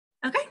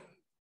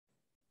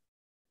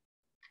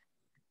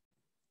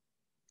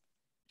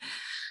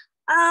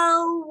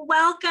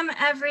Welcome,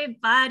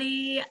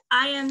 everybody.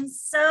 I am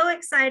so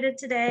excited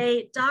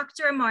today.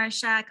 Dr.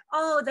 Marshak.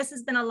 Oh, this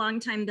has been a long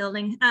time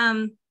building.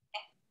 I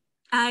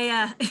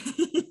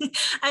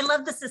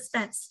love the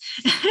suspense.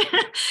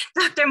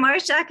 Dr.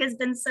 Marshak has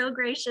been so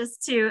gracious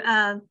to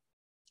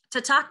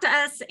talk to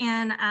us,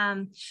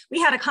 and we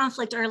had a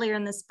conflict earlier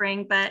in the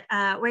spring, but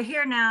we're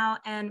here now,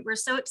 and we're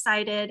so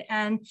excited.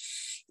 And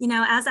you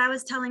know, as I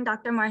was telling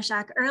Dr.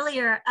 Marshak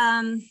earlier,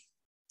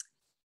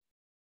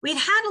 we've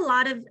had a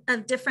lot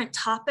of different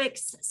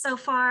topics so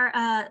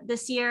far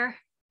this year,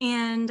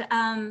 and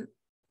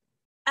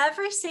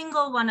every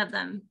single one of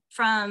them,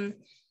 from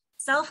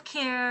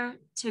self-care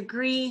to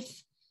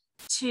grief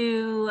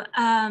to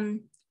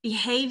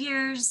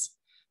behaviors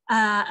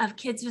of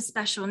kids with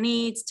special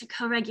needs to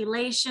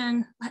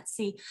co-regulation. Let's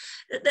see,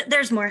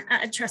 there's more,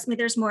 trust me,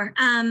 there's more.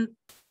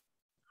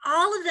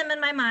 All of them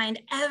in my mind,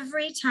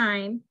 every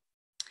time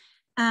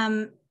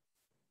we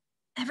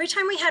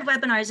had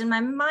webinars, in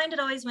my mind, it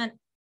always went,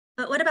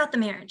 but what about the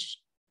marriage?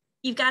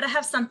 You've got to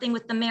have something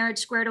with the marriage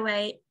squared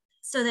away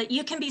so that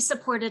you can be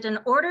supported in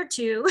order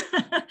to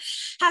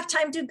have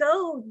time to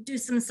go do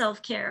some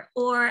self-care,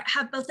 or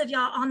have both of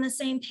y'all on the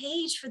same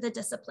page for the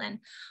discipline,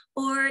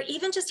 or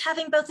even just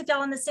having both of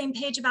y'all on the same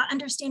page about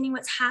understanding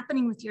what's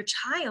happening with your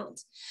child.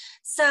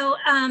 So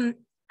I'm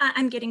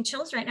getting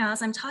chills right now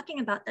as I'm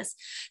talking about this.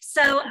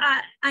 So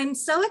I'm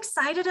so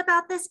excited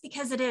about this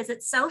because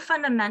it's so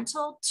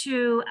fundamental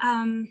to,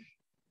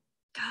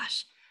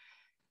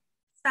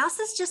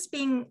 spouses just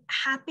being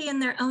happy in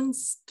their own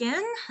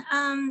skin,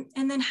 and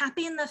then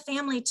happy in the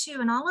family too.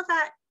 And all of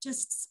that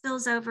just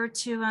spills over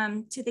to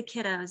the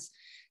kiddos.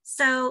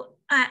 So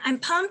I'm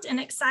pumped and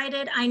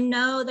excited. I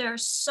know there are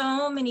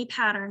so many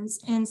patterns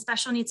in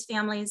special needs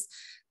families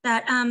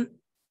that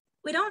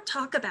we don't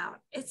talk about.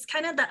 It's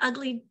kind of the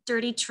ugly,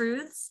 dirty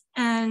truths,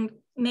 and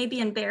maybe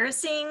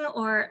embarrassing,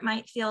 or it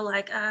might feel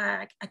like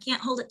I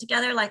can't hold it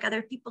together like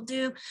other people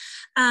do.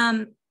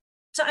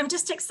 So I'm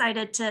just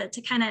excited to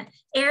kind of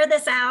air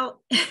this out,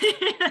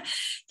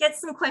 get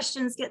some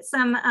questions, get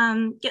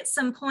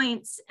some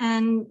points,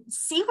 and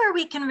see where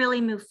we can really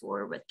move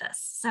forward with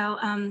this. So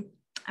I'm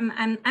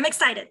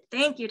excited.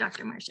 Thank you,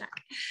 Dr. Marshak.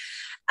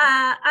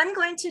 I'm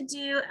going to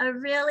do a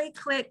really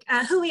quick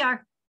who we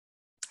are.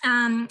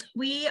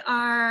 We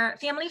are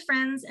family,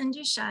 friends, and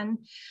Duchenne.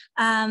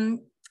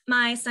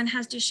 My son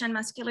has Duchenne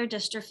muscular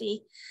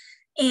dystrophy,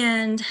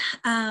 and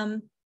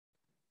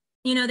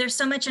you know, there's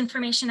so much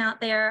information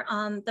out there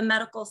on the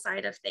medical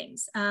side of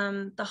things,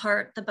 the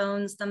heart, the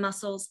bones, the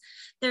muscles.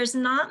 There's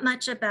not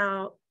much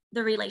about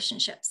the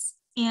relationships.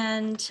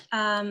 And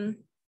I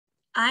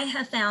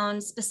have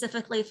found,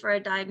 specifically for a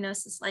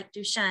diagnosis like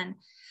Duchenne,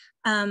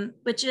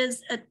 which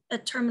is a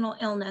terminal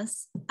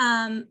illness,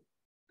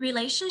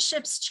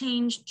 relationships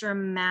change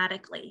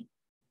dramatically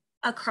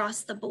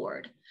across the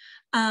board,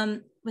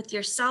 with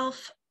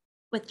yourself,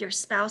 with your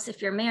spouse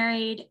if you're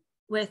married,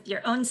 with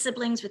your own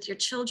siblings, with your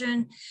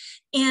children.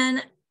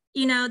 And,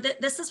 you know,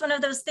 this is one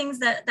of those things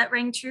that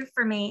rang true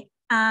for me.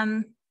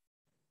 I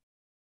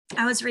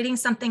was reading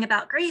something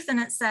about grief,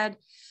 and it said,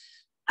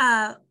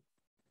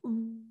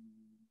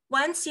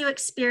 once you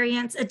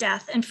experience a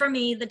death, and for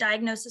me, the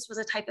diagnosis was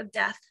a type of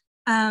death,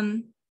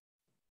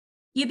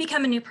 you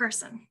become a new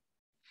person.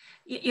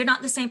 You're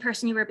not the same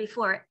person you were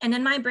before. And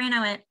in my brain, I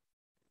went,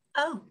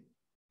 oh,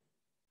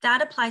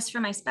 that applies for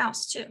my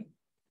spouse too.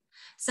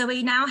 So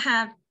we now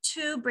have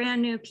two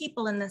brand new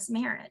people in this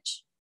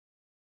marriage.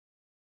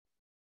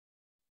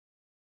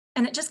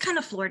 And it just kind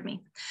of floored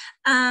me.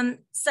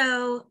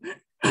 So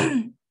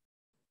the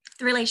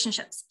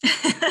relationships.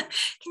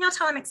 Can y'all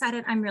tell I'm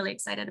excited? I'm really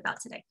excited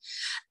about today.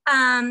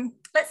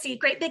 Let's see,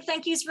 great big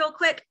thank yous real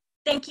quick.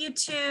 Thank you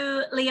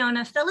to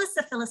Leona Filis,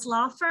 the Filis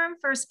Law Firm,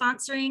 for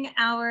sponsoring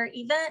our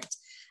event.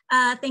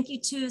 Thank you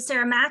to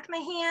Sarah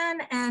McMahon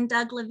and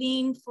Doug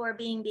Levine for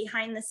being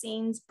behind the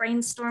scenes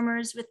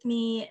brainstormers with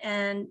me,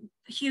 and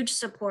huge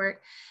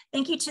support.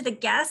 Thank you to the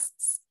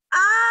guests.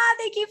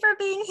 Thank you for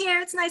being here.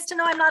 It's nice to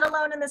know I'm not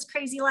alone in this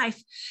crazy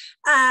life.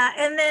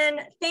 And then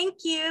thank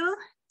you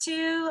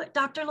to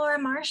Dr. Laura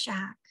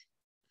Marshak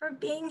for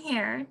being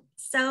here.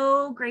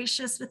 So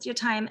gracious with your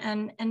time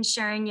and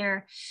sharing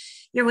your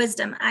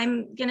wisdom.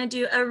 I'm gonna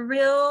do a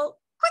real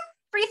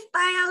brief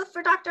bio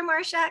for Dr.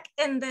 Marshak,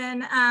 and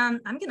then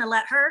I'm gonna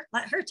let her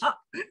talk.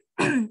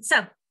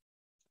 So,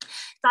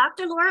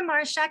 Dr. Laura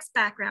Marshak's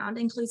background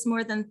includes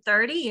more than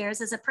 30 years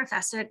as a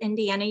professor at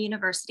Indiana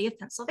University of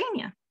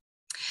Pennsylvania.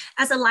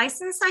 As a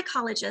licensed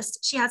psychologist,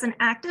 she has an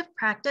active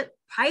private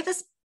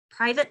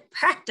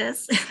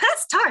practice,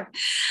 that's hard,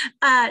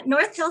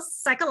 North Hills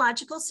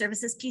Psychological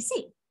Services,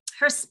 PC.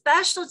 Her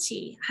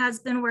specialty has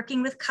been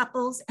working with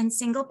couples and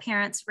single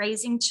parents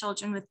raising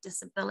children with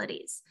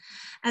disabilities,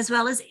 as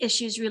well as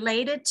issues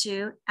related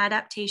to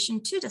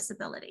adaptation to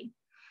disability.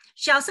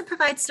 She also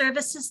provides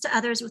services to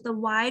others with a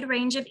wide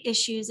range of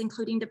issues,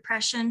 including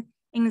depression,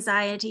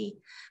 anxiety,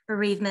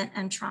 bereavement,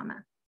 and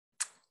trauma.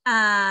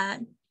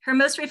 Her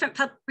most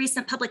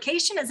recent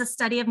publication is a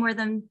study of more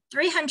than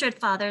 300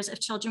 fathers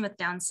of children with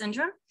Down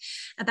syndrome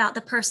about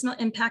the personal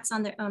impacts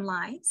on their own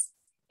lives.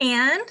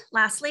 And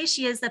lastly,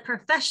 she is the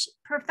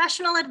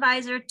professional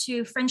advisor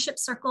to Friendship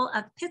Circle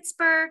of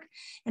Pittsburgh,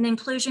 an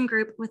inclusion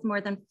group with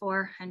more than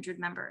 400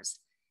 members.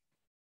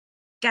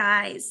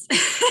 Guys,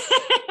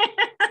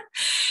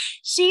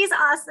 she's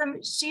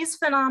awesome. She's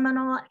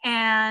phenomenal.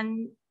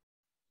 And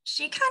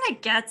she kind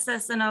of gets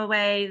us in a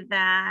way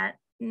that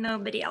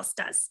nobody else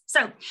does.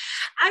 So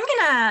I'm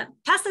going to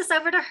pass this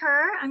over to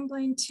her. I'm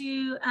going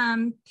to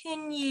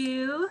pin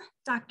you,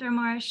 Dr.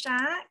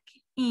 Marshak,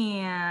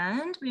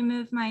 and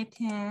remove my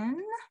pin.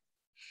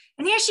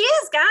 And here she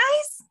is,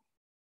 guys.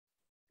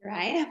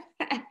 Right.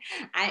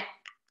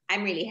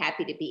 I'm really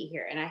happy to be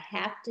here. And I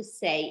have to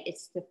say,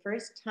 it's the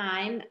first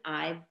time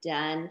I've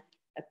done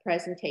a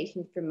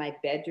presentation from my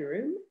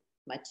bedroom,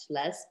 much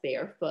less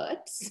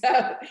barefoot.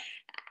 So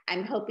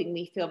I'm hoping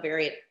we feel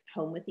very at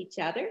home with each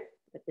other,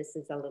 but this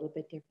is a little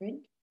bit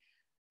different.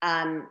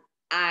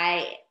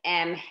 I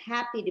am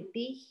happy to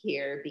be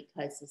here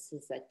because this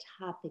is a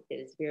topic that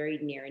is very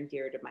near and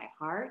dear to my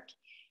heart.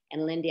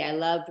 And Lindy, I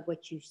loved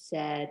what you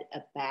said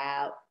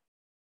about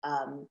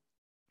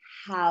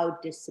how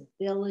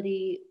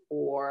disability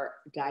or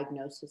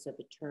diagnosis of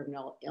a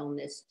terminal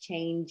illness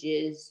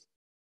changes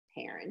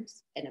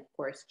parents and of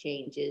course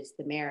changes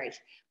the marriage.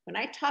 When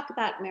I talk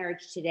about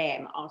marriage today,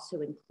 I'm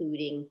also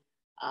including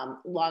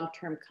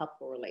long-term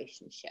couple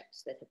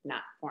relationships that have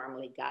not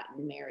formally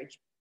gotten married.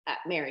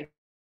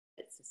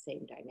 It's the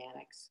same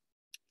dynamics.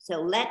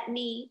 So let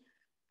me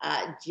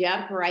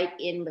jump right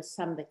in with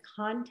some of the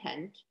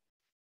content.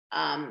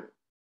 There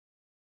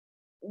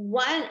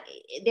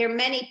are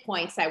many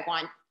points I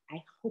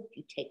hope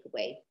you take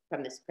away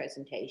from this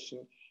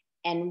presentation.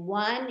 And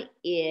one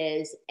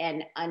is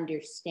an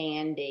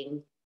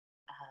understanding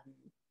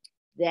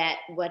that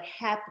what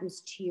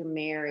happens to your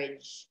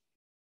marriage,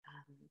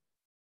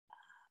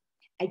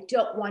 I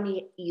don't want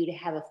you to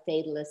have a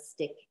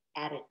fatalistic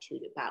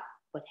attitude about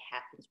what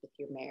happens with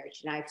your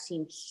marriage. And I've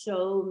seen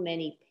so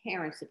many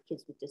parents of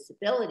kids with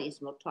disabilities,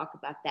 and we'll talk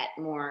about that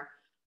more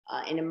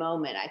in a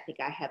moment. I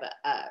think I have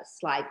a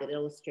slide that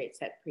illustrates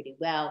that pretty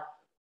well,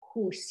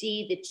 who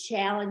see the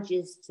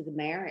challenges to the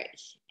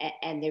marriage,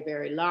 and they're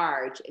very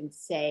large, and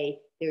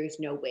say, there is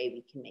no way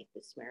we can make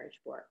this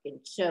marriage work. And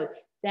so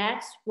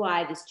that's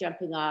why this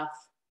jumping off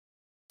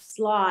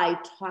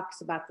slide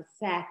talks about the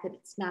fact that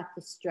it's not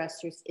the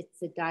stressors, it's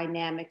the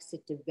dynamics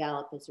that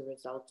develop as a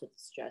result of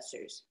the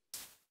stressors.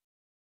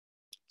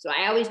 So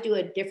I always do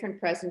a different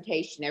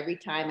presentation every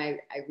time I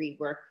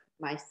rework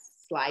my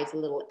slides a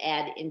little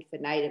ad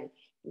infinitum.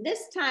 And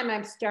this time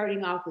I'm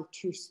starting off with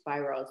two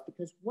spirals,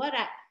 because what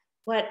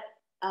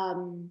I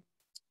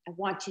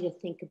want you to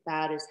think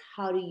about is,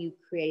 how do you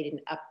create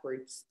an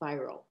upward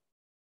spiral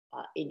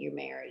in your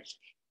marriage?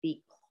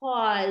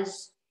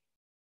 Because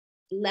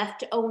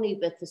left only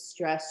with the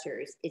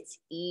stressors, it's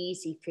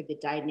easy for the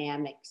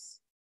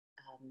dynamics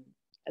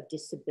of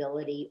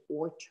disability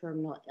or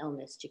terminal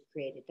illness to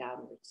create a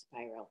downward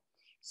spiral.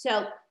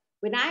 So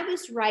when I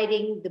was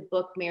writing the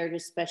book, Married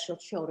with Special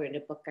Children,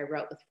 a book I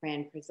wrote with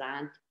Fran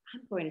Prezant,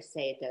 I'm going to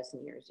say a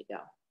dozen years ago.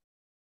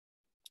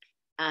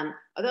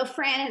 Although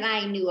Fran and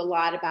I knew a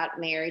lot about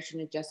marriage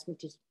and adjustment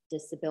to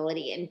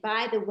disability. And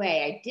by the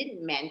way, I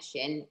didn't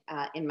mention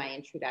in my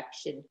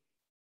introduction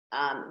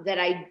that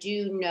I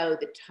do know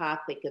the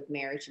topic of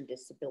marriage and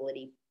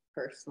disability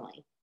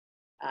personally,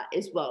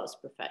 as well as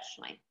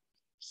professionally.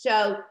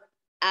 So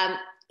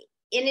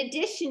in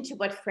addition to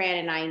what Fran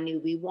and I knew,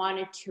 we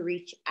wanted to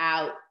reach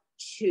out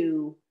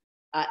to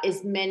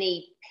as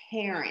many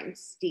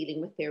parents dealing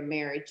with their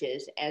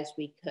marriages as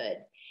we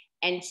could.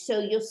 And so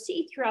you'll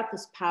see throughout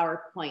this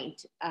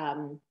PowerPoint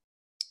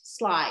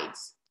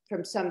slides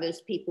from some of those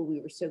people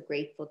we were so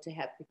grateful to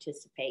have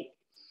participate.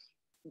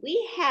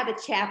 We have a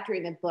chapter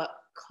in the book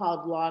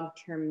called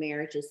Long-Term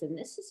Marriages. And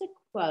this is a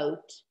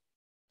quote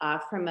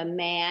from a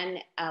man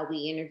we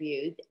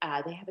interviewed.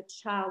 They have a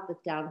child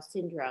with Down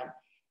syndrome,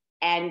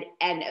 and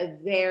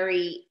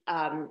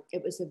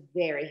it was a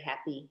very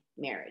happy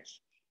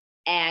marriage.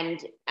 And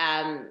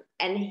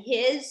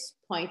his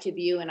point of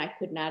view, and I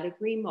could not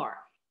agree more.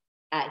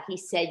 He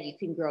said you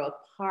can grow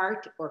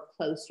apart or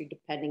closer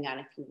depending on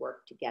if you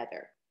work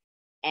together.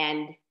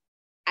 And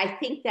I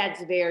think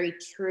that's very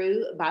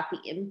true about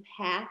the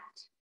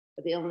impact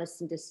of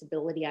illness and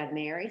disability on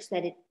marriage,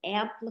 that it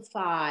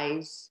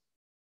amplifies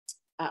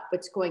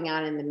what's going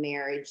on in the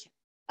marriage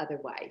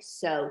otherwise.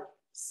 So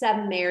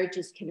some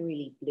marriages can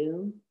really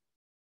bloom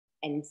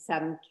and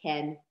some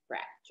can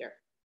fracture.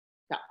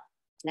 So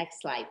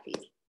next slide,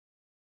 please.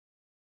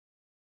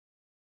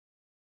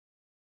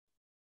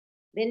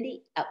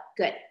 Lindy? Oh,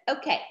 good.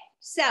 Okay.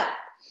 So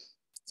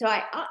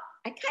I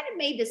kind of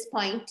made this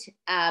point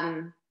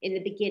in the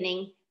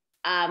beginning,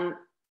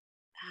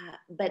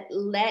 but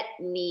let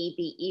me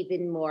be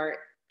even more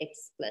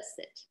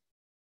explicit.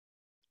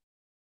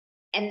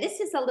 And this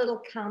is a little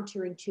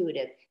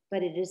counterintuitive,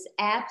 but it is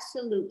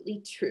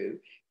absolutely true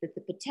that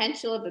the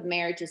potential of a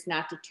marriage is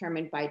not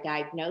determined by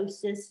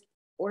diagnosis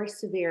or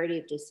severity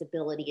of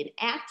disability. And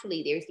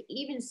actually, there's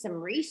even some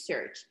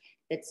research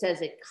that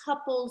says that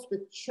couples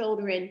with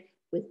children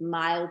with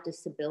mild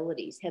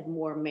disabilities have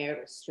more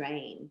marital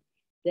strain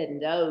than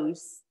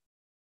those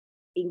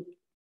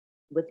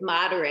with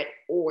moderate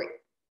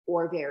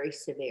or very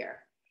severe.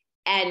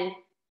 And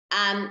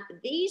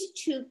these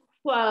two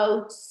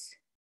quotes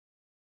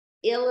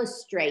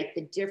illustrate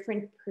the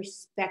different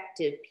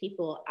perspective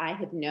people I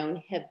have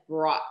known have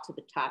brought to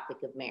the topic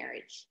of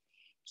marriage.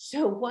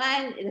 So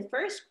the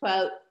first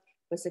quote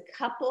was a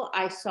couple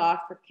I saw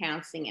for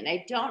counseling, and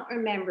I don't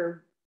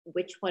remember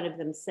which one of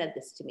them said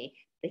this to me.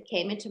 They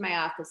came into my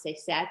office, they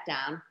sat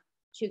down,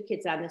 2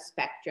 kids on the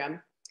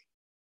spectrum,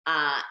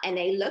 and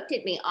they looked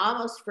at me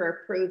almost for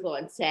approval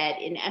and said,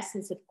 in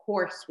essence, of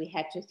course, we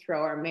had to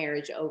throw our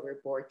marriage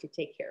overboard to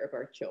take care of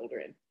our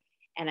children.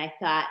 And I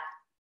thought,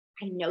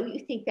 I know you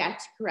think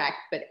that's correct,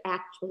 but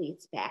actually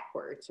it's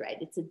backwards, right?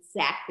 It's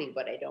exactly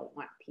what I don't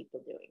want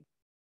people doing.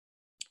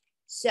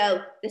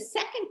 So the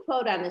second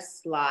quote on the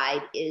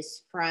slide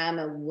is from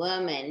a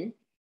woman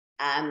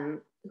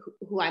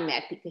who I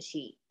met because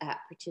she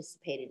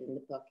participated in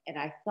the book. And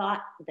I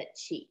thought that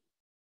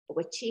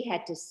what she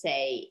had to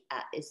say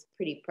is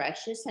pretty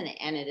precious, and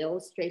it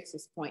illustrates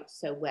this point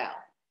so well.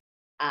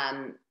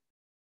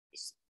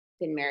 She's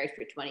been married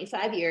for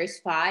 25 years,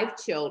 5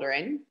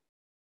 children,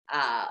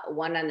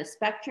 1 on the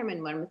spectrum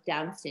and 1 with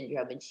Down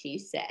syndrome. And she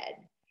said,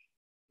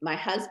 my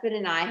husband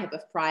and I have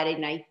a Friday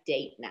night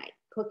date night.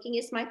 Cooking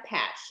is my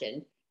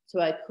passion,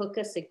 so I cook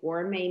us a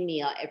gourmet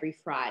meal every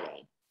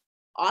Friday.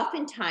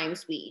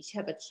 Oftentimes, we each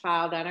have a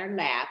child on our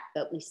lap,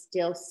 but we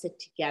still sit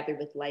together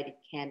with lighted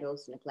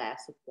candles and a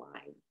glass of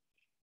wine.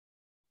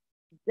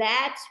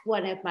 That's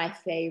one of my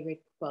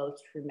favorite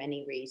quotes for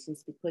many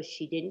reasons, because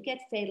she didn't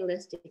get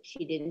fatalistic.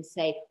 She didn't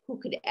say, who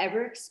could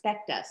ever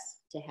expect us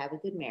to have a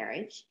good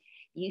marriage?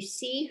 You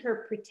see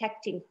her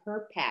protecting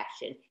her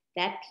passion,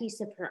 that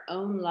piece of her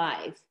own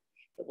life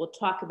that we'll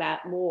talk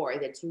about more,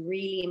 that's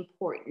really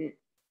important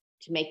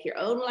to make your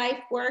own life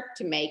work,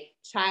 to make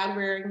child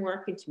rearing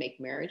work, and to make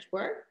marriage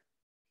work.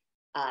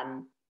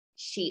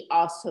 She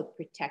also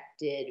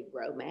protected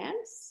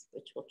romance,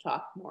 which we'll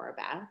talk more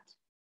about.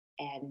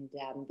 And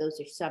those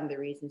are some of the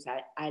reasons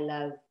I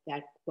love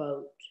that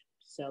quote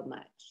so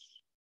much.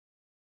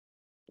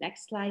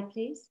 Next slide,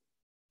 please.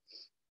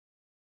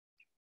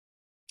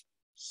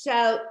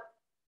 So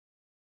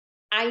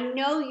I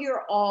know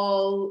you're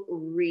all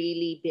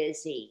really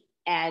busy,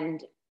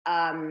 and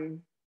I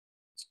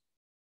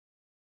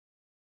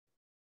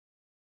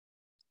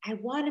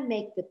want to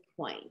make the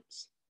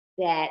point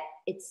that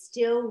it's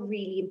still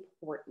really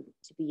important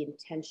to be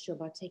intentional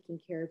about taking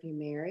care of your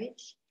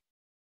marriage.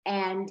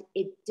 And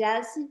it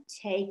doesn't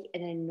take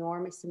an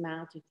enormous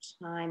amount of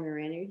time or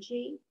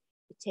energy.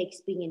 It takes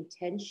being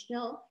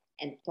intentional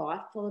and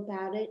thoughtful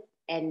about it,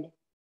 and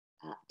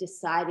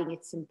deciding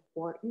it's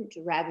important,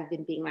 rather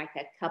than being like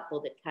that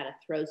couple that kind of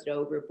throws it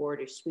overboard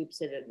or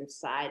sweeps it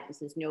aside and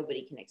says,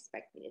 nobody can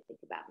expect me to think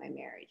about my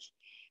marriage.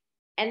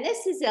 And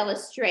this is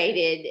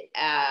illustrated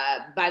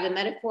by the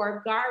metaphor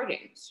of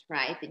gardens,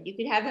 right? That you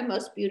could have the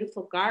most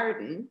beautiful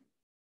garden,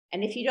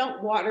 and if you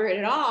don't water it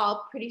at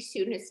all, pretty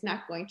soon it's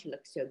not going to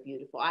look so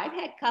beautiful. I've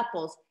had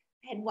couples.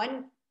 I had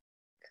one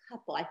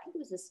couple, I think it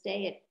was a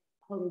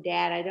stay-at-home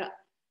dad. I think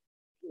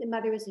the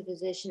mother was a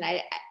physician.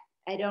 I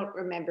don't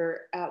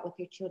remember what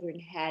their children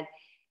had,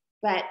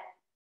 but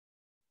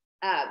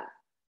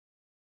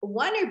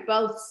one or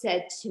both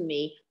said to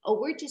me, oh,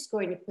 we're just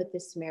going to put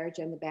this marriage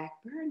on the back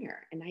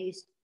burner. And I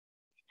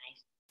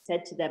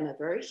said to them a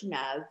version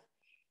of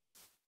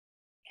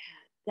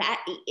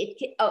that.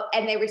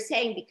 And they were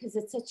saying, because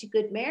it's such a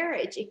good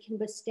marriage, it can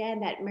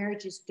withstand that.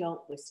 Marriages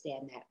don't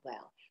withstand that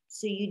well.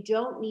 So you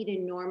don't need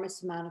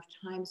enormous amount of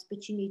times,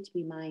 but you need to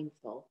be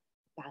mindful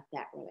about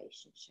that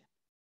relationship.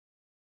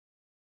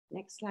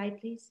 Next slide,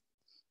 please.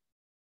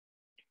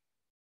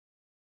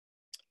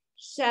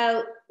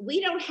 So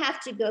we don't have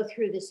to go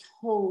through this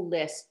whole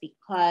list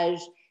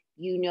because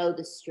you know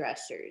the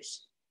stressors.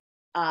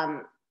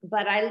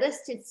 But I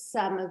listed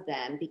some of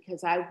them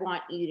because I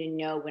want you to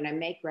know when I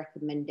make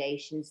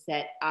recommendations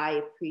that I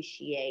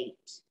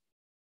appreciate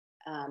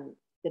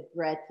the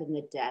breadth and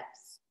the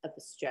depths of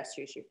the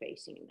stressors you're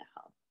facing in the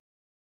home.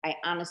 I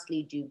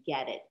honestly do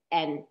get it.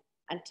 And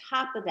on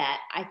top of that,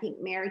 I think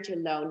marriage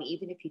alone,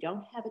 even if you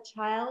don't have a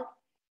child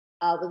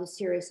with a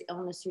serious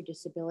illness or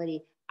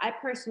disability, I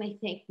personally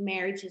think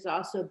marriage is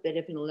also a bit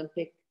of an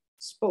Olympic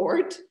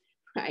sport,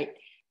 right?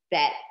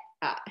 That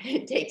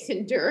it takes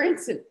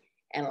endurance and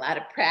a lot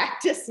of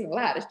practice and a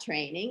lot of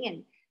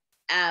training.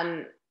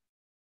 And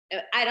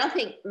I don't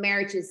think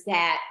marriage is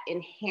that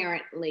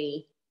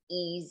inherently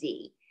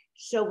easy.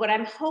 So what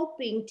I'm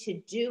hoping to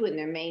do in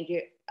the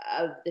remainder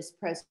of this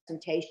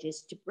presentation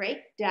is to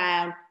break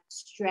down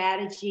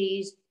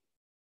strategies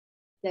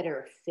that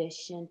are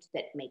efficient,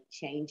 that make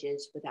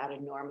changes without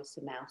enormous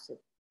amounts of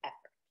effort.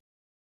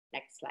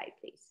 Next slide,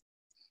 please.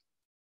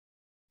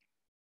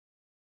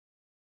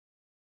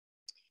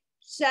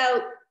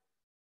 So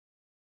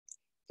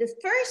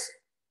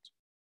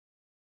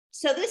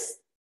this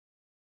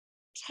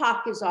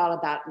talk is all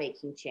about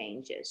making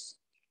changes.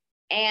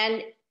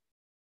 And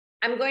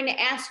I'm going to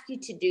ask you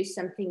to do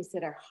some things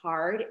that are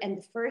hard. And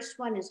the first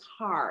one is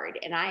hard.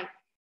 And I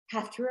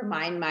have to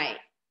remind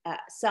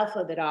myself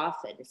of it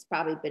often. It's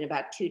probably been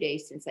about 2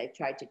 days since I've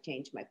tried to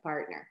change my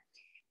partner.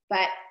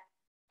 But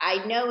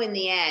I know in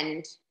the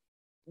end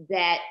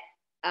that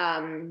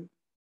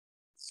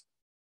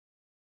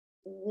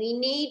we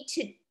need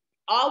to,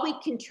 all we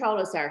control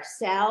is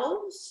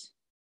ourselves.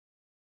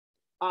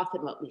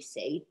 Often what we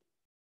say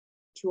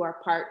to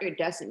our partner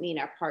doesn't mean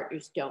our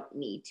partners don't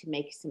need to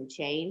make some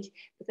change,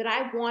 but that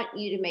I want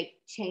you to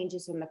make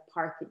changes on the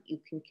part that you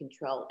can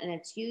control. And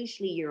it's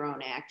usually your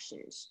own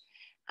actions.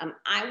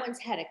 I once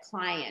had a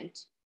client,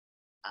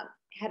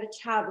 had a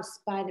child with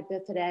spina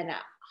bifida and a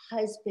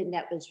husband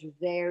that was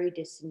very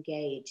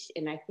disengaged.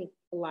 And I think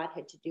a lot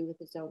had to do with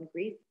his own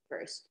grief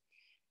first.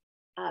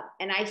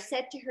 And I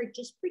said to her,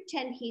 just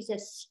pretend he's a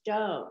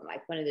stone,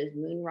 like one of those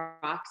moon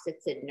rocks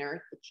that's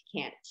inert that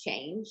you can't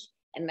change.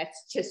 And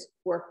let's just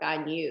work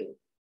on you.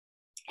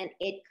 And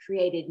it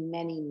created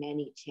many,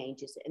 many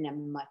changes in a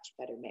much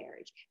better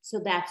marriage. So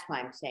that's why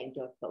I'm saying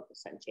don't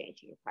focus on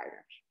changing your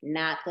partner.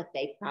 Not that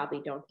they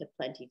probably don't have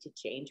plenty to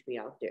change. We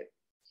all do.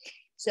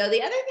 So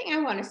the other thing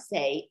I want to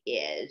say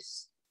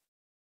is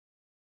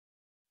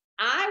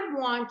I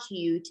want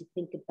you to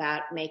think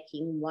about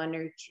making 1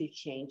 or 2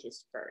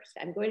 changes first.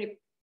 I'm going to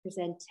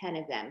present 10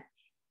 of them.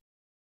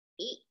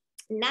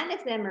 None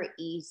of them are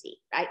easy,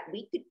 right?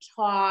 We could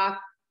talk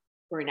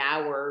for an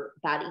hour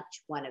about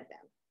each one of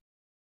them,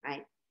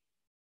 right?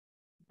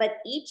 But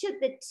each of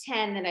the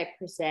 10 that I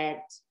present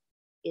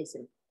is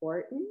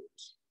important,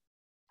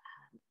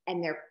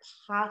 and they're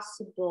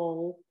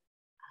possible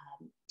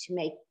to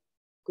make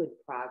good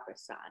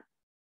progress on.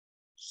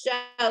 So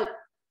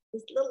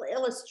this little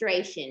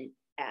illustration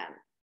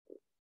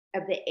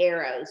of the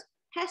arrows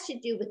has to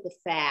do with the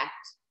fact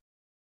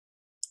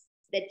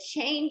that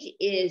change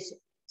is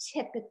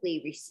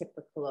typically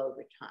reciprocal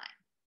over time.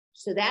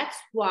 So that's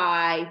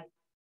why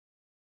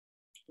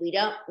we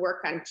don't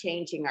work on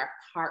changing our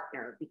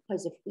partner,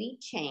 because if we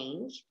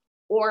change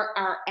or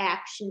our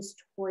actions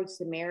towards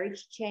the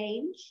marriage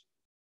change,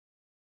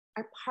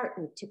 our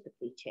partner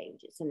typically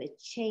changes, and it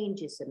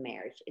changes the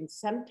marriage. And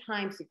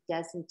sometimes it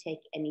doesn't take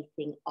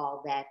anything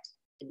all that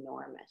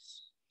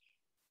enormous.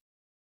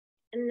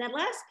 And the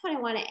last point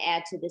I want to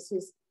add to this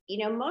is,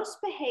 most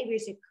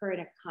behaviors occur in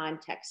a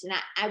context. And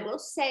I will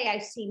say I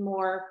see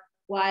more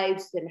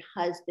wives than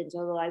husbands,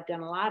 although I've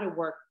done a lot of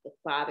work with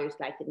fathers,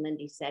 like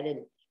Lindy said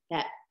in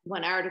that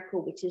one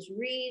article, which is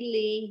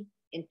really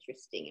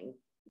interesting, and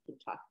we can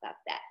talk about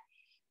that.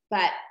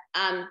 But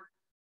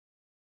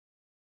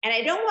and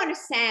I don't want to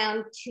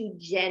sound too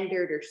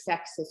gendered or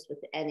sexist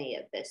with any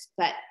of this,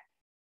 but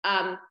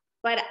I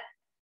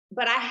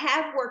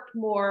have worked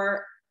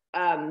more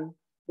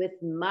with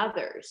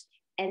mothers,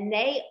 and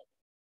they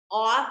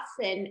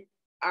often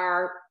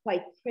are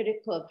quite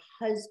critical of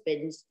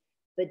husbands,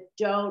 but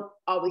don't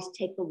always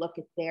take a look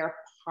at their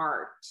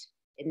part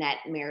in that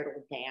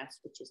marital dance,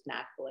 which is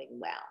not going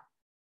well.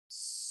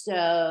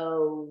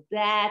 So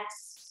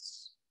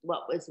that's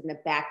what was in the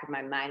back of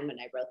my mind when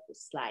I wrote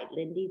this slide.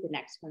 Lindy, the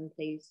next one,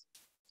 please.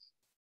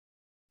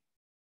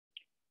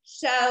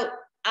 So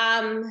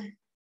I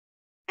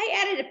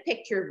added a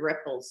picture of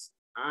ripples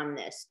on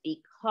this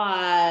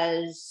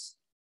because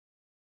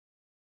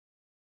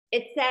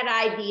it's that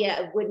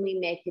idea of when we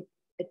make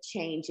a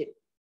change, it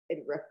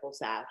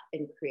ripples out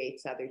and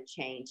creates other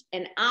change.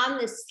 And on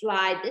this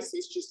slide, this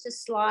is just a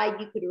slide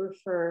you could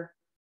refer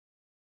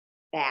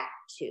back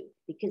to,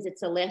 because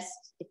it's a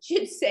list. It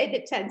should say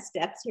the 10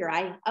 steps here.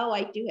 I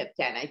do have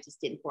 10. I just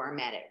didn't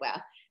format it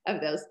well,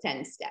 of those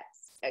 10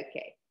 steps.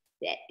 Okay,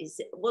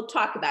 we'll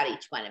talk about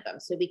each one of them,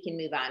 so we can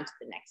move on to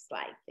the next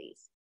slide,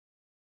 please.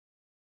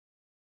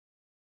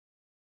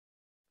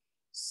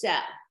 So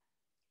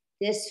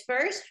this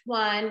first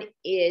one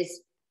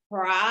is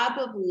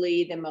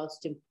probably the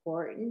most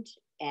important,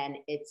 and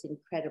it's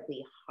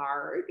incredibly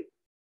hard,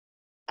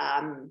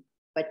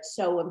 but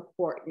so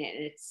important,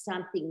 and it's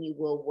something you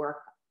will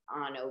work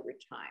on over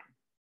time.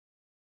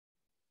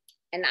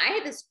 And I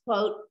had this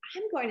quote,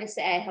 I'm going to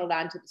say I held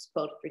on to this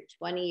quote for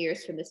 20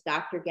 years from this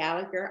Dr.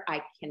 Gallagher.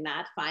 I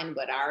cannot find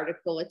what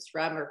article it's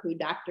from or who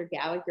Dr.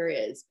 Gallagher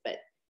is, but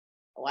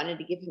I wanted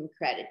to give him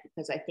credit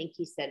because I think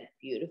he said it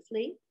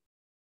beautifully.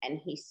 And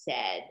he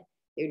said,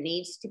 there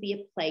needs to be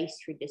a place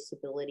for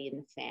disability in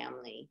the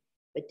family,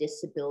 but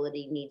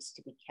disability needs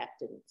to be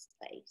kept in its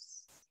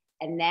place.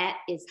 And that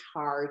is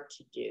hard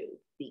to do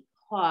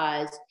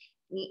because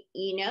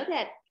you know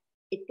that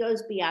it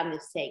goes beyond the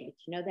saying, but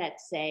you know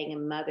that saying, a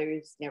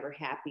mother's never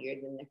happier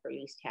than her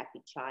least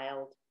happy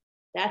child?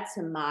 That's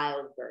a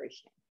mild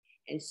version.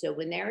 And so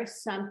when there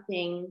is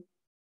something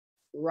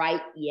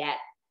right yet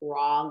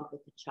wrong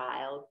with the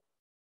child,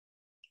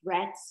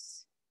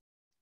 threats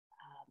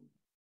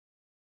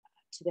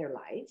to their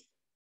life,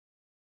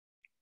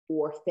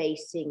 or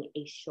facing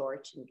a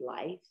shortened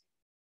life,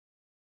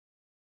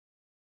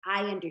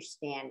 I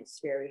understand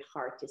it's very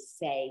hard to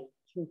say,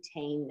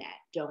 contain that.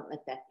 Don't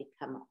let that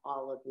become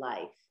all of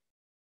life.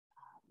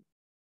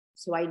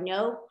 So I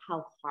know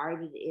how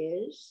hard it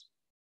is.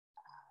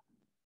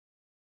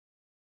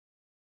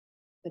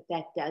 but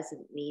that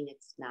doesn't mean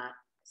it's not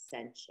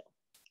essential.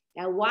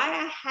 Now, why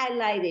I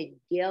highlighted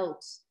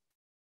guilt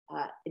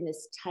in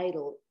this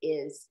title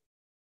is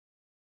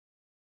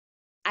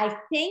I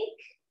think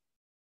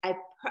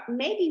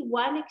maybe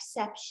one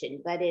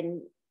exception, but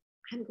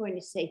I'm going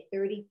to say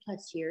 30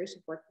 plus years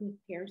of working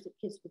with parents of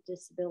kids with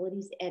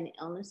disabilities and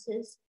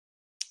illnesses,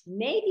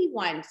 maybe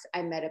once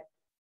I met a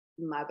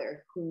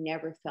mother who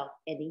never felt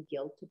any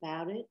guilt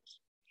about it.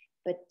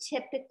 But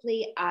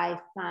typically I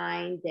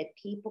find that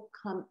people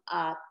come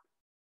up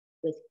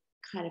with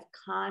kind of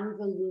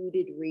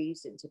convoluted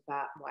reasons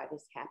about why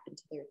this happened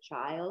to their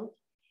child.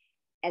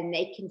 And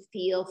they can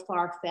feel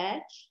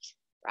far-fetched,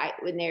 right,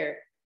 when they're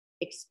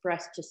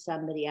expressed to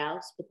somebody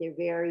else, but they're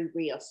very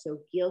real. So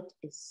guilt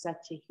is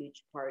such a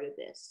huge part of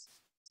this,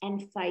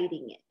 and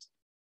fighting it.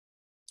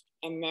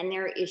 And then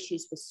there are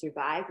issues with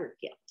survivor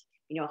guilt.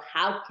 You know,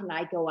 how can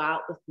I go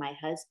out with my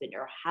husband,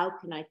 or how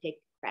can I take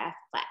a craft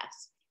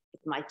class if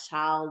my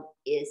child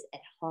is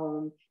at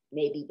home,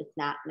 maybe with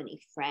not many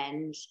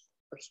friends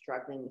or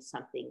struggling with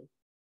something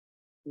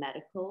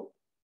medical?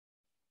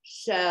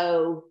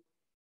 So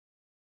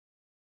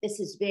this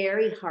is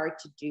very hard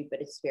to do,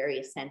 but it's very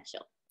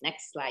essential.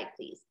 Next slide,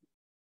 please.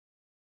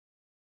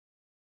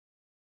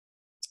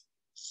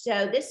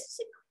 So this is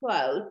a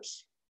quote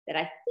that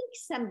I think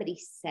somebody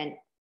sent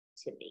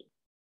to me.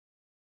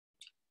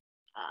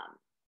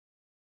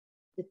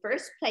 The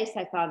first place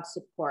I found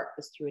support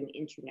was through an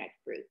internet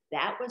group.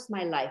 That was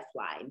my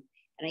lifeline.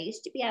 And I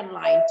used to be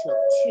online till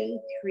 2,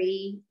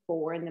 3,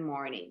 4 in the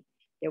morning.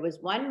 There was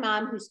one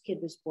mom whose kid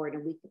was born a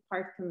week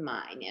apart from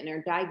mine, and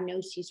her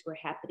diagnoses were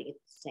happening at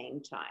the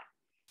same time.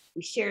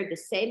 We shared the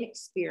same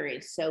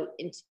experience so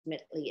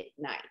intimately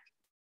at night.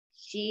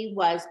 She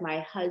was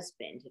my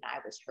husband and I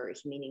was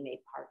hers, meaning they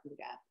partnered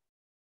up.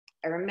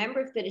 I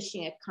remember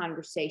finishing a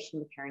conversation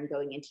with her and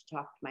going in to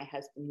talk to my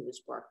husband who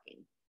was working.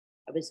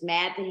 I was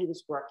mad that he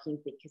was working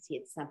because he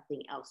had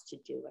something else to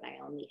do and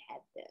I only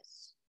had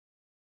this.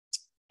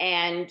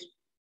 And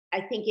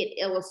I think it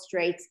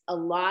illustrates a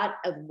lot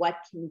of what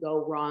can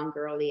go wrong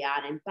early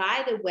on. And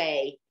by the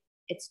way,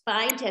 it's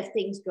fine to have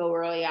things go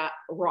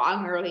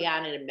wrong early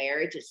on in a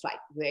marriage. It's like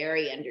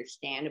very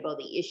understandable.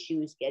 The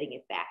issue is getting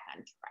it back on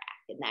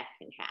track, and that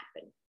can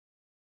happen.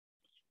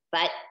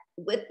 But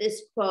with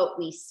this quote,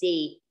 we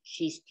see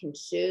she's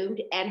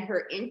consumed, and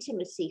her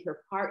intimacy,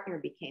 her partner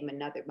became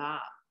another mom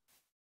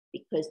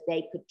because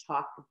they could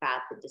talk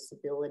about the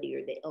disability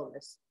or the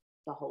illness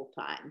the whole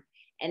time.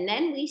 And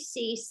then we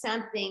see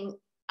something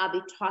I'll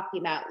be talking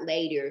about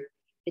later,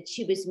 that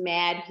she was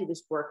mad he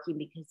was working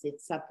because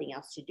it's something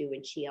else to do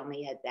and she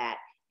only had that.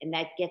 And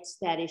that gets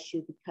that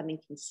issue becoming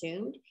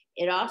consumed.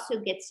 It also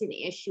gets an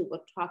issue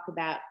we'll talk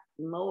about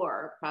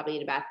more, probably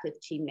in about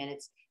 15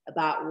 minutes,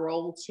 about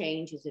role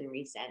changes and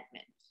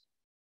resentment.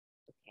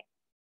 Okay,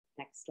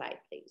 next slide,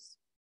 please.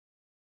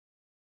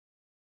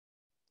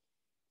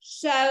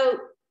 So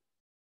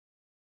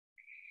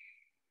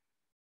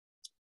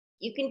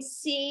you can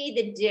see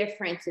the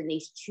difference in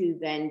these two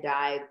Venn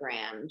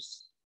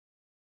diagrams.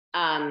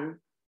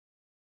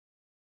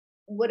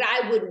 What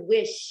I would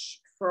wish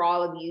for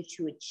all of you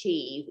to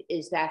achieve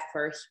is that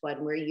first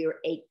one where you're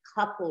a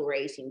couple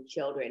raising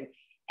children.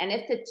 And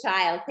if the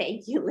child,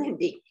 thank you,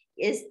 Lindy,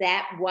 is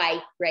that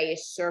white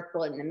grayish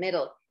circle in the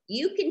middle,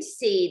 you can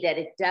see that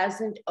it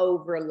doesn't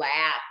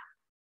overlap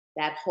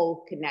that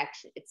whole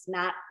connection. It's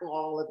not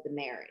all of the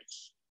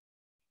marriage.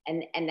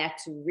 And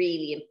that's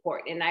really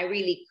important. And I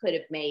really could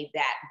have made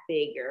that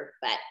bigger,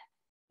 but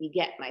you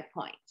get my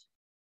point.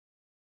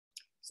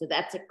 So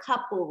that's a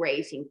couple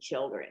raising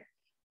children.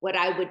 What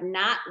I would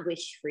not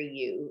wish for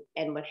you,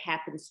 and what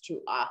happens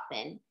too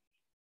often,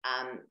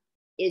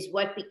 is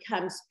what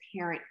becomes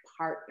parent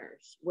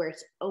partners, where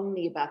it's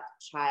only about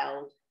the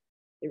child.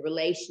 The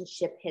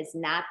relationship has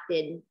not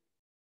been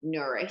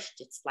nourished.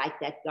 It's like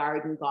that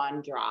garden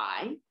gone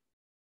dry,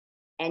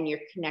 and you're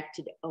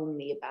connected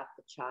only about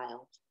the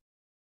child.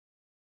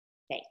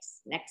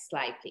 Thanks. Next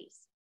slide, please.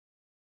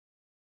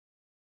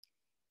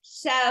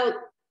 So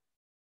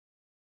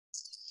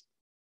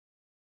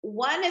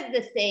one of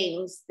the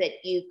things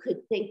that you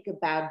could think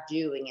about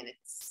doing, and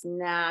it's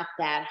not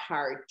that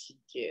hard to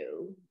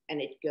do,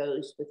 and it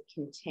goes with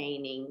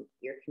containing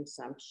your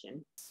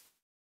consumption,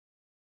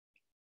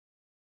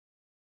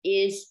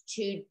 is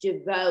to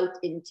devote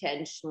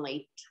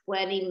intentionally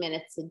 20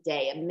 minutes a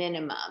day, a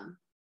minimum,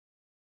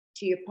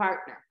 to your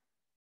partner,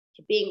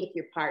 to being with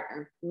your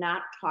partner,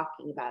 not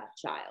talking about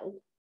a child,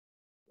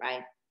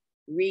 right?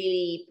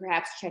 Really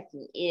perhaps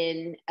checking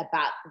in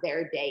about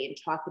their day and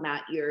talking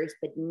about yours,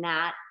 but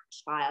not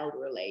child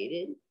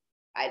related,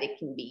 right? It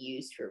can be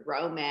used for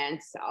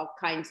romance, all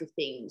kinds of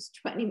things.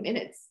 20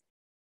 minutes,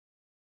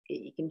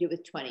 you can do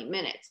with 20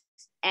 minutes.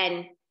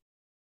 And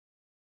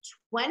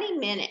 20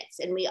 minutes,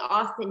 and we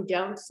often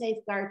don't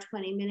safeguard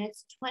 20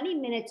 minutes. 20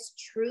 minutes,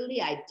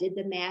 truly, I did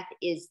the math,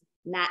 is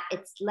not,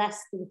 it's less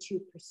than 2%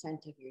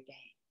 of your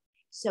day.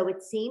 So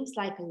it seems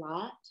like a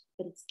lot,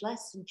 but it's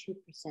less than 2%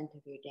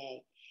 of your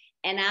day.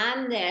 And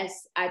on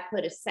this, I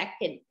put a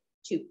second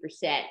 2%.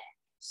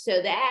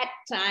 So that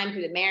time for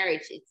the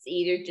marriage, it's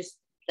either just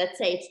let's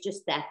say it's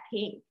just that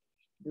pink.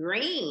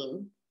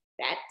 Green,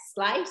 that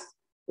slice,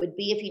 would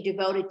be if you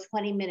devoted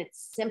 20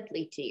 minutes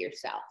simply to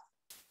yourself,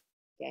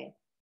 okay?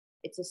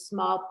 It's a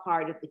small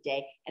part of the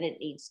day and it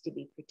needs to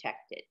be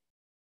protected.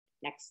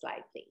 Next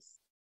slide, please.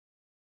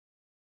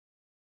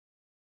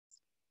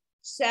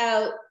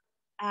 So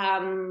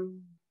I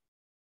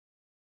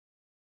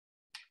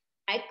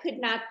could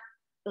not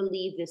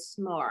believe this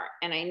more.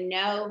 And I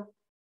know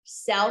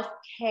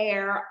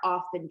self-care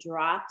often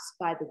drops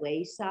by the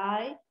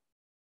wayside,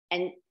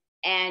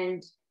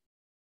 and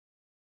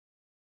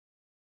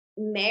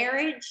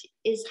marriage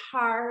is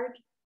hard,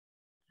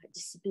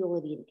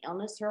 disability and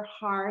illness are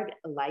hard,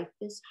 life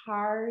is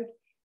hard.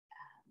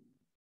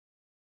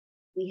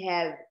 We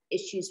have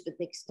issues with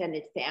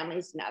extended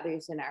families and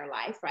others in our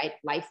life, right?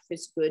 Life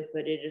is good,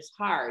 but it is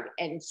hard.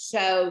 And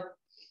so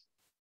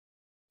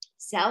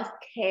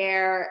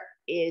self-care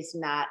is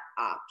not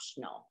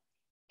optional.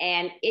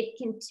 And it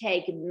can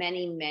take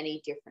many,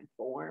 many different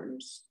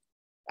forms,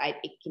 right?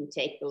 It can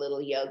take a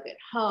little yoga at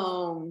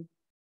home.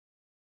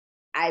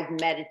 I've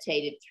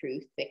meditated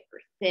through thick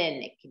or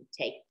thin. It can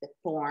take the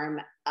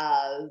form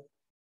of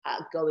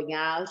going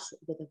out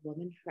with a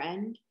woman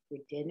friend for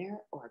dinner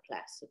or a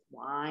glass of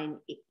wine.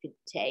 It could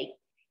take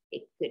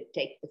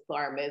the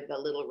form of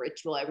a little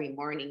ritual every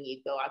morning.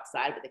 You go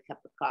outside with a cup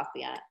of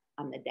coffee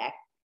on the deck.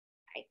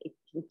 Right? It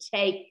can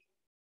take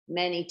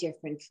many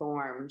different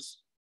forms.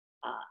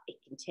 It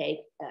can take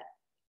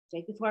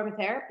the form of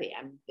therapy.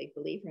 I'm a big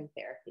believer in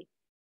therapy.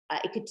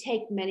 It could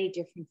take many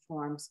different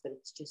forms, but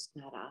it's just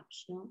not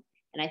optional.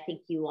 And I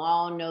think you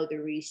all know the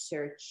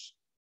research,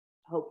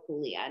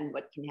 hopefully, on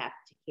what can happen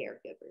to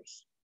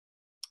caregivers.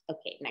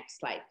 Okay, next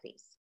slide,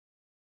 please.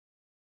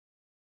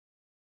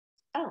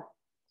 Oh,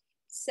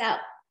 so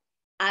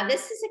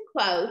this is a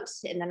quote,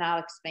 and then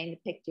I'll explain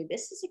the picture.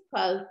 This is a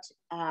quote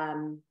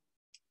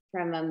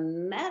from a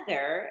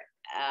mother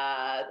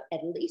of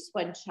at least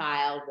one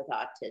child with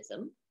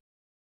autism.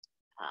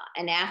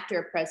 And after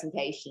a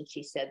presentation,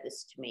 she said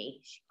this to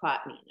me. She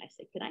caught me, and I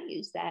said, "Can I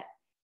use that?"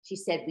 She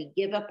said, "We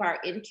give up our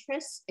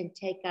interests and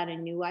take on a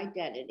new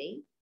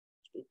identity,"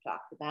 which we've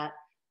talked about,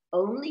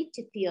 "only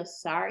to feel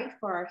sorry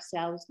for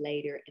ourselves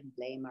later and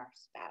blame our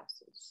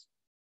spouses."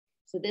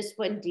 So this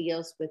one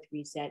deals with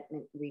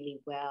resentment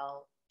really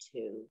well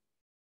too.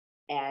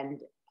 And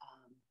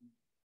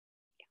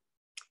yeah.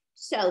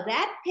 So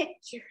that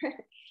picture,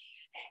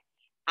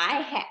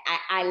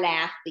 I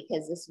laugh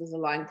because this was a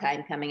long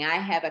time coming. I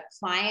have a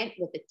client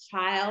with a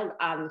child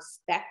on the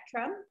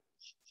spectrum.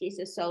 She's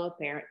a solo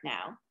parent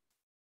now.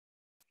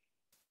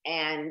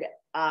 And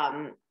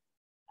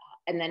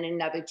then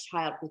another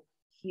child with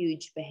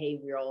huge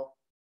behavioral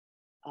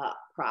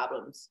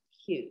problems,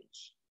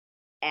 huge.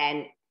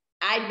 And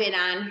I've been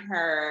on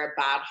her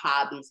about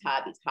hobbies.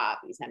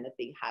 I'm a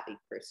big hobby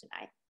person.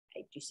 I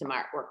do some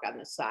artwork on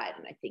the side,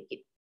 and I think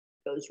it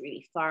goes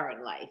really far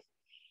in life.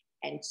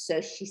 And so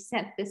she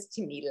sent this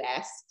to me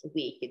last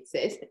week. It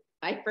says,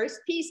 "My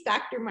first piece,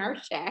 Dr.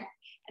 Marshak."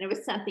 And it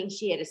was something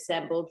she had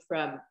assembled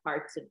from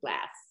parts of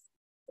glass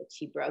that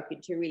she broke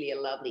into really a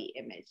lovely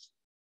image.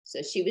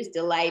 So she was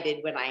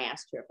delighted when I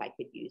asked her if I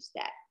could use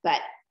that.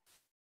 But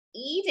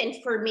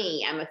even for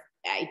me,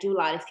 I do a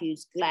lot of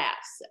fused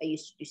glass. I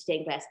used to do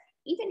stained glass.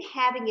 Even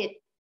having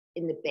it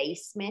in the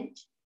basement,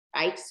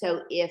 right?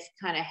 So if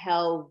kind of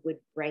hell would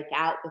break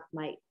out with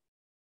my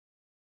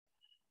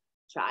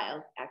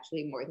child,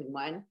 actually more than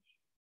one,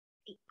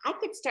 I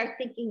could start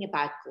thinking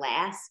about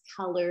glass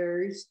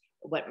colors,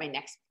 what my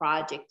next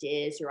project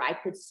is, or I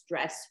could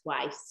stress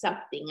why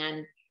something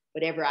on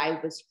whatever I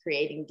was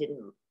creating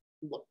didn't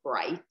look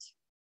right,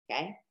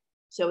 okay?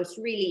 So it's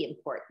really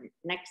important.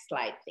 Next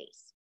slide,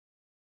 please.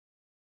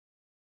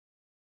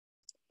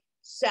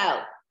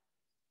 So,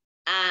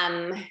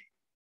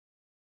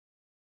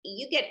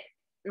 you get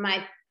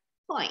my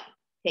point,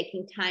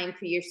 taking time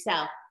for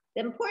yourself.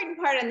 The important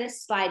part on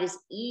this slide is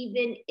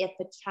even if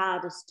a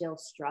child is still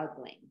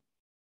struggling,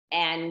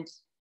 and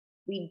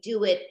we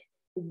do it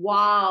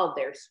while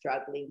they're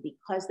struggling,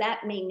 because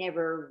that may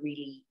never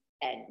really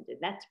end. And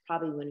that's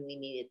probably when we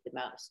need it the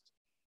most.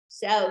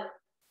 So I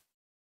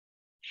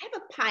have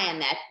a pie on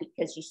that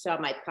because you saw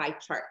my pie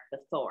chart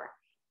before.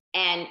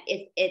 And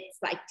it's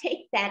like,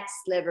 take that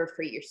sliver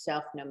for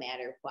yourself no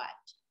matter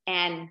what.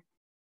 And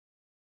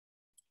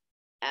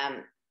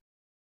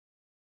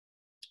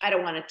I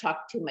don't want to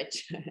talk too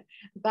much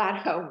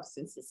about home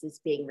since this is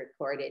being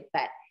recorded,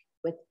 but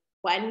with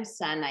one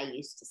son, I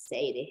used to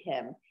say to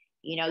him,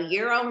 you know,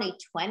 you're only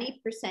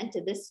 20%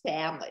 of this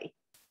family,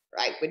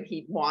 right? When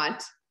he'd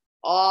want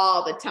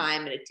all the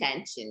time and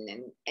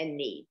attention and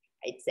need.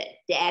 I'd say,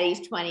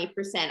 Daddy's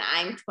 20%,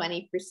 I'm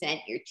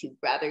 20%, your two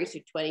brothers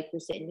are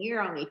 20%,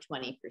 you're only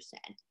 20%.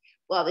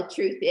 Well, the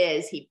truth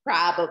is he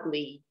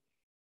probably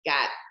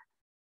got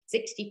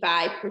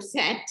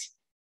 65%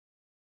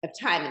 of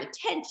time and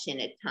attention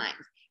at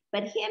times.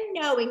 But him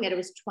knowing that it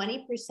was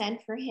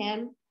 20% for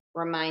him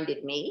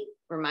reminded me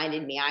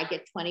I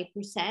get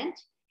 20%.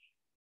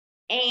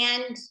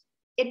 And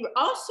it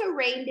also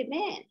reined him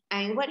in.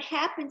 I mean, what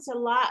happens a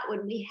lot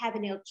when we have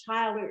an ill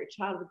child or a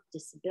child with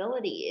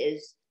disability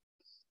is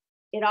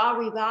it all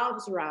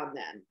revolves around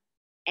them.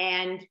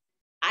 And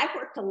I've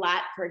worked a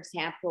lot, for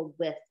example,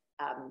 with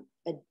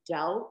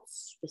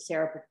adults with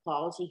cerebral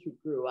palsy who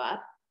grew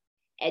up,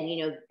 and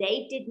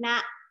they did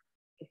not,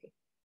 of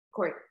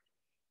course,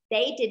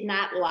 they did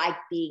not like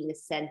being the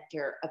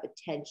center of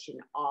attention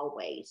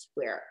always,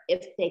 where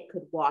if they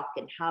could walk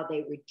and how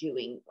they were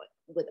doing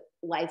with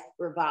life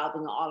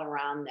revolving all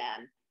around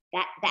them,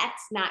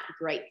 that's not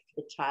great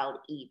for the child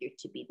either,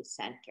 to be the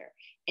center.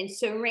 And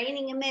so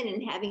reining them in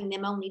and having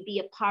them only be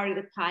a part of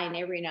the pie and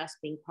everyone else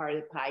being part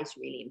of the pie is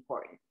really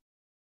important.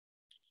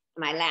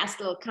 My last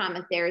little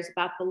comment there is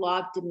about the law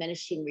of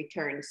diminishing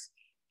returns.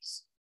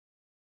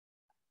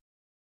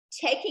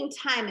 Taking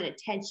time and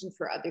attention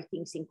for other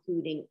things,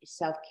 including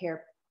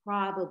self-care,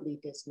 probably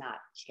does not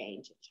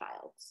change a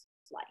child's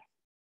life.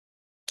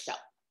 So,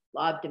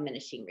 law of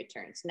diminishing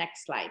returns.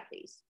 Next slide,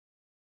 please.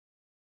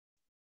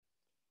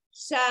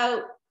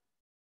 So,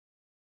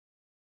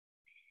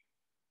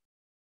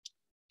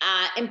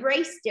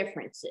 embrace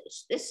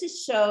differences. This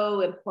is so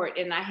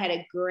important. And I had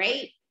a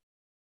great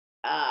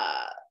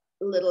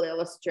little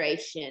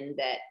illustration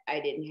that I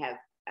didn't have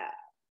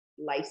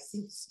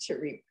license to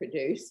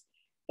reproduce,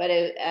 but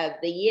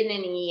the yin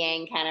and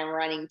yang kind of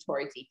running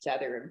towards each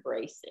other,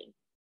 embracing.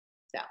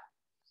 So,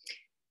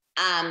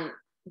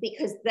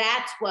 because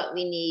that's what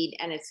we need,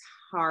 and it's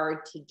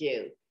hard to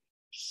do.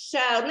 So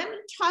let me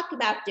talk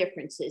about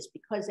differences,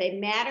 because they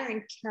matter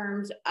in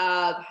terms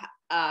of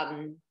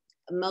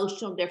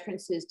emotional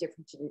differences,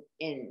 difference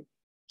in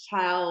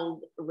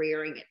child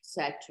rearing,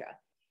 etc.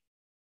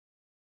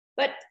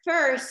 But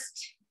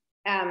first,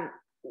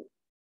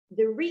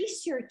 the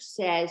research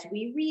says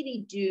we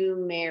really do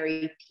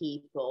marry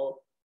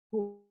people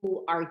who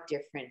are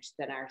different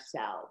than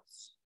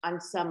ourselves on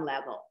some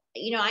level.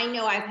 I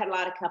know I've had a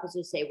lot of couples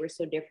who say we're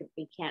so different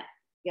we can't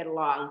get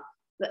along,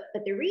 but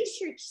the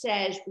research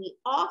says we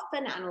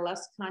often, on a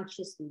less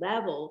conscious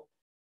level,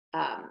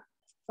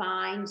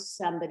 find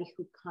somebody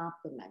who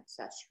complements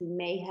us, who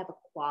may have a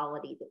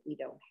quality that we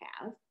don't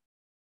have.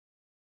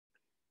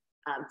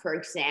 For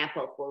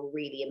example, if we're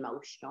really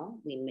emotional,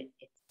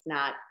 it's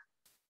not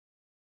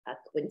a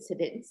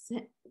coincidence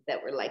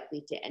that we're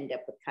likely to end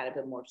up with kind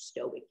of a more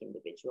stoic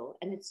individual,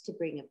 and it's to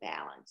bring a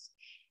balance.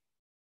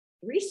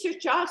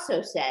 Research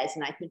also says,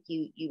 and I think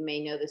you may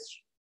know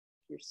this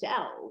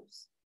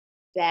yourselves,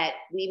 that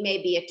we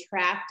may be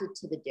attracted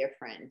to the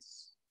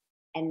difference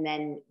and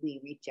then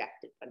we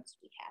reject it once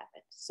we have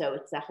it. So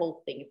it's a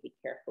whole thing of be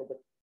careful what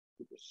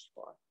we wish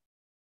for.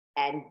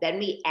 And then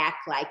we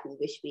act like we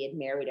wish we had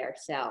married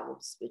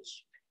ourselves,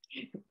 which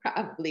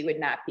probably would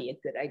not be a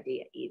good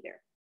idea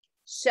either.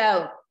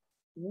 So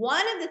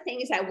one of the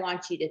things I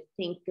want you to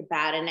think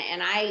about, and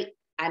I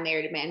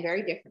married a man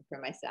very different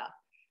from myself.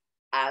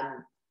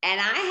 And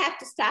I have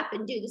to stop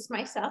and do this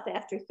myself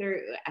after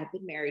I've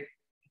been married,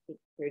 I think,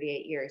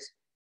 38 years.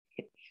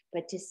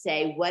 But to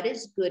say, what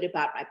is good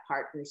about my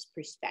partner's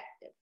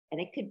perspective?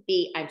 And it could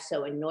be, I'm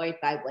so annoyed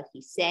by what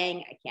he's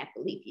saying. I can't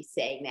believe he's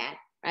saying that,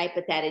 right?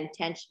 But that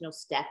intentional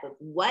step of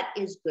what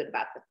is good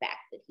about the fact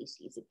that he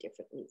sees it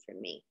differently from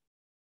me.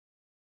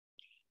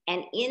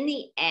 And in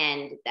the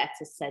end, that's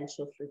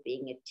essential for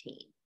being a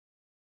team,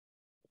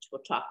 which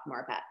we'll talk more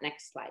about.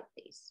 Next slide,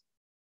 please.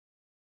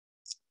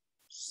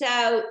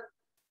 So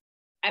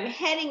I'm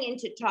heading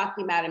into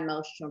talking about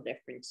emotional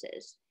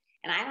differences.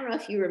 And I don't know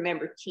if you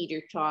remember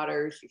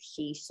teeter-totters or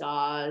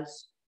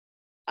seesaws.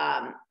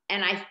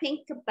 And I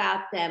think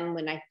about them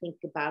when I think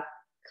about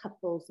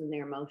couples and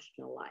their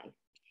emotional life.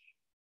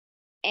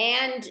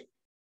 And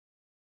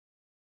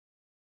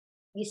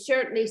you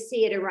certainly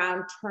see it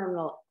around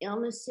terminal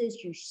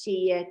illnesses. You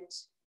see it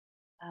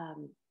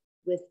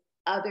with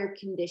other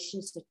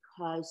conditions that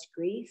cause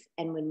grief.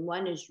 And when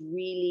one is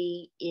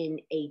really in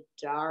a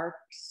dark,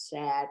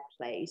 sad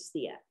place,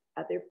 the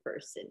other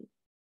person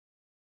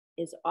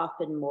is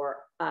often more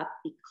up,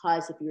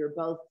 because if you're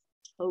both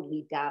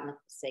totally down at the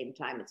same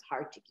time, it's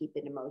hard to keep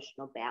an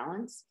emotional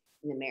balance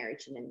in the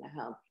marriage and in the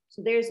home.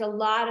 So there's a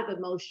lot of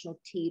emotional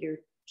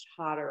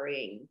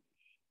teeter-tottering.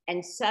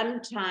 And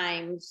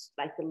sometimes,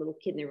 like the little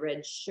kid in the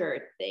red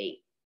shirt, it's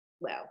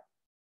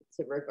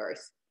a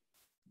reverse.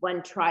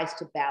 One tries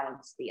to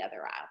balance the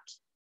other out.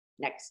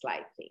 Next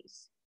slide,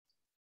 please.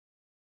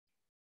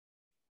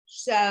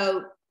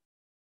 So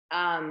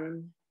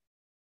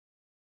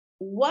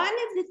one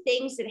of the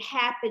things that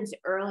happens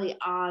early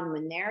on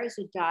when there is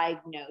a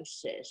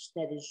diagnosis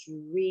that is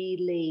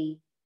really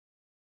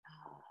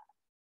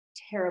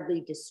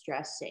terribly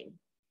distressing,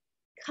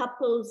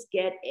 couples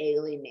get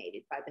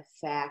alienated by the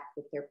fact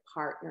that their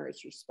partner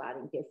is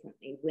responding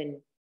differently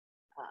when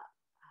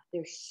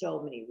there's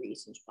so many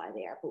reasons why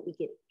they are, but we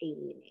get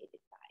alienated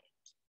by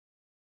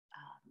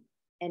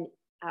it. And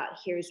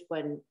here's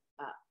one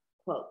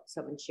quote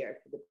someone shared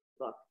for the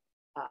book.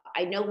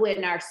 I know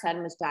when our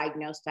son was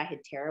diagnosed, I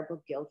had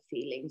terrible guilt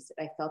feelings.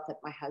 I felt that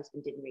my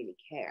husband didn't really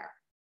care.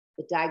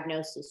 The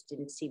diagnosis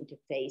didn't seem to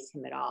faze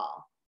him at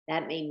all.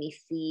 That made me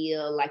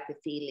feel like the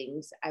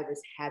feelings I was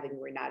having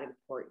were not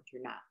important or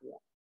not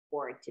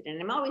warranted.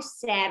 And I'm always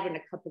sad when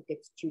a couple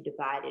gets too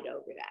divided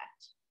over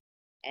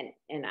that.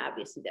 And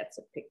obviously that's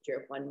a picture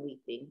of one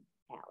weeping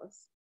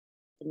Alice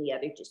and the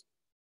other just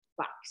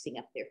boxing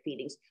up their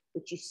feelings,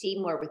 which you see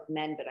more with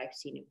men, but I've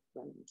seen it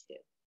with women too.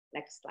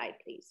 Next slide,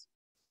 please.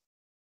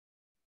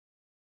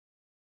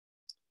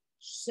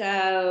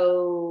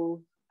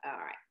 So, all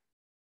right.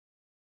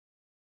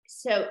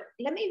 So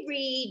let me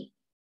read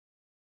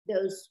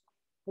those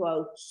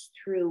quotes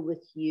through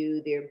with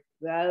you. They're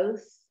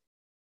both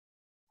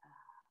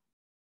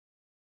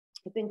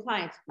have been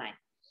clients of mine.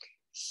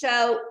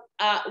 So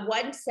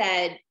one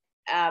said,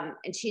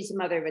 and she's a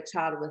mother of a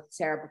child with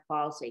cerebral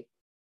palsy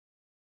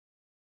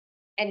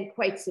and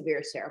quite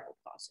severe cerebral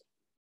palsy.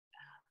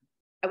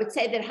 I would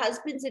say that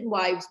husbands and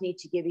wives need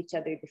to give each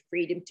other the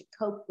freedom to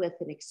cope with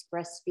and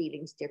express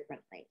feelings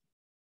differently.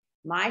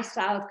 My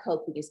style of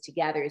coping is to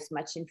gather as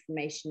much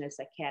information as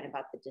I can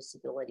about the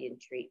disability and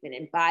treatment.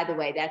 And by the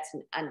way, that's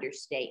an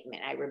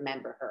understatement. I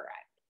remember her,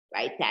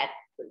 right? That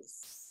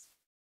was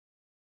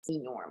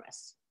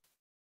enormous.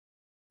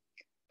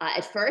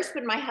 At first,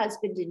 when my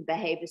husband didn't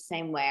behave the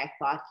same way, I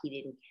thought he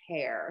didn't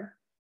care.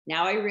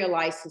 Now I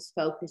realize his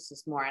focus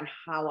is more on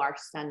how our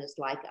son is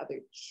like other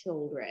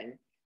children.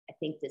 I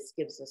think this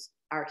gives us,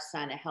 our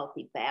son, a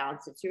healthy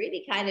balance. It's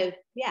really kind of,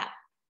 yeah.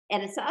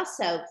 And it's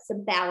also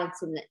some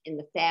balance in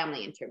the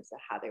family in terms of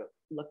how they're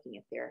looking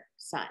at their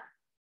son.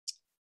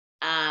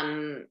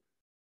 And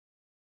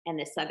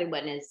this other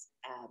one is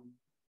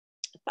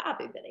a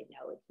father that I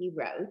know, and he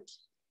wrote,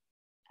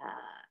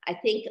 I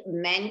think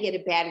men get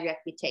a bad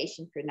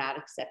reputation for not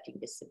accepting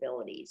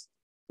disabilities.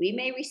 We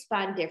may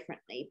respond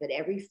differently, but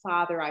every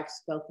father I've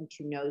spoken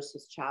to knows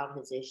his child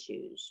has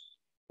issues.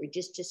 We're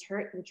just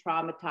hurt and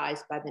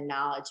traumatized by the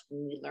knowledge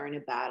when we learn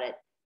about it,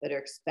 but are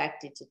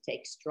expected to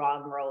take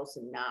strong roles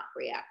and not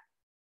react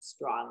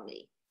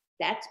strongly.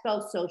 That's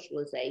both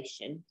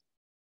socialization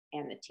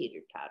and the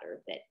teeter-totter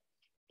of it.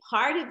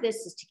 Part of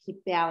this is to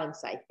keep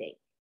balance, I think.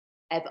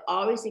 I've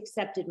always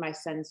accepted my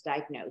son's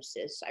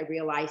diagnosis. I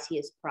realize he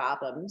has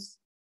problems,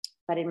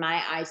 but in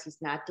my eyes,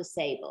 he's not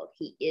disabled.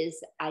 He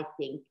is, I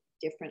think,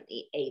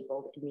 differently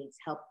abled and needs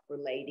help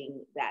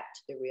relating that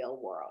to the real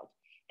world.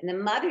 And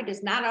the mother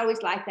does not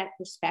always like that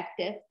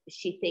perspective.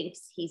 She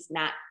thinks he's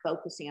not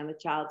focusing on the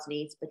child's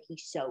needs, but he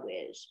so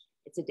is.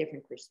 It's a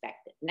different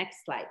perspective.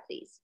 Next slide,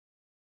 please.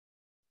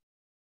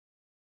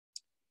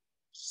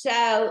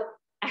 So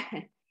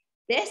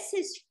this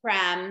is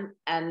from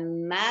a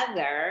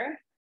mother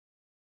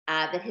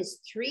that has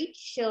 3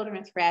 children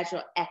with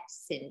Fragile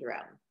X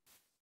syndrome.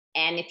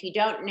 And if you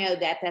don't know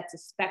that, that's a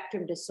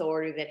spectrum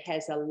disorder that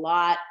has a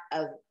lot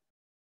of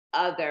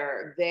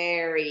other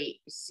very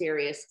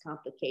serious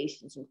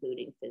complications,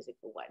 including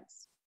physical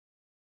ones.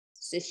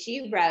 So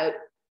she wrote,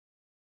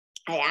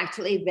 I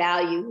actually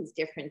value his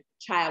different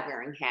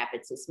child-rearing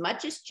habits. As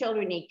much as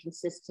children need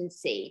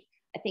consistency,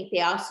 I think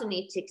they also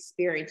need to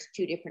experience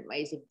 2 different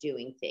ways of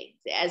doing things.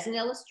 As an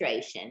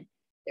illustration,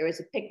 there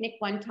was a picnic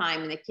one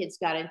time and the kids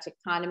got into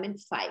a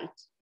condiment fight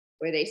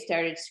where they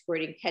started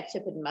squirting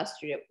ketchup and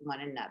mustard at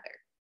one another.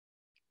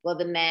 Well,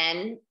 the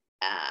men,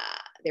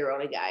 there were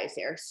only guys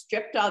there,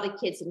 stripped all the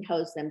kids and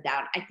hosed them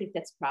down. I think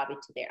that's probably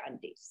to their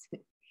undies.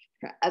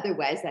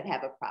 Otherwise, I'd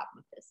have a problem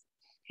with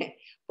this.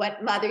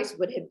 What mothers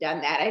would have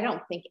done that? I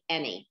don't think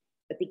any.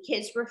 But the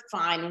kids were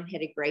fine and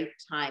had a great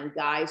time.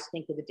 Guys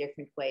think of a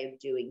different way of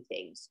doing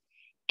things.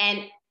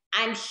 And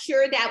I'm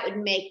sure that would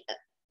make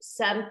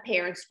some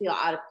parents feel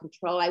out of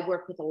control. I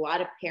work with a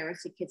lot of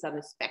parents of kids on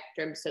the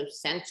spectrum, so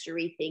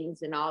sensory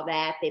things and all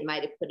that, they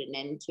might have put an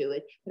end to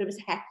it, but it was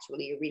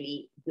actually a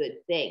really good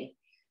thing.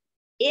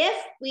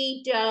 If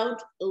we don't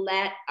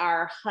let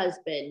our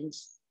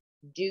husbands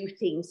do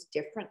things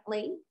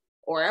differently,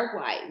 or our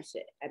wives,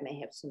 I may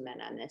have some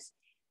men on this,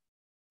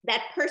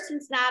 that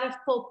person's not a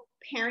full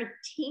parent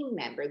team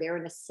member, they're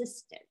an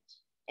assistant.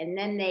 And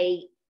then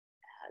they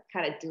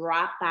kind of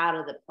drop out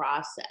of the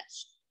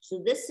process.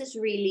 So this is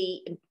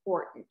really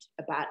important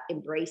about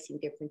embracing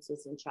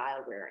differences in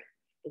child rearing.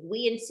 If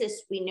we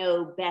insist we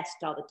know best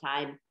all the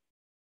time,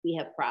 we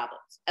have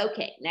problems.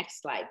 Okay,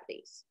 next slide,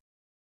 please.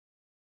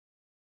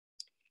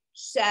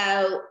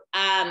 So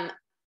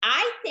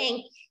I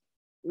think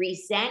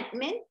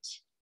resentment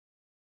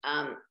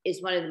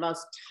is one of the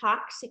most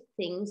toxic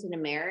things in a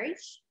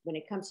marriage when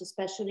it comes to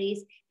special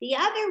needs. The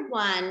other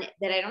one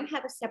that I don't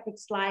have a separate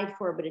slide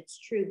for, but it's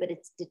true, but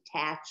it's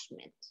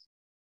detachment,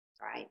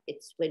 right?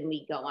 It's when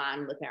we go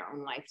on with our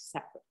own life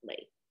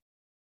separately.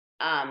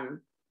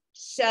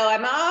 So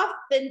I'm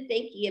often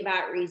thinking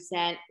about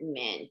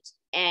resentment,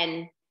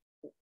 and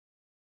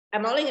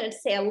I'm only going to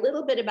say a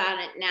little bit about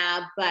it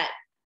now, but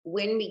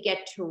when we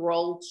get to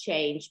role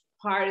change,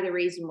 part of the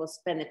reason we'll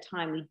spend the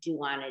time we do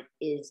on it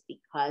is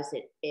because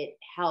it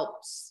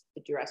helps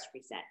address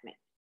resentment.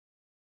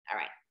 All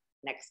right,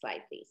 next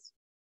slide, please.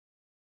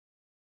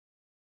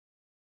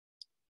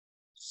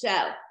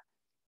 So,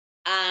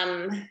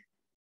 I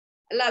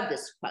love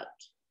this quote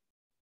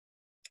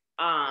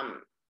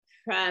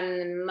from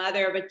the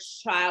mother of a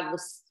child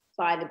with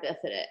spina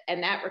bifida,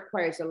 and that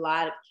requires a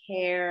lot of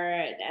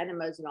care and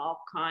enemas and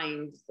all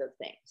kinds of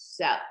things.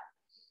 So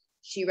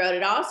she wrote,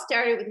 it all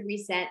started with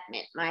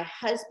resentment. My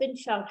husband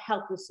felt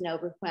helpless and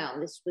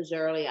overwhelmed. This was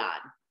early on.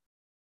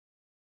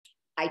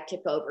 I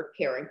took over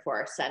caring for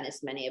our son,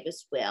 as many of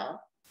us will.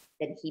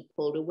 Then he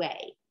pulled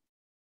away.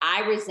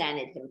 I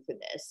resented him for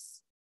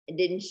this and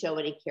didn't show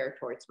any care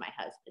towards my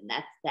husband.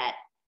 That's that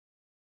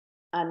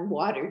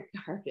unwatered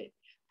garden.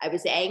 I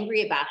was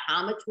angry about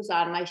how much was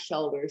on my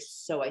shoulders,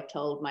 so I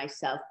told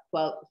myself,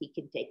 quote, he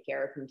can take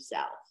care of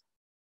himself.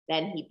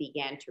 Then he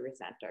began to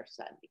resent our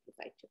son because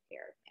I took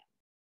care of him.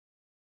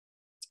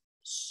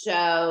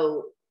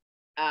 So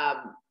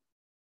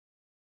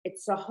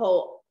it's a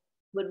whole,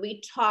 when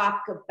we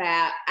talk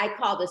about, I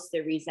call this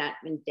the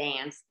resentment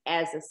dance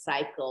as a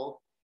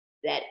cycle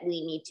that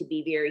we need to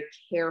be very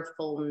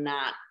careful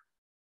not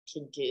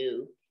to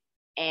do.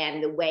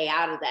 And the way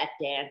out of that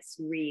dance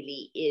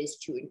really is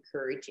to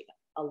encourage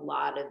a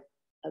lot of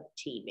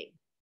teaming.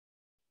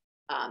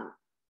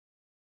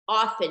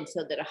 Often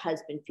so that a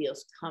husband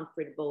feels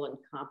comfortable and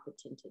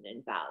competent and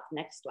involved.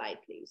 Next slide,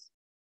 please.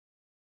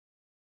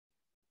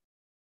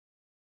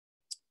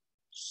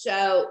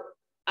 So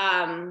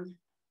I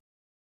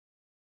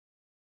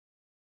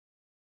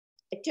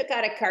took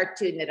out a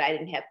cartoon that I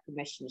didn't have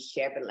permission to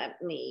share, but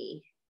let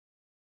me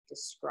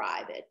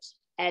describe it.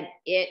 And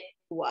it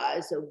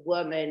was a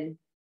woman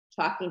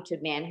talking to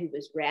a man who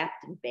was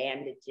wrapped in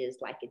bandages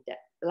like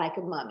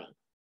a mummy,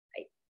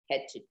 right,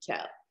 head to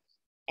toe.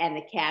 And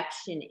the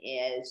caption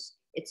is,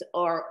 it's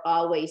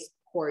always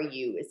poor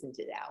you, isn't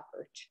it,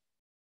 Albert?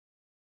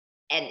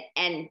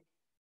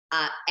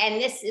 And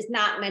this is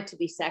not meant to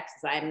be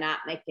sexist. I'm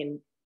not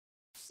making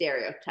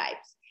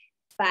stereotypes,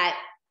 but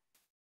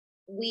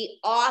we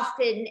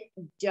often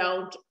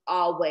don't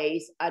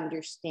always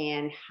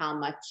understand how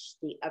much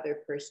the other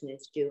person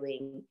is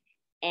doing.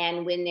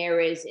 And when there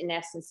is, in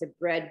essence, a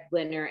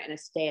breadwinner and a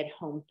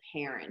stay-at-home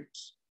parent,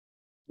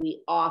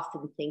 we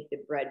often think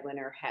the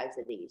breadwinner has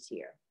it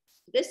easier.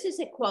 This is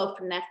a quote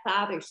from that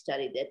father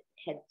study that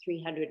had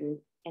 300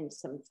 and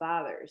some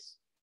fathers.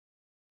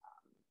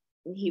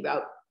 He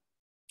wrote,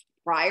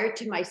 prior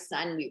to my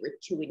son, we were a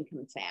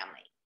two-income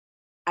family.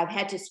 I've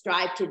had to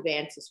strive to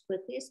advance as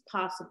quickly as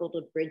possible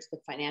to bridge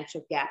the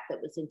financial gap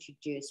that was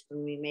introduced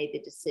when we made the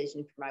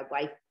decision for my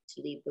wife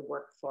to leave the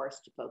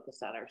workforce to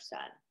focus on our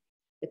son.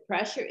 The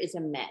pressure is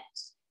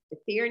immense. The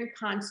fear and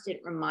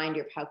constant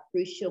reminder of how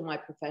crucial my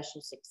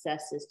professional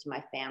success is to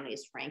my family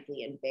is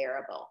frankly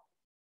unbearable.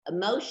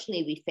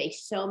 Emotionally, we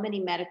face so many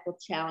medical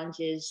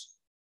challenges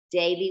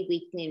daily,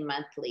 weekly, and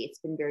monthly. It's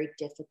been very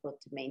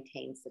difficult to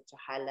maintain such a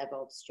high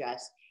level of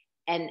stress.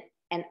 And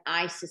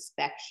I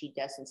suspect she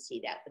doesn't see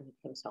that when he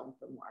comes home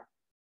from work,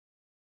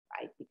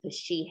 right? Because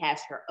she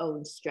has her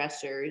own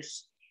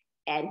stressors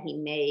and he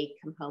may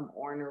come home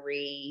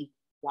ornery,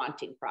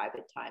 wanting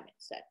private time,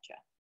 etc.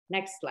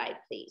 Next slide,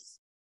 please.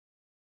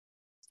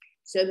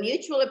 So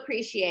mutual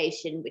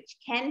appreciation, which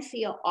can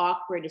feel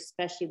awkward,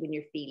 especially when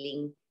you're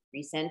feeling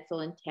resentful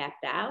and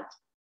tapped out,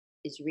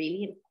 is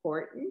really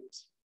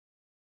important.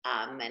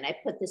 And I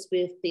put this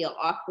with feel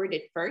awkward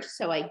at first,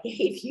 so I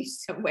gave you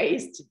some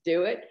ways to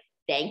do it.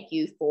 Thank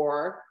you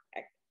for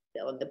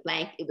fill in the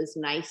blank. It was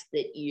nice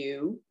that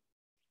you,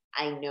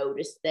 I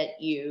noticed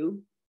that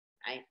you,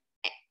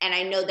 and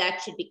I know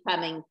that should be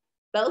coming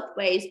both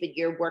ways, but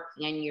you're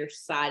working on your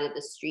side of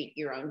the street,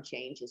 your own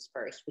changes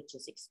first, which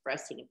is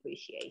expressing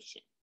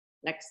appreciation.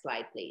 Next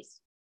slide, please.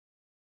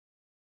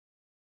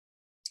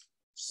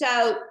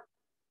 So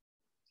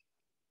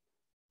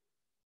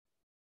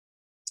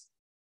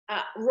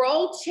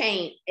roles.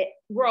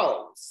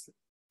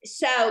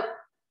 So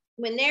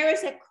when there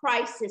is a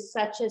crisis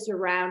such as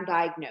around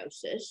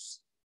diagnosis,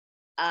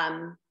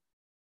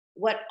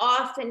 what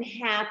often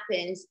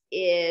happens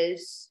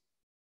is,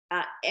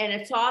 and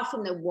it's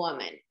often the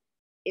woman,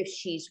 if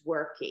she's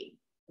working,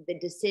 the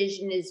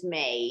decision is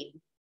made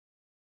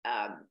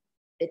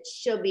that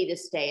she'll be the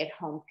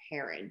stay-at-home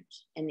parent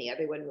and the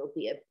other one will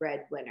be a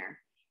breadwinner.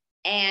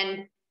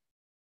 And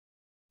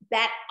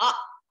that,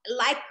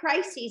 like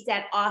crises,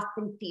 that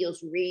often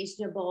feels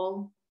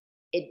reasonable.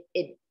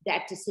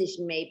 That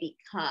decision may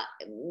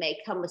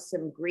come with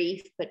some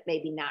grief, but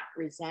maybe not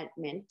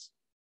resentment.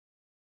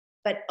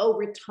 But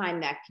over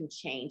time, that can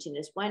change. And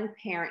as one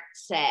parent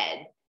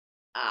said,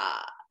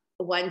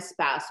 one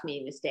spouse,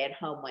 meaning the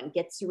stay-at-home one,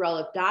 gets the role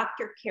of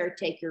doctor,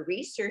 caretaker,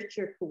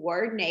 researcher,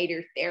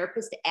 coordinator,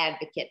 therapist,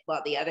 advocate,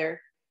 while the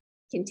other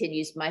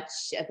continues much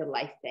of the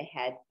life they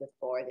had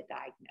before the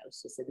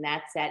diagnosis. And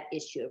that's that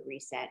issue of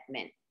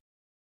resentment.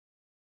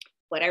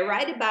 What I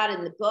write about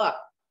in the book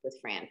with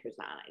Fran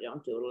Curzon, I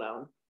don't do it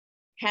alone,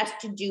 has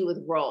to do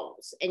with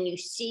roles. And you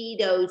see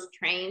those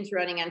trains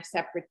running on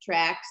separate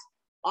tracks.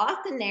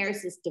 Often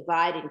there's this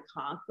divide and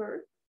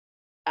conquer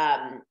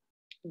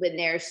when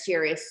there's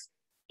serious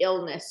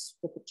illness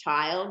with a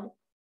child.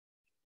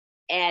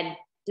 And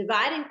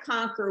divide and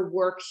conquer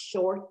works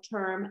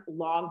short-term,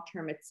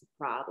 long-term, it's a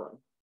problem,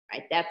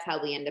 right? That's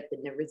how we end up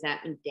in the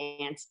resentment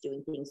dance,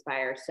 doing things by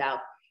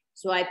ourselves.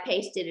 So I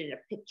pasted in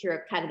a picture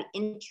of kind of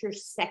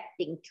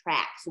intersecting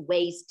tracks,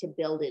 ways to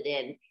build it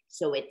in.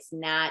 So it's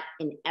not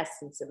in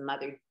essence a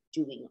mother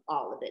doing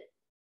all of it.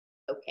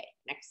 Okay,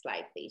 next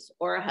slide, please.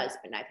 Or a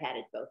husband. I've had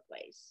it both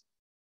ways.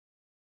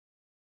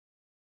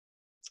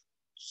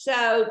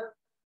 So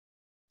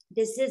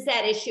this is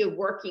that issue of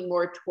working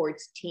more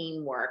towards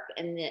teamwork.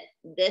 And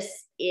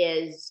this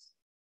is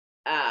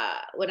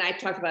when I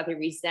talked about the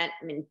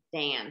resentment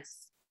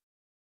dance.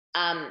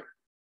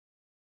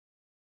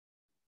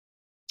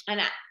 And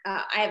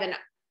I have an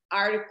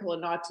article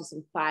in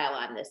Autism File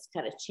on this,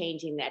 kind of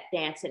changing that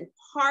dance. And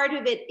part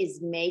of it is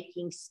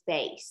making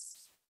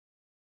space.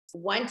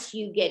 Once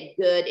you get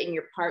good and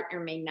your partner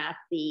may not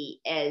be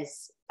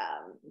as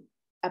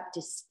up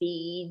to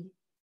speed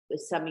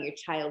with some of your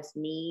child's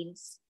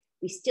needs,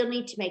 we still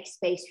need to make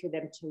space for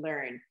them to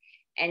learn.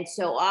 And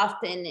so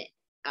often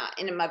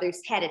in a mother's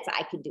head, it's,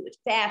 I can do it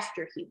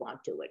faster. He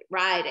won't do it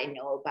right. I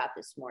know about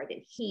this more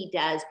than he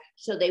does.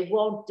 So they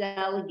won't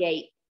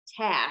delegate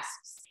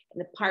tasks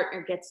and the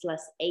partner gets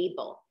less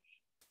able.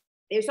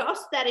 There's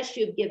also that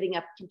issue of giving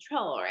up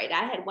control, right?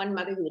 I had one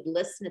mother who would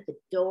listen at the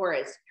door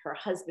as her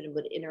husband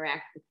would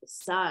interact with the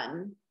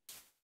son.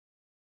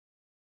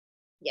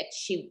 Yet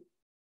she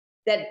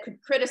then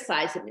could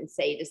criticize him and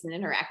say, he doesn't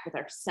interact with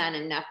our son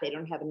enough. They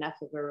don't have enough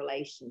of a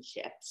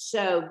relationship.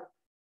 So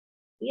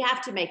we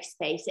have to make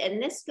space.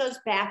 And this goes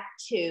back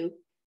to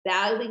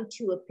valuing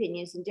two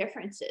opinions and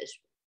differences.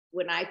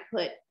 When I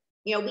put,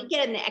 you know, we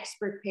get in the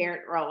expert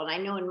parent role. And I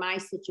know in my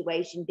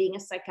situation, being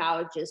a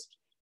psychologist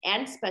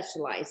and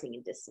specializing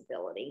in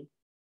disability,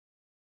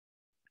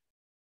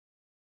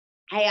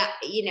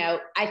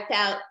 I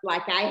felt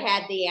like I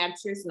had the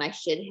answers and I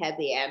should have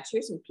the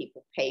answers, and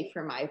people pay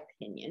for my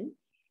opinion.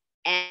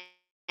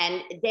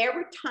 And there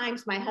were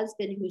times my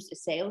husband, who's a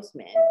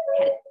salesman,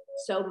 had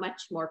so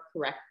much more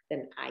correct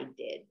than I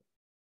did.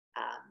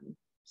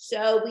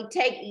 So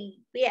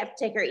we have to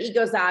take our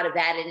egos out of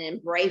that and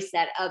embrace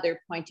that other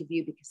point of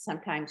view, because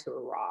sometimes we're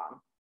wrong.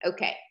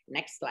 Okay,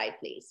 next slide,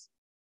 please.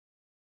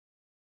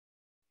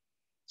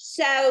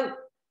 So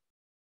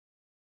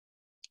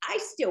I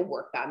still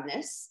work on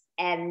this,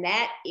 and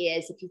that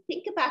is, if you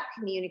think about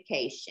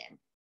communication,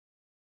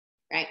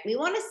 right? We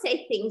want to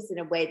say things in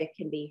a way that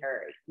can be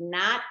heard,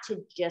 not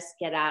to just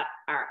get out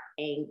our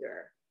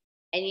anger.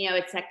 And, you know,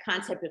 it's that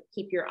concept of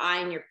keep your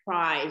eye on your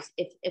prize.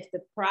 If the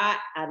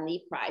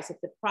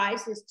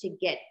prize is to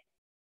get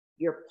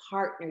your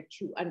partner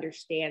to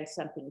understand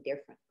something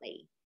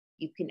differently,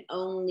 you can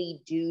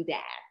only do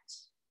that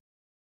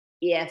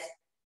if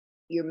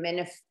you're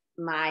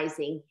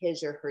minimizing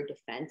his or her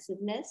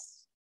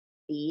defensiveness,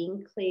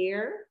 being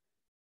clear,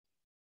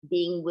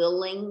 being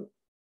willing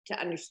to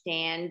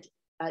understand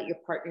your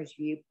partner's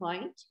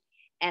viewpoint.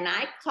 And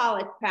I call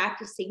it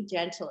practicing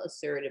gentle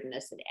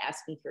assertiveness and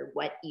asking for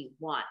what you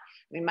want.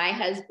 I mean, my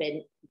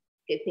husband,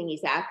 good thing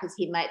he's out because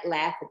he might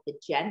laugh at the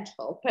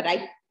gentle, but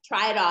I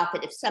try it off.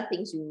 And if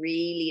something's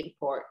really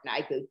important,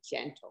 I go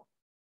gentle,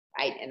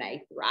 right? And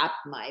I drop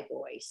my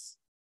voice.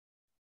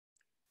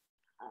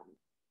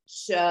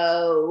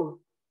 So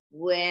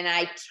when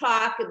I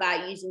talk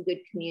about using good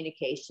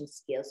communication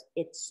skills,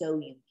 it's so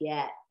you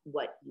get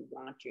what you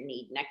want or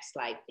need. Next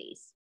slide,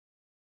 please.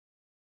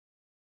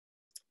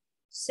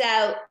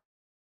 So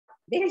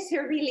there's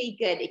a really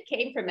good, it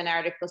came from an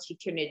article, she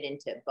turned it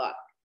into a book,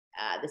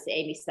 this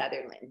Amy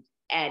Sutherland.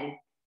 And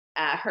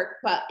her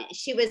quote,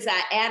 she was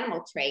an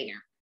animal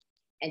trainer.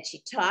 And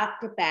she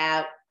talked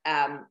about,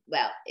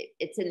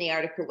 it's in the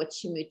article, what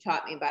she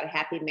taught me about a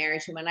happy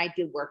marriage. And when I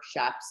do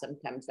workshops,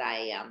 sometimes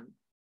I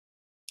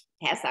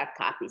pass out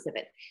copies of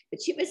it.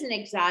 But she was an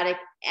exotic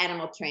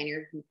animal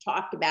trainer who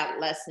talked about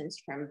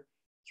lessons from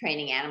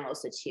training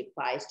animals that she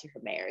applies to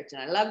her marriage.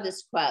 And I love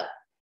this quote.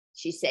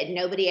 She said,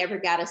 nobody ever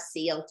got a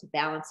seal to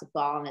balance a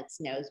ball on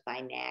its nose by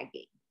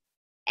nagging.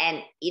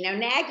 And, you know,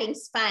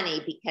 nagging's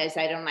funny because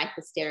I don't like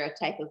the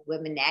stereotype of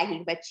women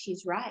nagging, but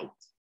she's right,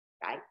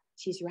 right?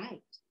 She's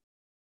right.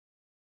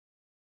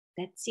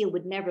 That seal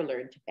would never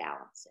learn to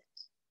balance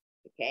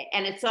it, okay?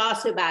 And it's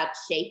also about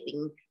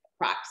shaping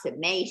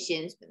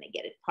approximations when they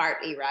get it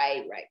partly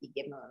right, you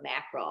give them a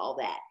macro, all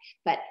that.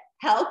 But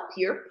help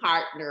your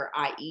partner,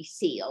 i.e.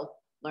 seal,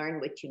 learn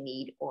what you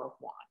need or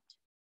want.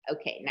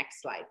 Okay,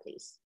 next slide,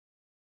 please.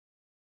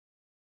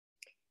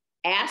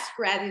 Ask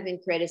rather than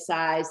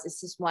criticize.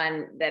 This is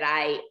one that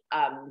I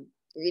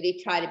really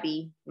try to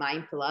be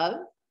mindful of,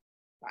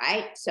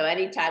 right? So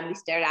anytime we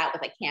start out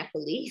with, I can't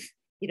believe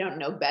you don't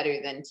know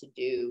better than to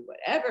do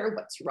whatever,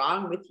 what's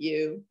wrong with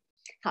you?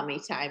 How many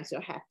times do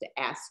I have to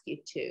ask you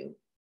to?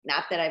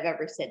 Not that I've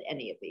ever said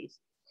any of these.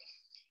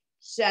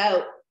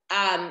 So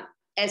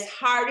as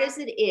hard as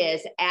it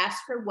is,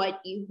 ask for what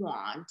you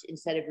want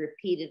instead of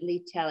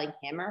repeatedly telling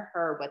him or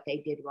her what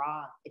they did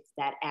wrong. It's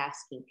that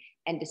asking,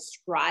 and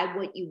describe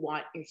what you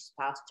want your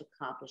spouse to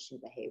accomplish in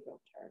behavioral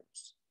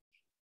terms.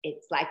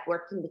 It's like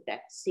working with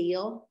that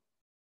seal,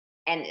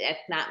 and it's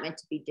not meant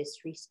to be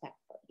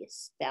disrespectful. You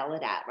spell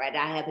it out, right?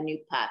 I have a new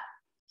pup.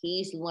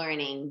 He's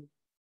learning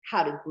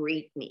how to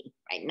greet me,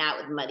 right? Not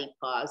with muddy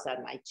paws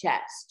on my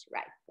chest,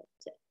 right?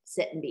 But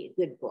sit and be a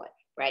good boy,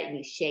 right? And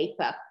you shape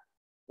up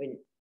when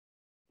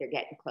they're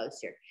getting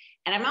closer.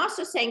 And I'm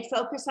also saying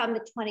focus on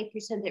the 20%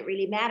 that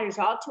really matters.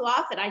 All too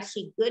often I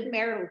see good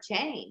marital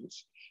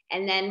change,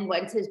 and then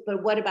one says,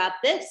 but what about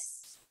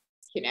this?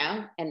 You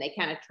know, and they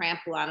kind of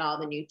trample on all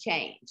the new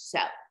change. So,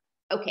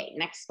 okay,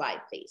 next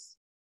slide, please.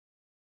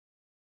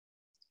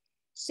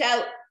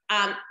 So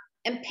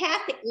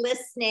empathic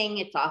listening,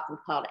 it's often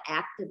called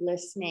active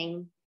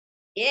listening.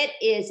 It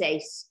is a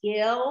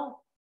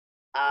skill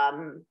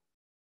that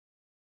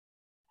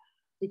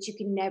you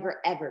can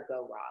never, ever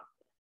go wrong.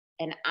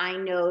 And I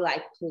know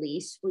like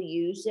police will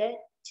use it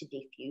to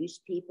defuse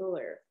people,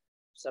 or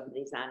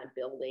somebody's on a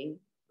building,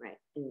 right?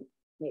 And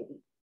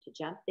maybe to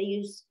jump, they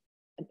use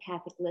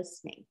empathic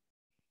listening.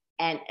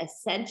 And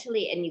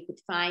essentially, and you could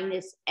find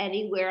this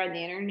anywhere on the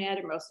internet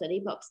or most any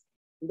books,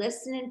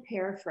 listen and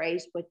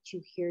paraphrase what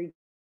you hear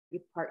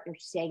your partner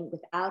saying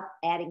without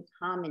adding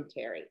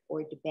commentary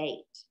or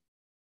debate.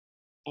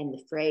 And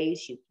the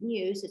phrase you can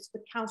use, it's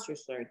what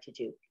counselors learn to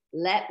do.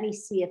 Let me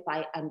see if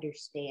I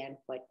understand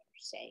what you're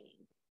saying.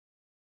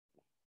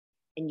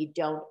 And you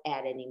don't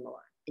add any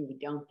more, and you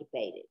don't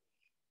debate it.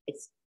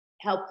 It's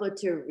helpful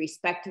to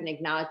respect and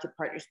acknowledge your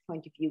partner's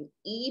point of view,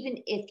 even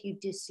if you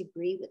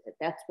disagree with it.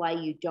 That's why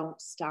you don't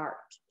start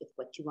with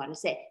what you want to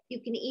say.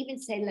 You can even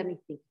say, let me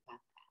think about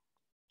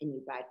that, and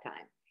you buy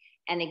time.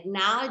 And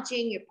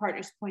acknowledging your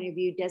partner's point of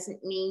view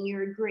doesn't mean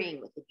you're agreeing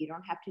with it. You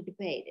don't have to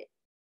debate it.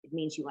 It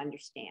means you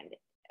understand it.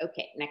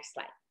 Okay, next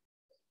slide,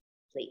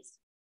 please.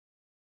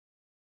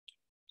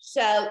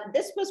 So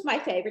this was my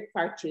favorite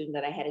cartoon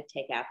that I had to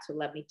take out, so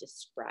let me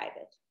describe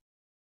it.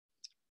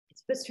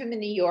 It was from the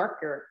New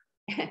Yorker,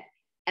 and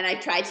I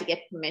tried to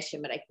get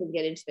permission, but I couldn't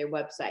get into their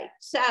website.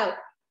 So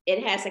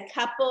it has a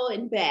couple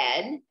in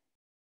bed,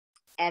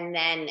 and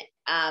then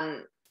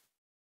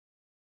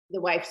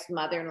the wife's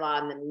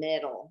mother-in-law in the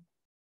middle,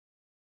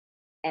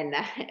 and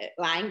the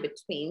line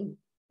between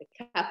the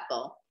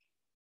couple.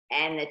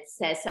 And it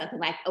says something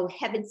like, oh,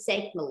 heaven's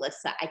sake,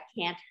 Melissa, I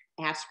can't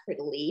ask her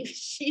to leave.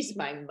 She's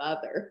my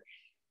mother,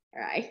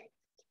 right?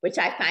 Which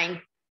I find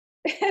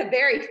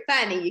very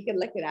funny. You can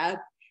look it up.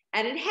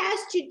 And it has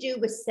to do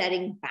with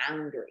setting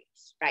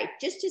boundaries, right?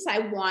 Just as I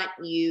want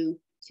you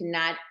to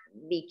not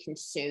be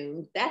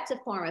consumed, that's a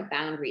form of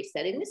boundary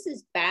setting. This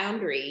is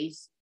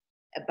boundaries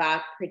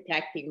about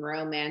protecting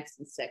romance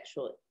and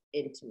sexual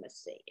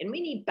intimacy. And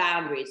we need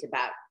boundaries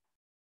about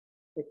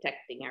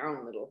protecting our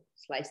own little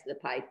slice of the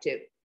pie too.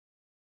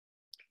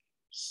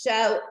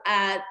 So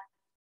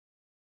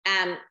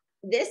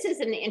this is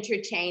an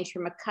interchange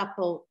from a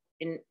couple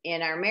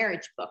in our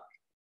marriage book.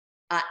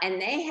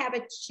 And they have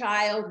a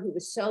child who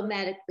was so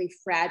medically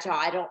fragile.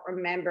 I don't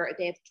remember,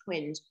 they have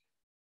twins,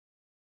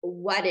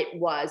 what it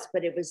was,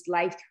 but it was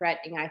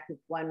life-threatening. I think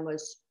one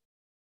was,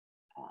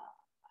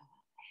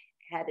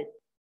 had a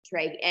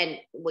trach, and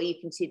well, you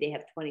can see they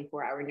have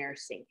 24-hour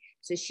nursing.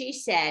 So she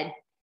said,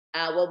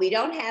 well, we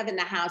don't have in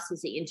the house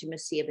is the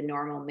intimacy of a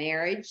normal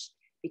marriage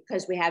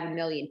because we have a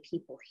million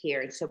people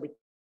here. And so we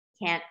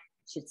can't,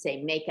 should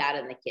say, make out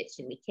in the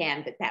kitchen. We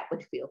can, but that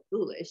would feel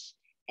foolish.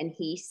 And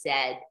he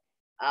said,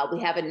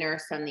 we have a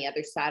nurse on the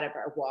other side of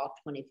our wall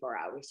 24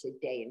 hours a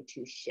day in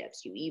 2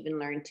 shifts. You even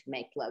learn to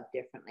make love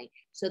differently.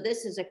 So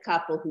this is a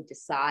couple who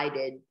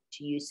decided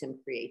to use some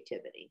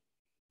creativity.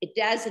 It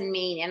doesn't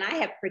mean, and I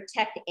have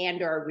protect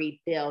and or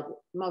rebuild.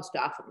 Most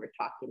often we're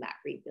talking about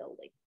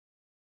rebuilding.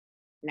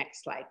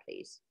 Next slide,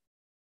 please.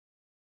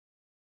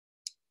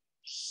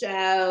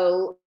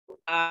 So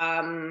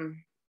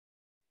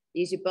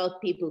these are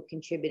both people who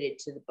contributed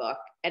to the book,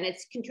 and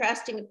it's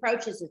contrasting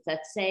approaches. It's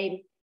that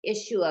same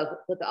issue of,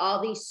 with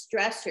all these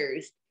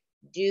stressors,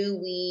 do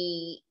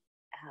we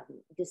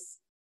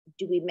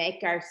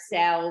make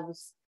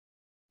ourselves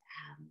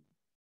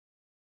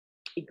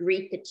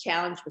greet the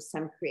challenge with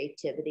some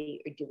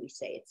creativity, or do we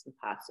say it's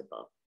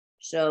impossible?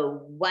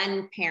 So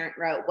one parent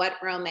wrote, what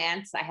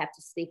romance? I have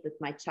to sleep with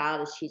my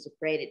child as she's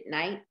afraid at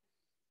night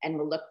and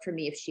will look for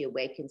me if she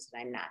awakens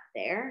and I'm not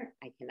there.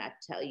 I cannot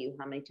tell you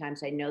how many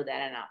times I know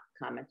that, and I'll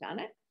comment on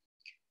it.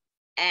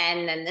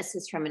 And then this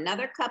is from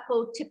another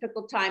couple.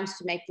 Typical times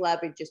to make love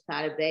are just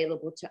not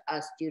available to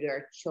us due to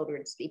our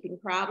children's sleeping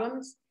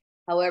problems.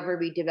 However,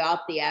 we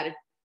develop the attitude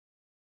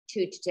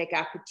to take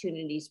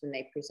opportunities when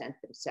they present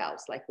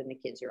themselves, like when the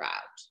kids are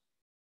out.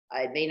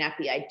 It may not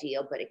be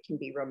ideal, but it can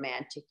be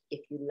romantic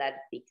if you let it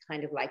be,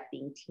 kind of like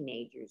being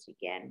teenagers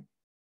again.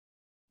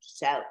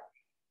 So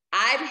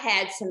I've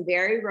had some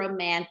very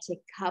romantic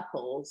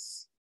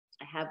couples.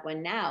 I have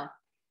one now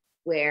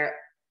where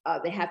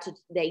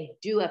they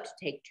do have to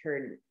take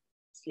turn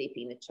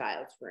sleeping in the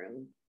child's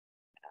room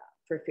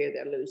for fear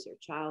they'll lose their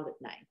child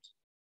at night.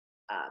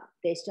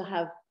 They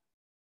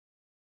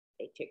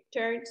take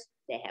turns.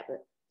 They have a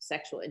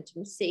sexual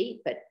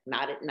intimacy, but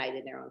not at night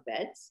in their own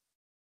beds.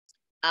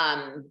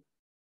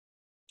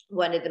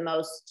 One of the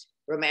most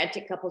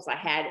romantic couples I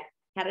had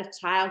a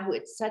child who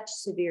had such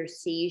severe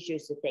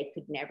seizures that they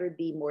could never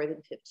be more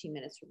than 15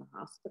 minutes from the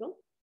hospital.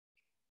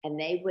 And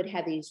they would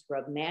have these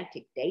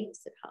romantic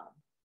dates at home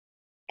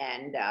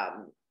and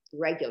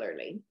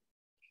regularly.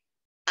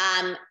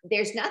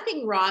 There's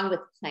nothing wrong with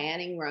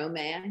planning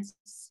romance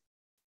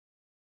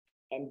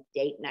and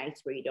date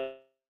nights where you don't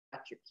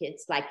talk to your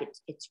kids. Like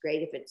it's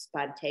great if it's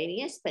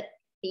spontaneous, but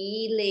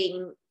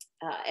feeling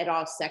at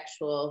all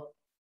sexual,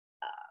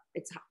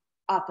 it's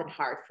often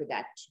hard for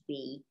that to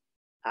be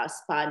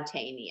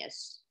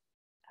spontaneous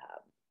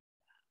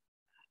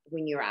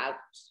when you're out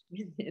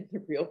in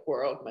the real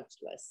world, much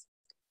less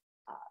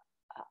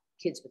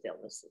kids with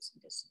illnesses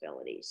and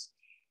disabilities.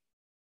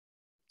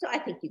 So I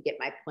think you get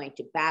my point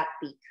about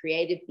be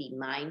creative, be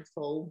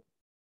mindful,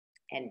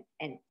 and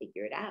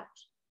figure it out.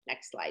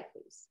 Next slide,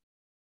 please.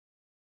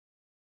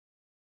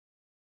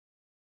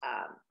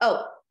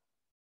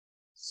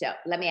 So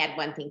let me add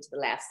one thing to the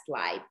last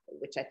slide,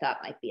 which I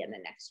thought might be on the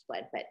next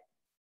one, but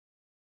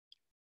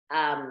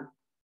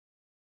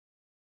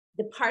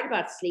the part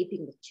about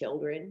sleeping with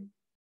children,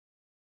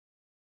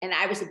 and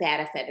I was a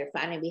bad offender.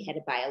 Finally, we had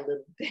to buy a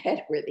little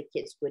bed where the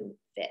kids wouldn't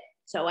fit.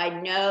 So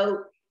I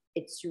know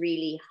it's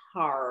really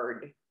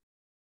hard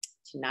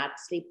to not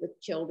sleep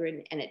with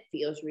children, and it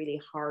feels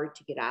really hard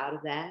to get out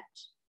of that.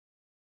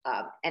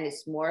 And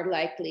it's more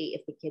likely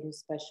if the kid has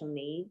special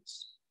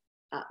needs,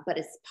 but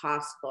it's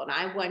possible. And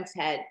I once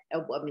had a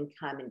woman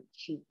come and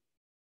she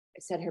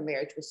said her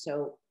marriage was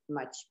so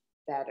much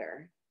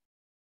better.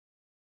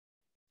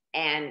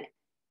 And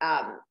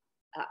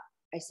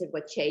I said,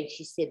 what changed?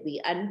 She said, we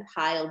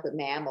unpiled the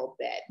mammal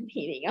bed,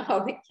 meaning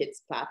all the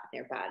kids popping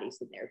their bodies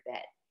in their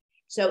bed.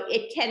 So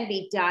it can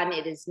be done.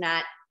 It is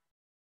not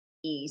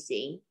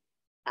easy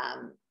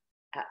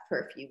for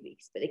a few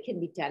weeks, but it can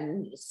be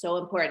done. It's so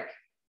important.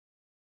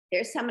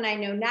 There's someone I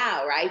know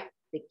now, right?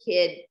 The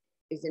kid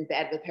is in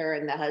bed with her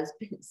and the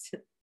husband's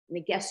in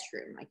the guest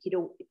room. Like you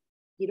don't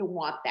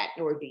want that,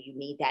 nor do you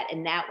need that.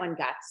 And that one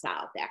got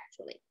solved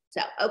actually.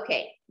 So,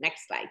 okay,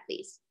 next slide,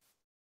 please.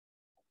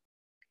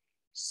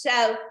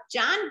 So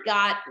John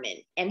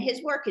Gottman, and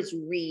his work is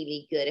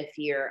really good if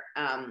you're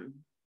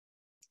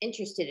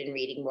interested in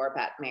reading more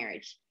about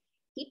marriage.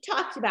 He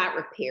talks about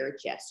repair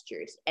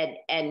gestures,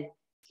 and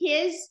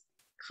his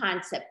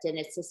concept, and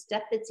it's a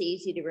step that's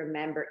easy to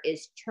remember,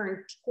 is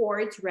turn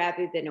towards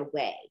rather than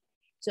away.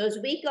 So as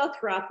we go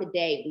throughout the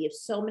day, we have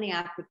so many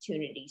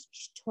opportunities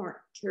to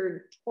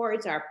turn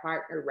towards our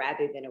partner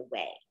rather than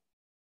away.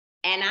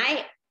 And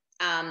I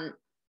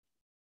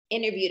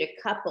interviewed a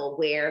couple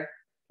where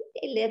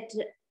they lived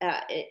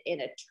in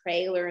a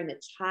trailer, and the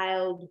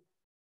child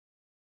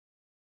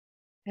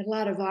had a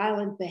lot of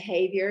violent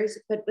behaviors,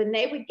 but when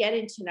they would get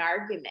into an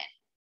argument,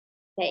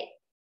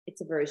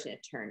 it's a version of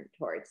turn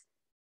towards.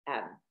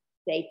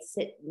 They'd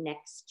sit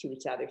next to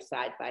each other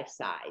side by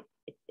side.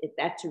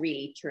 That's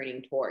really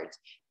turning towards.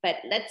 But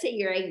let's say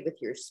you're angry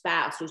with your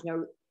spouse, there's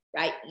no,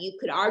 right? You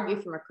could argue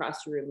from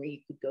across the room, or you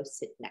could go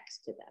sit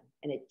next to them,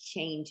 and it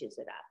changes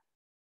it up.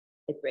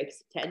 It breaks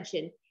the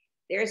tension.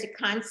 There's a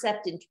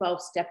concept in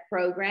 12-step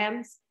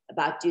programs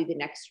about do the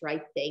next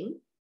right thing.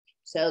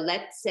 So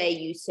let's say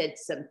you said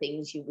some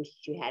things you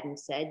wished you hadn't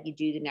said, you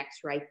do the next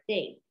right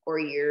thing, or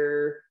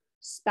your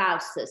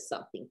spouse says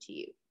something to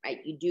you, right?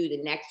 You do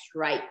the next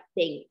right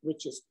thing,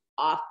 which is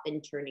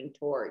often turning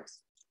towards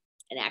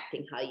and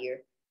acting how you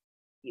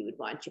would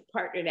want your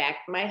partner to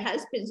act. My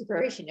husband's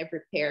version of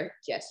repair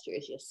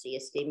gestures, you'll see a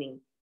steaming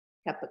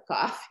cup of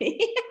coffee.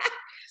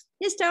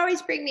 Just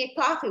always bring me a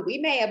coffee. We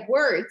may have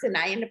words and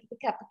I end up with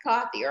a cup of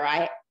coffee, or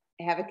I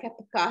have a cup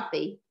of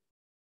coffee,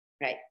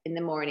 right, in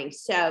the morning.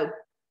 So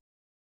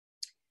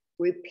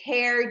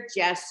repair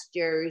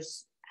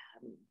gestures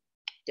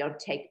don't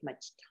take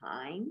much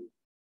time.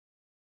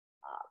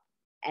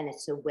 And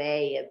it's a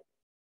way of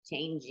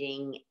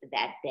changing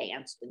that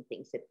dance when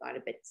things have gone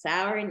a bit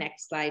sour.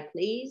 Next slide,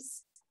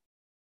 please.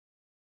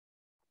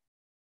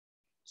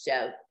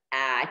 So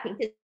I think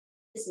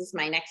this is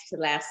my next to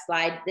last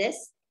slide. It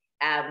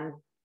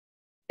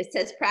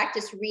says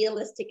practice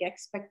realistic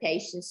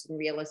expectations and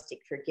realistic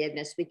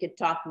forgiveness. We could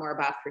talk more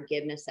about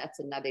forgiveness. That's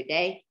another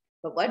day.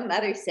 But one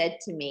mother said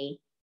to me,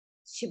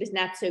 she was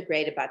not so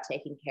great about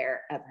taking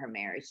care of her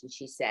marriage. And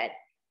she said,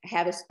 I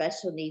have a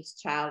special needs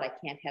child. I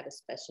can't have a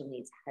special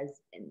needs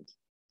husband,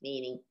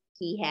 meaning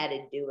he had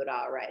to do it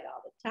all right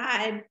all the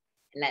time.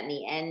 And let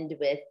me end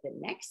with the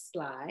next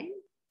slide.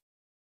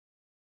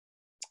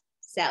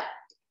 So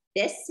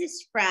this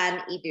is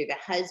from either the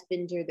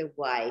husband or the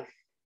wife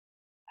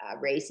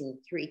raising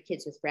 3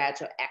 kids with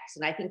Fragile X.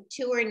 And I think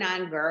 2 are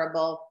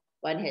nonverbal.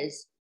 One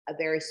has a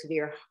very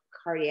severe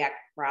cardiac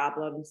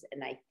problems.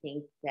 And I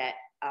think that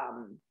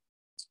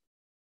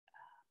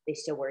they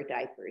still wear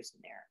diapers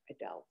and they're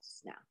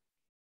adults now.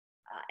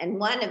 And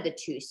one of the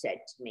 2 said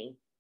to me,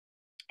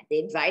 the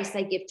advice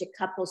I give to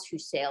couples who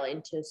sail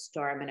into a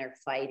storm and are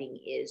fighting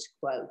is,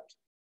 quote,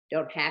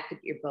 don't hack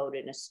at your boat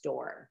in a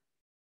storm.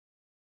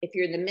 If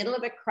you're in the middle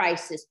of a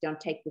crisis, don't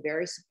take the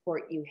very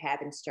support you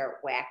have and start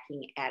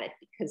whacking at it,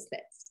 because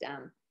that's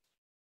dumb.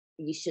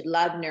 You should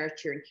love,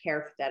 nurture, and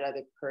care for that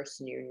other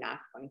person. You're not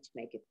going to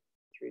make it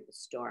through the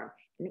storm.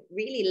 And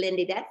really,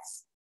 Lindy,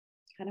 that's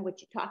kind of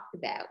what you talked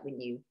about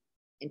when you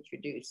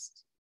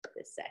introduced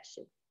this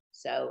session.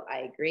 So I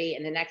agree.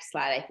 And the next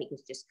slide, I think,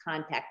 is just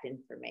contact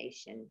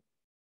information.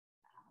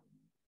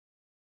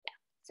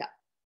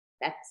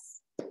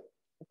 That's the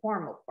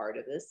formal part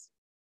of this.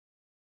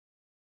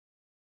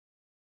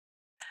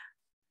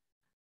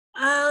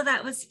 Oh,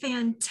 that was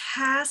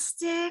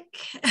fantastic.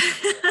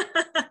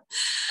 I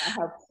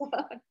hope so.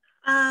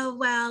 Oh,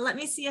 well, let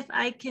me see if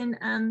I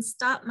can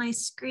stop my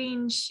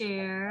screen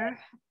share.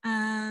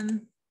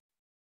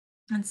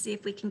 Let's see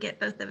if we can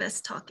get both of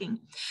us talking.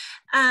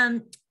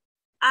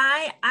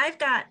 I've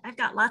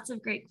got lots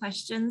of great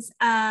questions.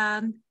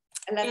 If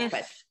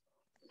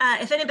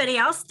anybody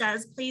else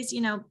does, please,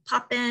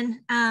 pop in.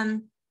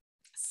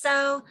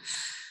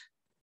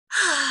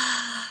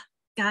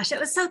 Gosh, it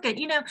was so good.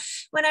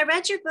 When I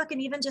read your book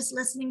and even just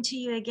listening to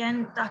you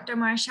again, Dr.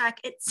 Marshak,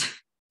 it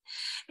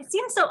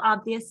seems so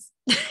obvious.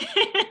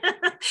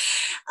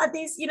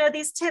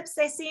 These tips,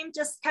 they seem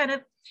just kind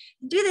of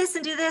do this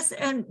and do this,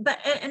 and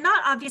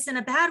not obvious in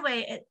a bad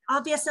way.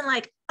 Obvious in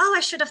like, oh, I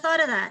should have thought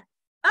of that.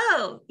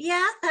 Oh,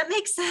 yeah, that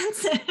makes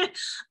sense.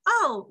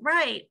 Oh,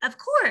 right, of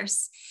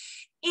course.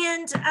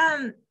 And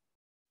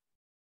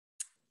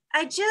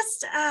I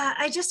just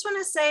want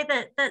to say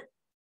that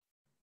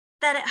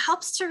it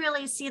helps to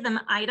really see them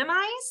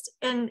itemized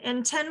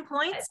in 10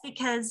 points,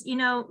 because,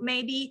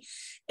 maybe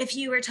if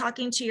you were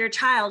talking to your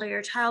child or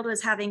your child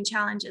was having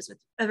challenges with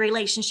a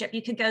relationship,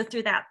 you could go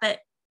through that, but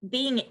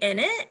being in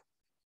it,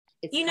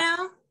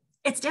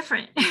 it's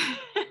different. And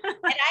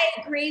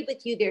I agree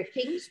with you. There are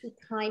things we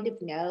kind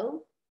of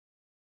know,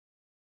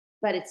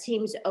 but it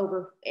seems and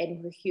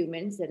we're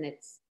humans, and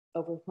it's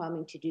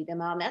overwhelming to do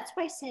them all. And that's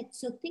why I said,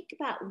 so think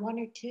about one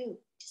or two,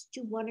 just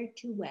do one or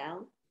two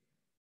well.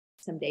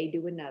 Someday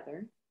do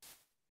another.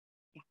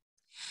 Yeah.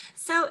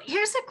 So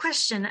here's a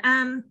question.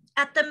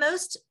 At the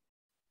most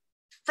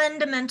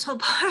fundamental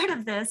part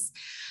of this,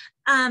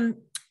 I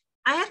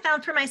have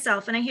found for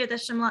myself, and I hear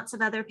this from lots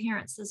of other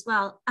parents as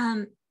well,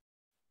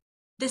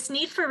 this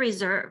need for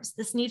reserves,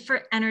 this need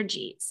for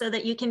energy, so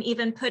that you can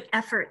even put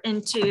effort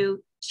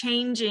into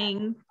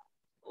changing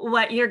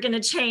what you're going to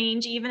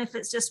change, even if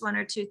it's just one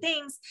or two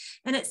things.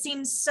 And it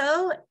seems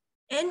so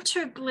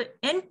integrally,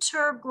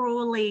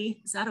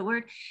 is that a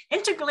word?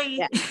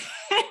 Integrally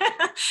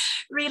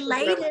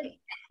related.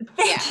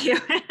 Thank you.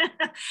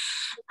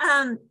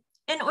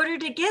 In order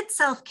to get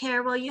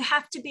self-care, well, you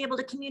have to be able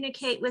to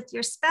communicate with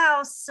your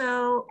spouse,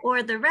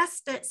 or the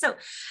respite. So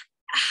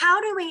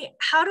how do we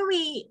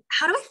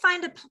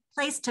find a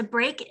place to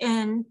break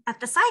in at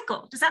the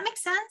cycle? Does that make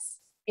sense?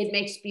 It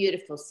makes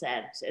beautiful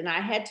sense. And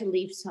I had to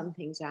leave some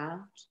things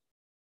out.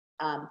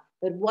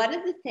 But one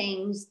of the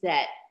things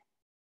that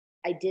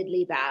I did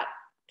leave out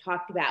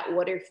talked about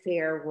what are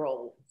fair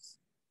roles.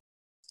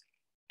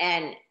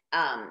 And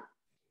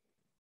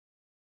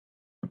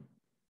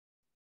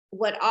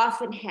what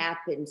often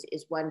happens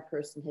is one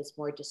person has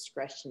more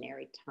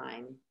discretionary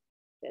time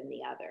than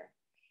the other.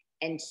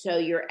 And so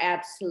you're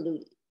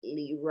absolutely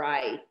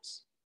right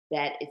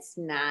that it's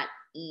not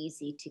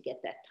easy to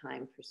get that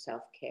time for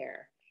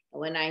self-care. And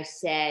when I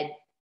said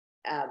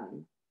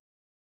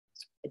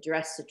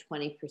address the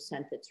 20%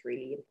 that's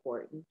really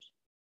important,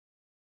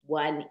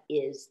 one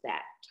is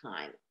that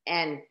time.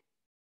 And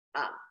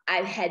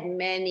I've had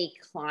many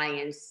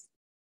clients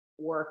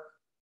work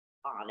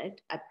on it.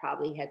 I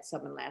probably had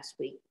someone last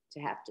week to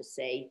have to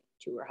say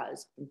to her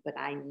husband, but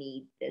I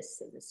need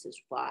this, and this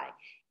is why.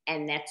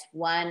 And that's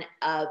one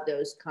of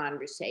those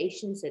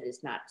conversations that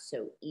is not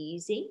so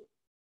easy.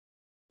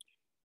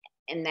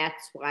 And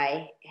that's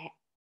why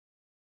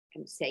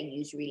I'm saying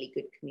use really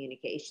good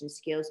communication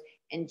skills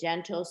and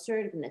gentle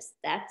assertiveness.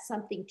 That's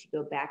something to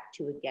go back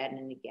to again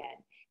and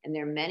again. And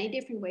there are many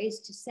different ways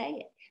to say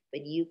it,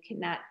 but you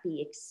cannot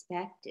be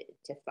expected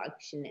to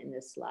function in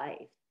this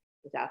life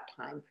without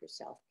time for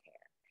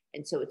self-care.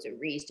 And so it's a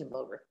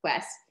reasonable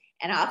request.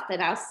 And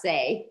often I'll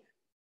say,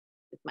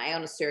 with my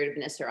own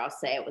assertiveness, or I'll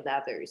say it with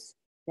others,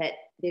 that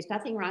there's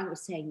nothing wrong with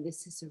saying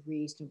this is a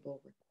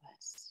reasonable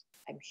request.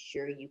 I'm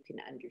sure you can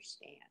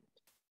understand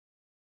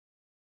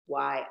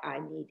why I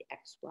need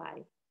X,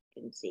 Y,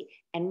 and Z.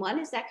 And one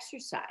is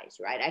exercise,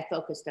 right? I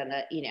focused on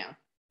I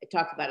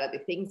talked about other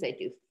things I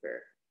do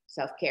for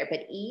self-care,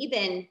 but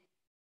even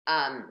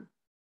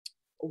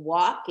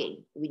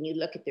walking, when you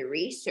look at the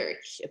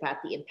research about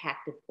the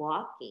impact of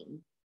walking,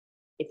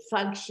 it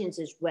functions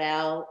as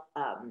well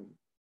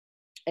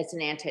as an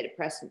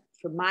antidepressant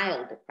for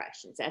mild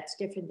depressions. That's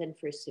different than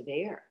for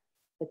severe,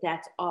 but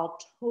that's all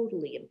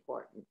totally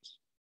important.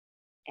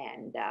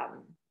 And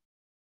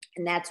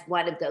that's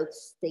one of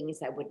those things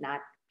I would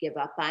not give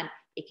up on.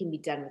 It can be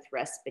done with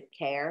respite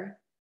care.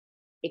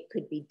 It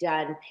could be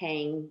done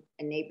paying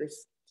a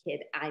neighbor's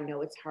kid. I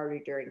know it's harder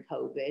during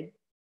COVID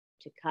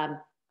to come,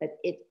 but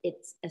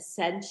it's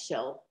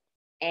essential.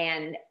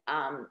 And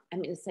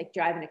it's like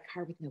driving a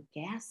car with no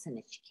gas in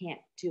it. You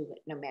can't do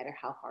it no matter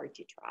how hard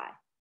you try.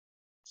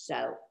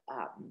 So,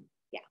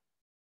 yeah.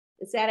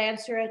 Does that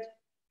answer it?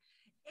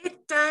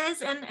 It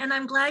does. And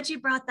I'm glad you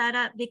brought that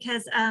up,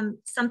 because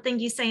something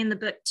you say in the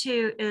book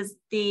too is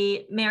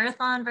the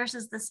marathon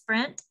versus the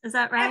sprint. Is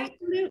that right?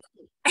 Absolutely.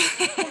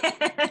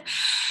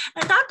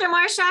 And Dr.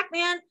 Marshak,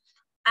 man,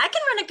 I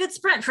can run a good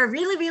sprint for a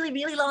really, really,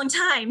 really long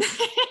time.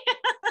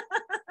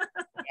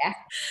 Yeah,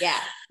 yeah,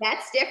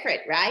 that's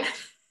different, right?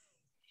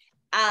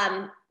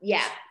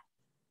 Yeah.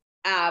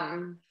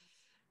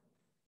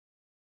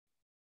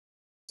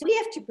 So we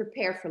have to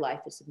prepare for life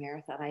as a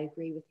marathon. I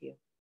agree with you.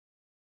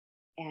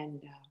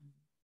 And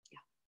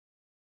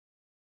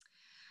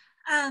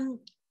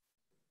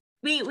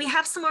we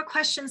have some more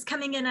questions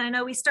coming in. And I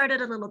know we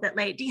started a little bit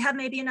late. Do you have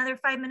maybe another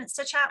 5 minutes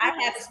to chat with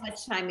I have as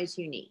much time as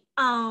you need.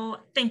 Oh,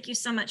 thank you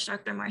so much,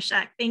 Dr.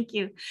 Marshak. Thank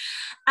you.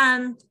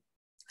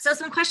 So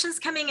some questions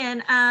coming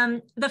in.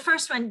 The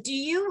first one, do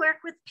you work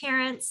with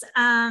parents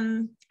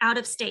out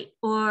of state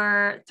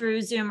or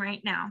through Zoom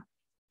right now?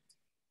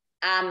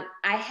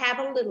 I have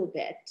a little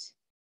bit.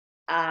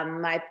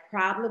 My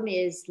problem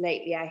is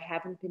lately I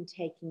haven't been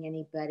taking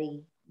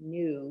anybody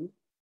new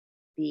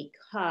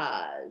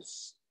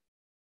because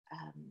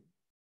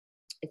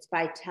it's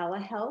by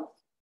telehealth,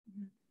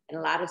 and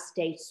a lot of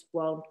states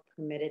won't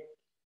permit it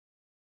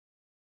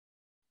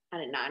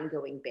on an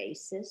ongoing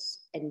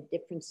basis, and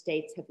different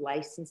states have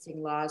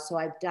licensing laws. So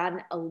I've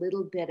done a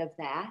little bit of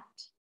that.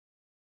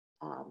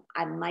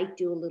 I might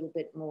do a little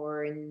bit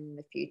more in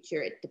the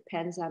future. It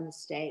depends on the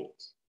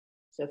state.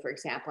 So for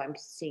example, I'm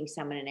seeing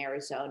someone in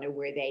Arizona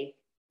where they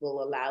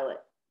will allow it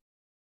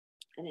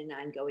on an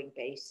ongoing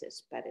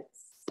basis, but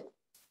it's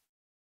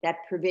that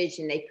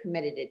provision, they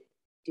permitted it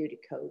due to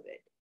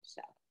COVID.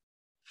 So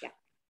yeah.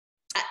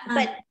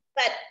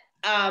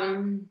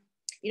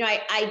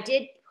 I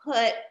did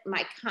put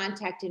my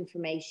contact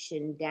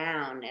information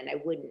down, and I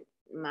wouldn't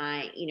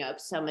mind, if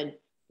someone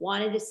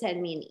wanted to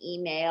send me an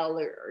email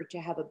or to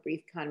have a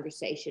brief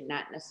conversation,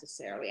 not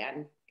necessarily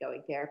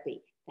ongoing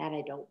therapy, that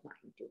I don't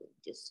mind doing,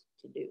 just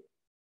to do.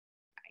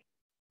 Right.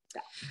 So.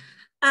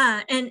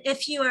 And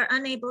if you are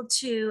unable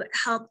to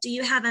help, do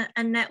you have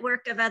a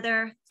network of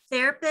other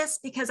therapists?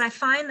 Because I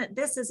find that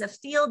this is a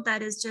field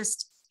that is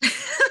just,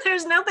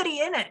 there's nobody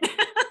in it.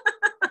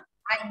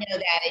 I know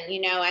that.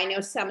 And, I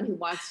know someone who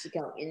wants to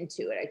go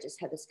into it. I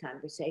just had this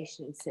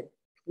conversation and said,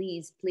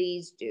 please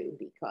do,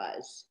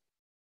 because,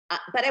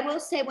 but I will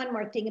say one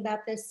more thing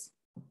about this.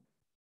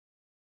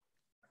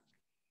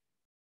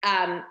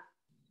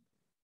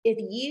 If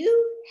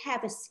you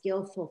have a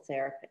skillful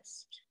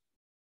therapist,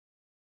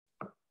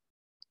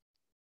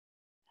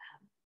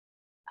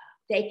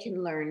 they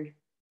can learn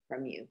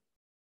from you.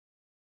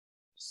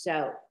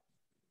 So,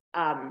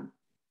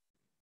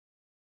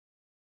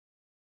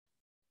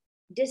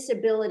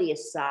 disability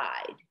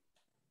aside,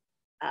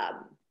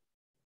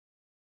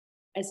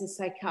 as a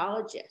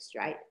psychologist,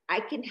 right, I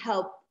can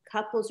help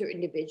couples or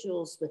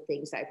individuals with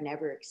things I've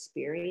never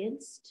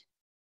experienced,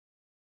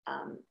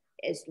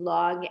 as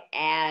long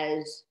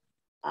as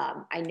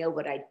I know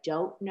what I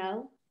don't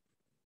know,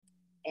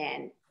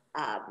 and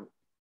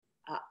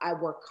I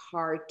work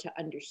hard to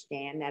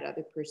understand that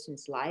other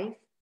person's life.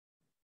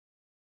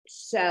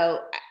 So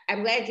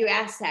I'm glad you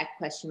asked that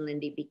question,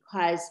 Lindy,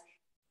 because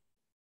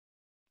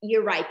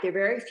you're right. There are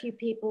very few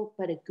people,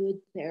 but a good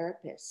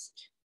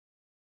therapist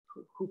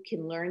who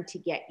can learn to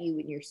get you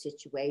in your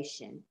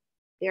situation.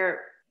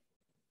 They're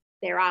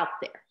out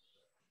there.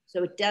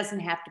 So it doesn't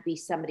have to be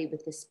somebody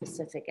with a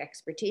specific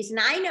expertise. And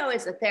I know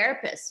as a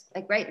therapist,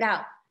 like right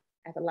now,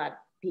 I have a lot of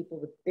people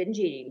with binge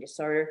eating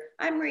disorder.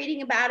 I'm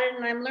reading about it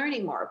and I'm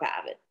learning more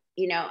about it.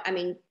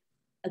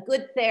 A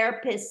good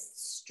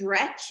therapist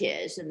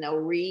stretches and they'll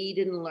read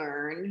and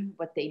learn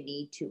what they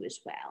need to as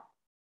well.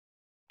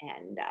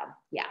 And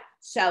yeah,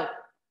 so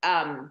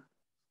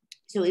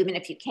even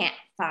if you can't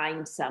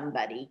find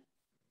somebody,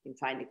 you can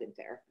find a good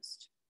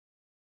therapist.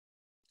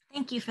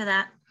 Thank you for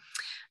that.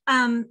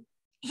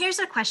 Here's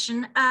a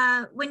question.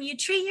 When you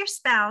treat your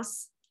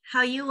spouse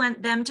how you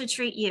want them to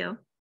treat you,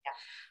 yeah,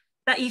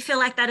 but you feel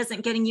like that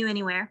isn't getting you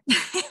anywhere,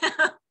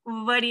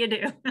 what do you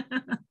do?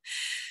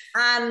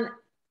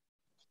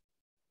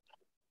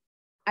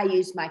 I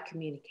use my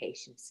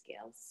communication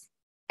skills,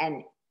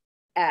 and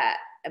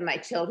my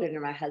children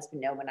or my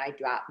husband know when I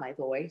drop my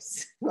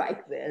voice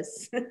like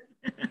this,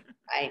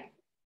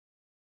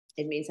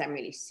 it means I'm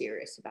really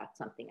serious about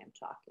something I'm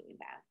talking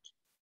about.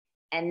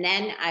 And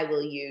then I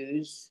will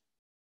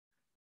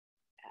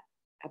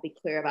I'll be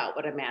clear about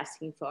what I'm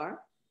asking for.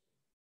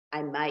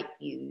 I might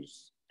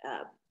use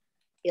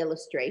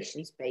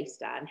illustrations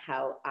based on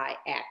how I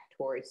act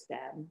towards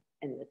them,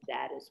 and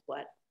that is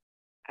what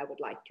I would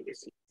like to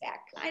receive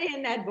back. Kind of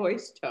in that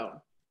voice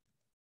tone,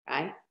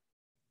 right?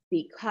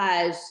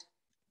 Because,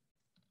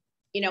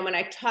 when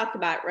I talk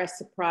about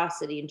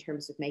reciprocity in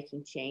terms of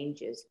making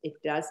changes, it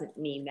doesn't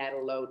mean that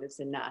alone is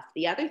enough.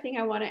 The other thing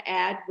I want to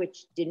add,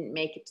 which didn't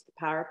make it to the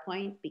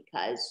PowerPoint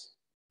because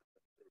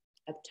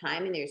of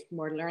time and there's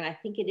more to learn, I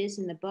think it is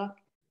in the book,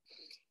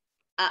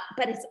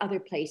 but it's other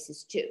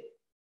places too.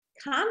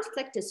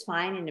 Conflict is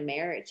fine in a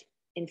marriage.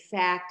 In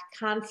fact,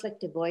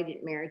 conflict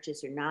avoidant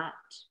marriages are not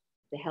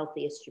the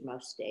healthiest or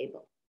most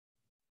stable.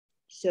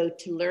 So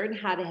to learn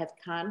how to have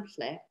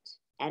conflict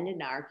and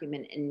an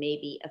argument and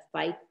maybe a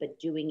fight, but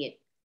doing it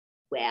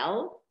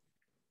well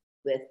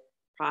with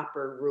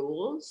proper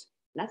rules,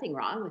 nothing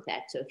wrong with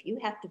that. So if you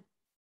have to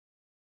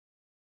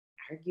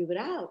argue it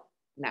out,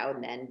 now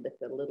and then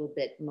with a little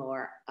bit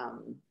more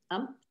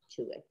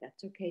to it.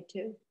 That's okay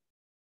too.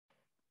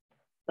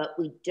 But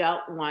we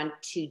don't want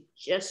to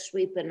just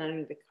sweep it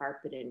under the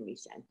carpet and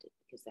resent it,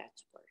 because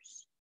that's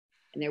worse.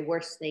 And there are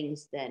worse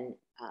things than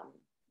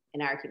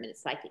an argument.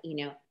 It's like,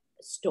 a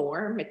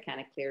storm, it kind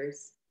of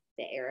clears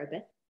the air of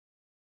it,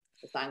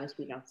 as long as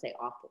we don't say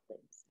awful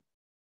things.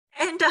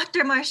 And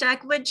Dr.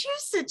 Marshak, would you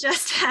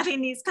suggest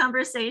having these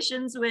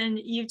conversations when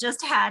you've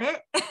just had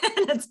it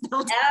and it's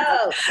built up?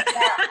 Oh,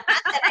 well,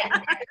 not that I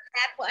never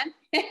had one,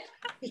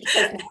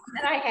 because not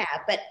that I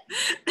have,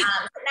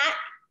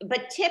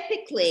 but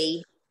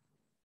typically,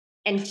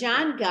 and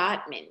John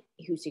Gottman,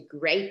 who's a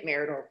great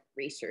marital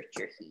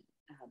researcher,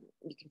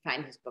 you can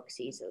find his books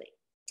easily.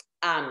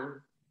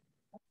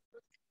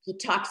 He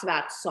talks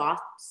about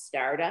soft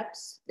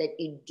startups, that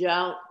you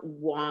don't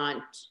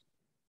want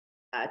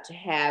to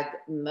have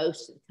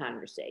most of the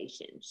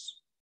conversations.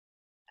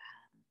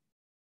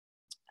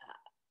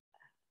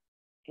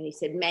 And he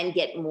said men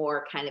get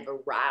more kind of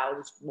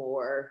aroused,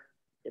 more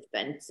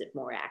defensive,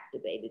 more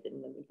activated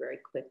than women very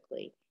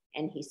quickly.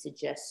 And he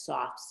suggests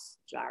soft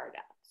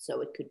startups.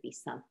 So it could be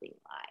something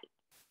like,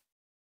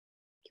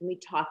 can we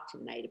talk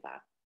tonight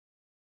about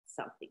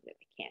something that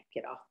I can't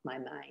get off my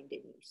mind?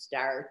 And you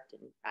start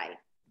and right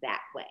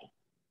that way.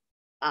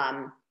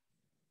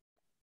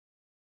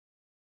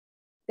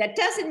 That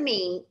doesn't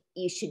mean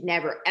you should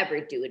never, ever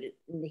do it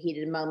in the heat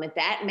of the moment.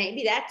 That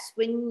maybe that's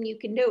when you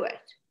can do it,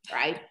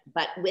 right?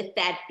 But with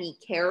that, be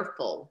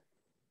careful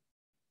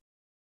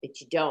that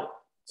you don't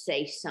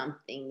say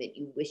something that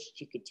you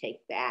wished you could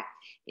take back.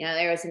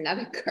 There was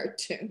another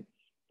cartoon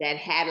that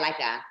had like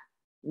a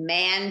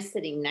man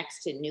sitting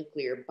next to a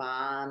nuclear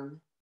bomb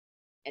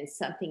and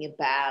something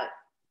about,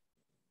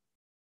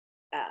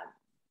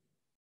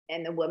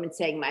 and the woman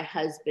saying, my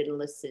husband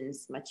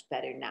listens much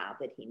better now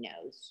that he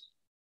knows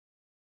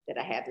that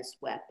I have this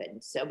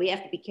weapon. So we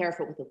have to be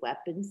careful with the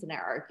weapons in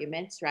our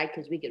arguments, right?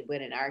 Because we could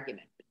win an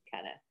argument, but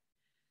kind of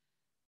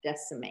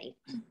decimate.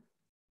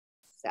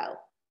 So.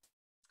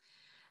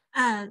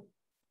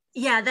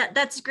 Yeah,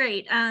 that's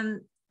great.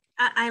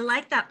 I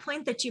like that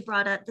point that you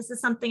brought up. This is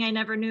something I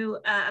never knew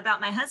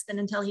about my husband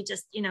until he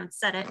just,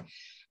 said it.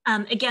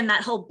 Again,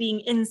 that whole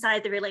being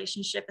inside the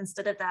relationship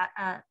instead of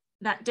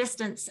that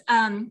distance.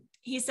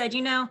 He said,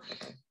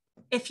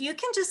 if you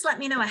can just let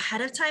me know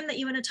ahead of time that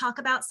you want to talk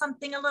about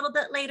something a little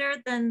bit later,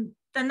 then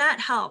that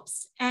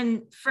helps.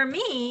 And for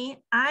me,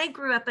 I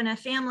grew up in a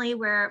family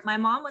where my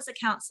mom was a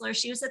counselor.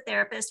 She was a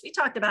therapist. We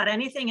talked about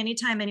anything,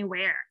 anytime,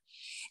 anywhere.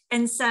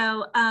 And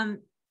so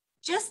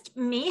just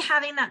me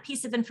having that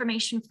piece of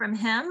information from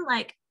him,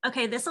 like,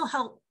 okay, this will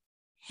help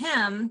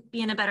him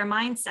be in a better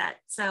mindset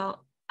so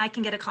I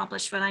can get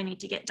accomplished what I need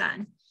to get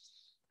done.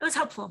 It was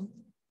helpful.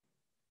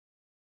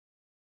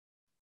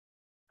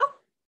 Oh,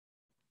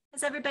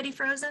 is everybody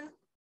frozen?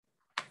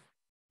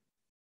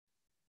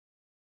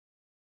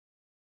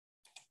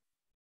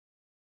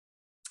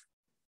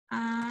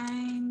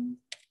 I'm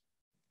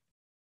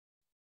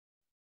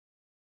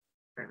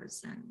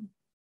frozen.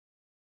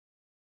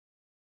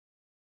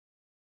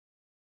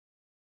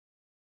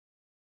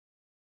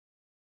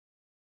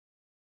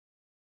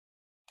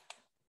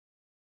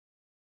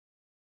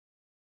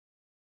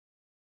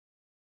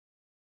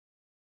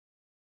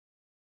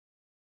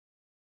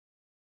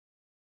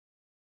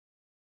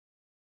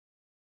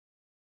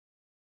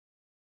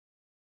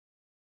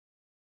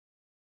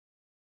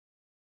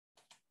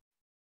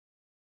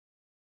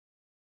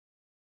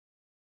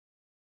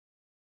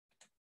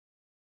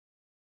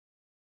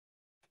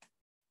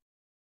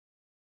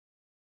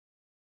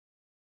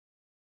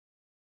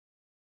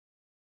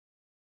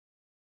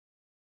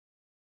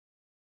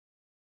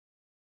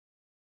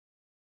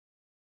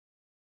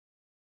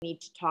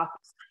 Need to talk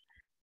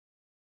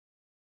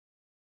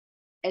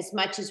as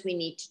much as we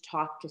need to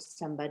talk to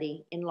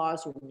somebody.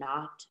 In-laws are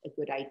not a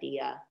good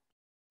idea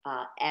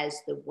as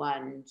the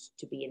ones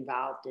to be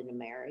involved in a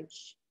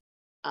marriage.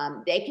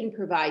 They can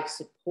provide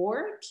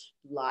support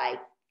like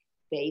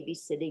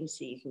babysitting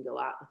so you can go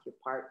out with your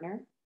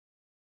partner.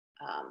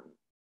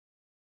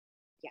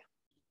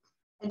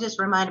 It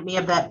just reminded me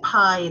of that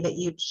pie that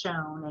you'd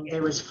shown, and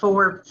there was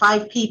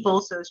 5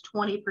 people, so it's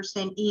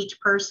 20% each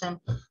person.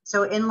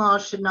 So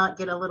in-laws should not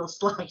get a little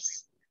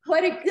slice.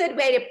 What a good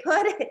way to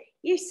put it.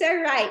 You're so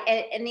right.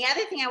 And the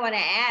other thing I want to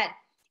add,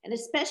 and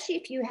especially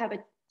if you have a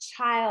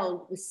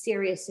child with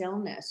serious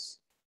illness,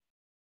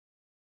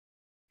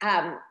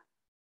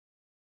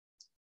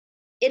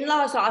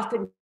 in-laws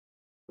often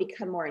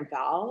become more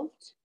involved.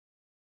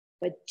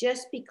 But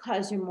just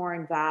because they're more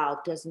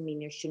involved doesn't mean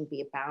there shouldn't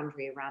be a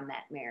boundary around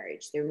that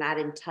marriage. They're not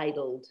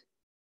entitled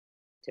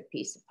to a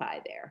piece of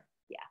pie there.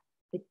 Yeah,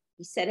 but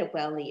you said it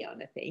well,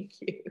 Leona. Thank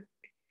you.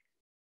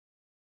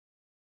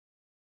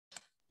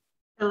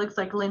 It looks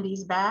like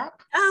Lindy's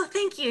back. Oh,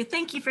 thank you.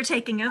 Thank you for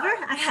taking over.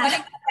 I want to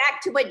go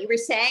back to what you were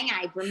saying.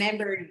 I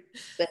remembered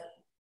the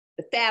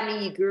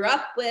family you grew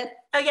up with.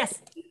 Oh,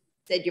 yes. You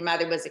said your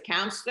mother was a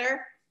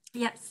counselor.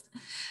 Yes.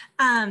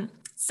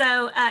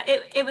 So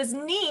it was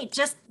neat,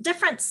 just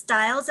different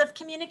styles of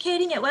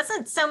communicating. It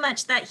wasn't so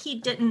much that he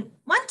didn't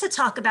want to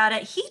talk about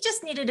it. He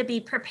just needed to be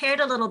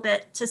prepared a little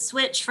bit to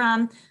switch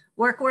from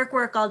work, work,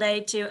 work all day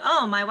to,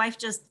 oh, my wife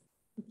just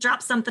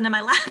dropped something in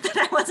my lap that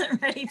I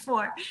wasn't ready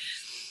for.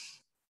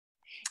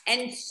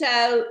 And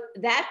so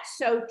that's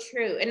so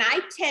true. And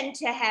I tend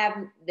to have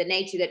the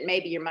nature that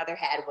maybe your mother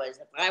had was,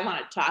 if I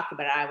want to talk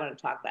about it, I want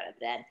to talk about it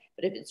then.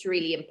 But if it's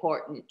really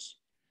important,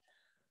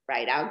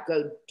 right, I'll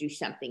go do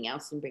something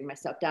else and bring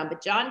myself down.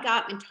 But John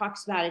Gottman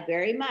talks about it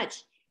very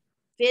much.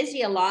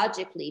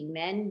 Physiologically,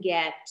 men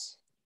get,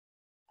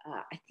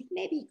 I think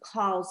maybe he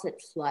calls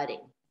it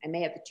flooding. I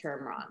may have the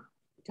term wrong.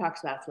 He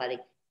talks about flooding,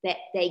 that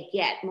they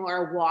get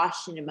more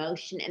awash in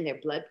emotion and their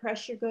blood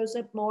pressure goes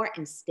up more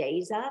and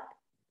stays up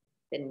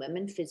than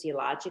women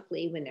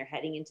physiologically when they're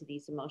heading into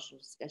these emotional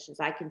discussions.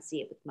 I can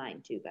see it with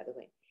mine too, by the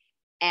way.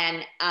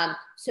 And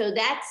so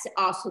that's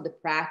also the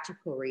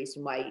practical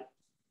reason why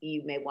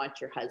you may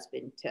want your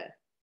husband to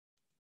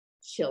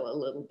chill a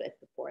little bit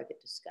before the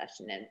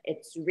discussion. And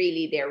it's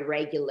really they're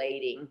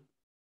regulating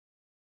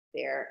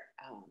their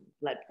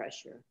blood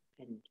pressure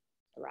and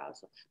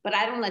arousal. But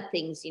I don't let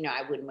things,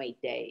 I wouldn't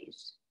wait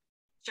days.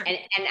 Sure. And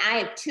I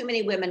have too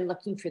many women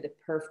looking for the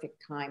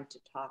perfect time to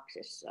talk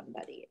to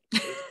somebody.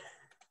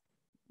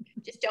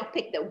 Just don't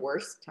pick the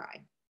worst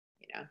time,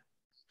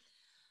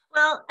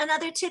 Well,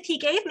 another tip he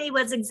gave me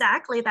was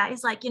exactly that.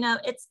 He's like,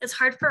 it's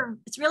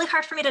really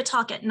hard for me to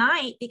talk at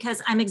night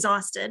because I'm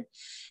exhausted.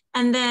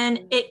 And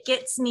then it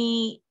gets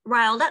me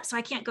riled up, so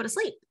I can't go to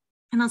sleep.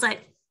 And I was like,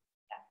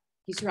 yeah,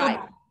 he's right.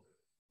 Well,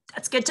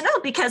 that's good to know,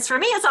 because for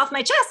me, it's off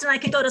my chest and I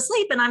can go to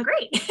sleep and I'm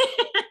great.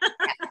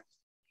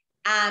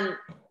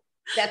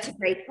 That's a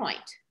great point.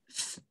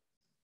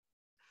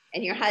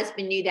 And your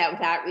husband knew that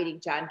without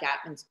reading John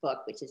Gottman's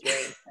book, which is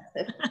very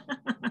impressive.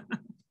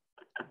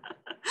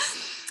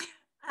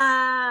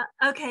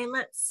 Okay,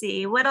 let's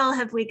see. What all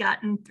have we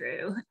gotten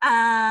through?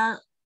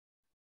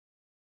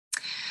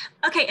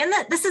 Okay, and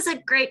this is a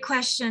great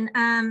question.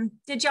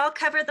 Did y'all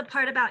cover the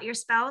part about your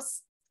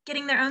spouse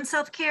getting their own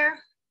self-care?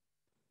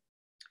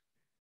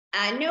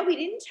 No, we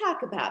didn't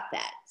talk about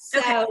that.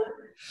 So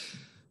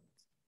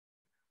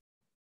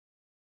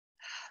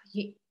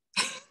okay.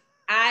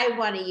 I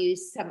want to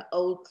use some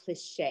old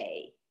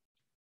cliche.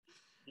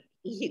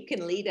 You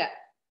can lead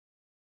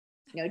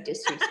no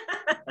disrespect.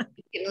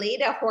 You can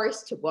lead a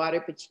horse to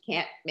water, but you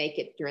can't make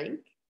it drink.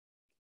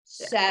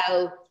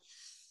 So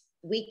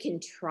we can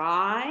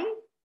try,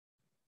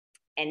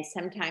 and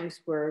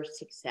sometimes we're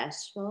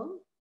successful.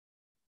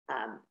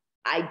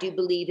 I do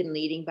believe in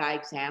leading by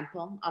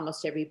example.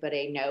 Almost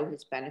everybody I know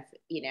has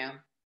benefit, you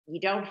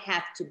don't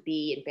have to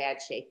be in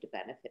bad shape to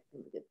benefit from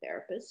a good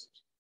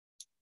therapist.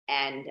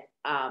 And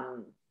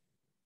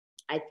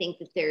I think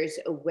that there's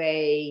a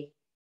way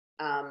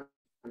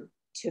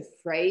to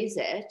phrase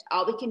it.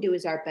 All we can do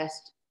is our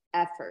best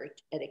effort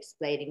at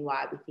explaining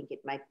why we think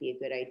it might be a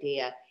good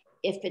idea.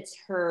 If it's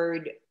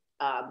heard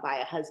by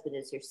a husband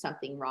as there's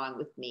something wrong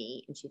with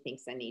me and she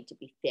thinks I need to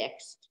be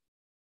fixed,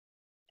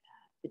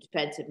 the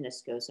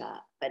defensiveness goes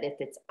up. But if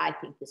it's, I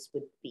think this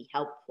would be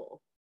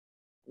helpful,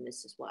 and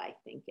this is why I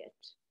think it.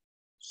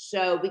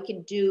 So we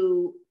can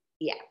do,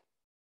 yeah.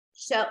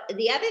 So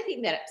the other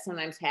thing that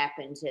sometimes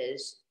happens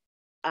is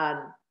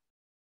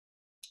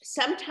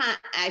sometimes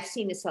I've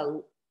seen this a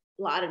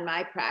lot in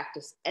my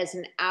practice as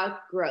an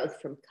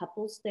outgrowth from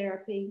couples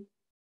therapy.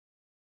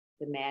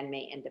 The man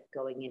may end up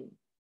going in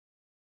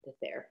to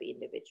therapy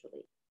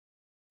individually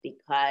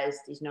because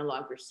he's no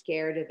longer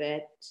scared of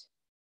it,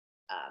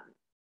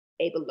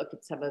 able to look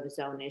at some of his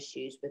own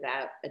issues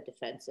without a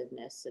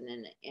defensiveness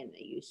and in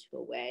a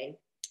useful way.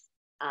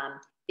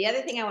 The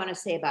other thing I want to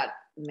say about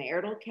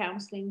marital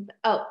counseling,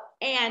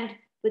 and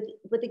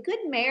with a good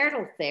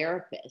marital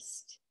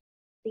therapist,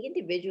 the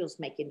individuals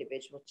make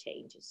individual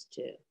changes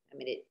too. I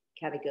mean, it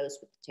kind of goes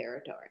with the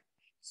territory.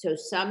 So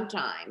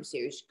sometimes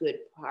there's good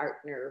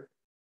partner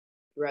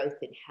growth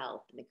and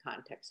help in the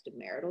context of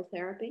marital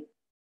therapy.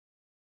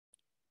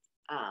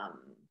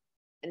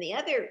 And the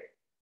other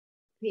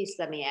piece,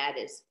 let me add,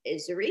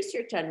 is the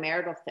research on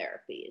marital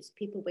therapy is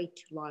people wait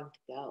too long to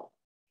go.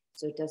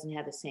 So it doesn't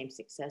have the same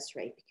success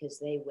rate because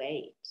they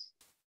wait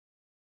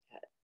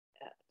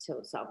till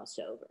it's almost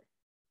over.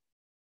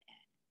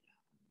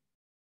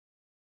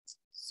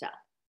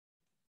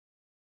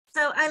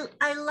 So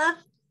I love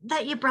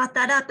that you brought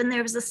that up. And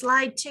there was a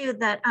slide too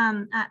that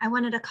I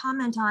wanted to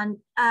comment on.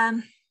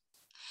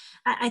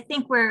 I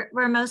think we're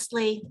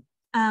mostly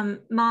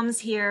moms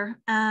here.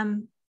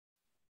 But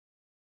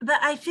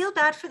I feel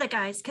bad for the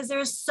guys because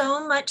there's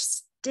so much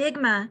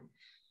stigma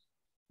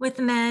with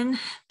men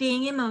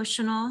being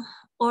emotional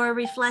or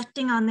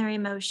reflecting on their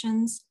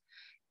emotions.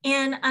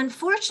 And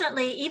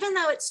unfortunately, even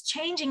though it's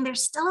changing,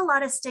 there's still a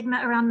lot of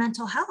stigma around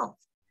mental health.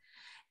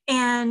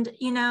 And,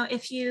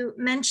 if you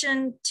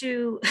mention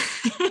to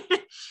a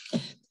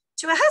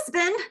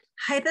husband,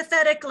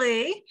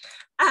 hypothetically,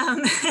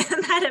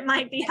 that it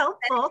might be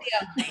helpful.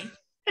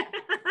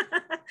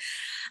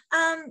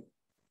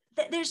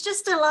 There's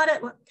just a lot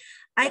of,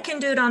 I can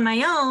do it on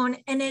my own.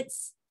 And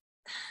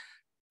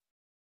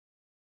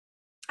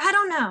I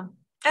don't know.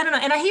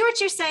 And I hear what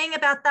you're saying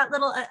about that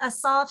little, a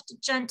soft,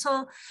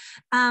 gentle,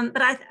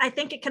 but I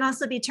think it can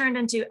also be turned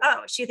into,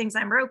 oh, she thinks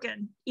I'm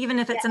broken, even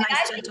if it's a nice,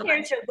 gentle. I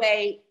think there's a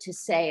way to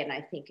say, and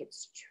I think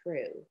it's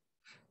true.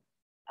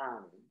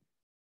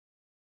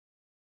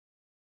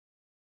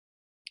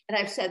 And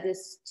I've said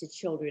this to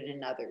children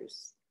and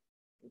others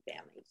and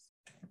families,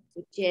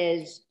 which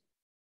is,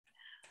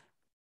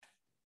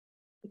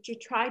 what you're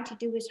trying to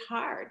do is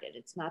hard, and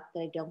it's not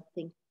that I don't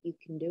think you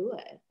can do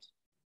it.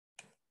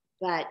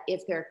 But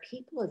if there are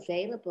people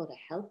available to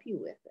help you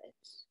with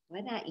it,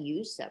 why not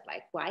use them?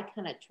 Like, why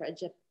kind of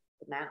trudge up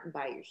the mountain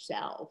by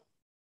yourself?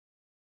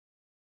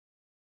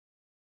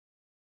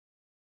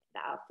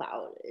 The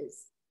alpha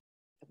is,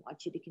 I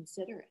want you to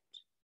consider it.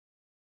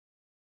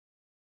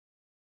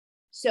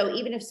 So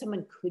even if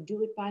someone could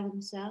do it by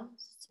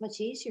themselves, it's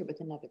much easier with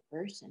another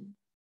person.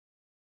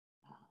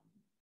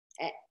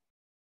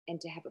 And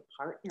to have a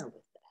partner with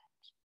that.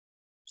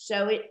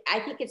 So I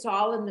think it's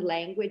all in the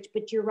language,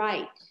 but you're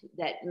right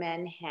that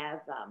men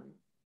have,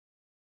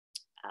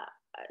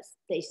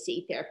 they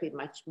see therapy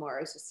much more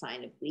as a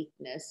sign of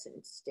weakness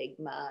and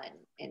stigma.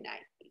 And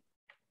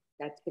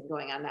that's been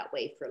going on that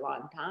way for a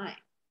long time.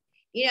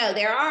 You know,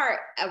 there are,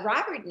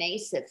 Robert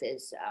Nassif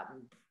is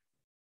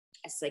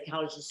a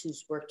psychologist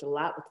who's worked a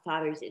lot with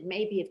fathers. It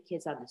may be of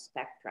kids on the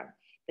spectrum,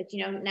 but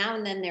you know, now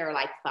and then there are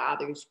like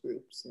fathers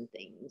groups and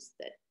things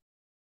that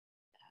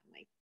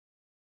might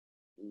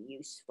be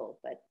useful,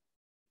 but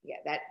yeah,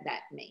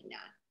 that may not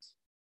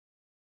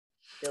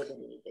fill the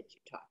need that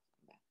you're talking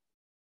about.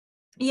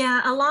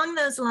 Yeah, along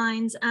those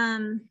lines,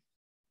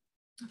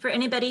 for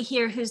anybody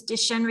here who's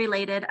Duchenne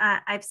related,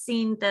 I've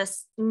seen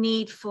this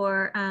need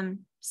for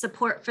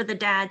support for the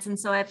dads. And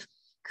so I've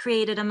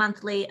created a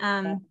monthly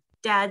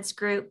dads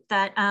group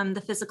that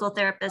the physical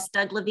therapist,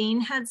 Doug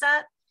Levine, heads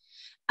up.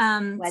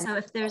 So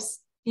if there's,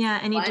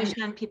 any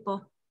Duchenne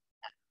people.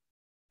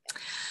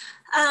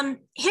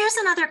 Here's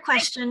another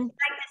question. Like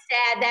I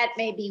said, that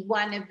may be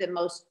one of the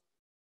most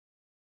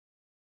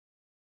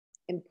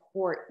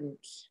important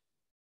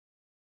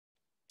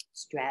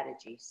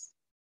strategies.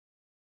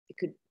 It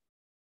could,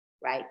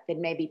 right? That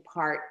may be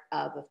part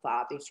of a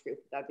father's group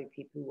with other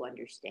people who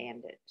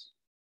understand it.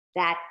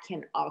 That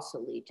can also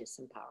lead to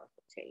some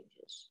powerful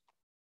changes.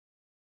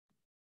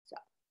 So,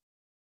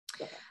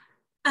 go ahead.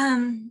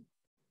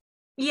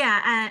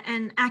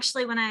 And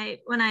actually, when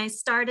I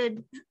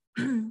started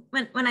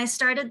when I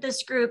started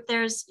this group,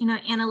 there's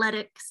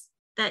analytics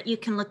that you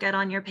can look at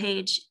on your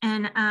page,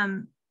 and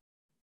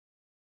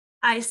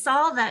I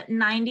saw that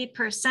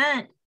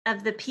 90%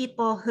 of the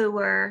people who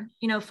were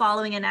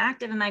following and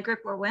active in my group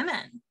were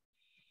women.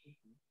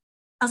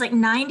 I was like,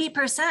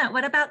 90%.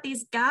 What about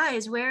these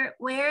guys? Where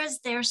is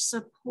their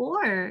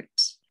support?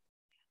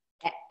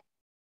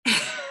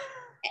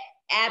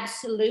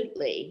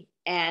 Absolutely.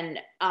 And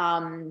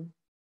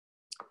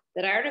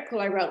that article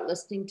I wrote,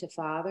 Listening to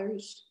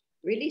Fathers,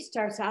 really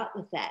starts out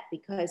with that,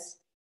 because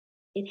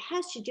it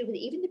has to do with,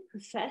 even the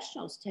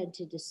professionals tend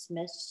to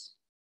dismiss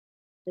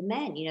the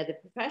men. The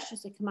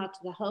professionals that come out to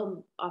the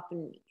home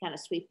often kind of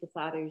sweep the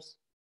fathers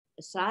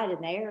aside,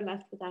 and they are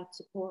left without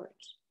support.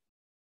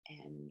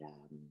 And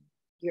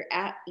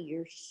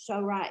you're so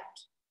right.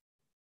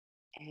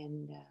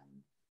 And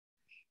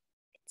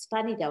it's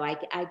funny though,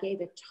 I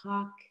gave a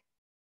talk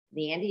in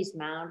the Andes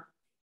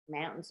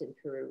Mountains in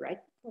Peru right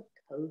before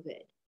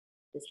COVID,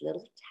 this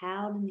little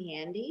town in the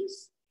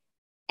Andes,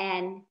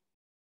 and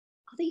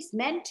all these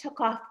men took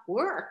off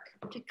work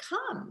to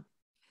come,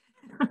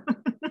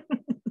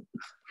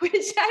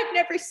 which I've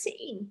never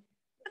seen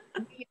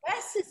in the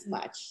US as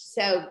much.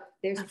 So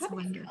there's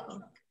probably a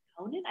cultural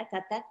component. I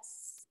thought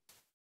that's,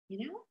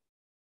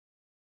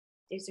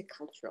 there's a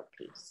cultural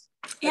piece.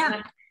 Yeah.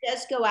 It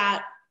does go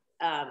out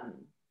to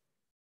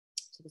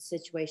the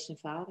situation of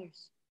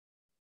fathers.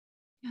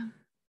 Yeah.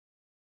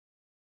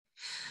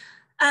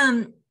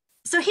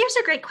 So here's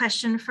a great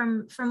question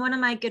from one of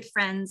my good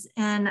friends.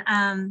 And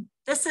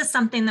this is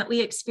something that we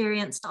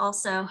experienced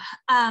also.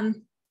 My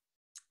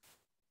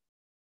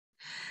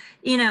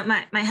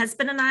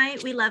husband and I,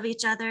 we love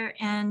each other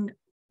and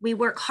we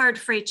work hard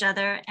for each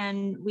other,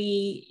 and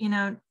we,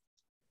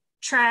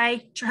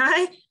 try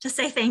to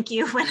say thank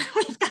you when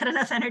we've got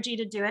enough energy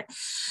to do it.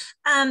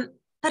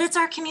 But it's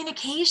our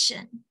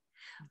communication.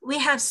 We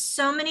have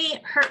so many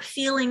hurt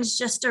feelings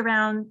just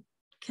around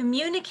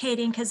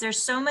communicating, because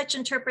there's so much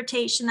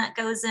interpretation that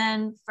goes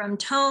in from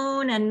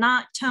tone and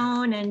not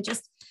tone, and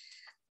just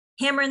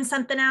hammering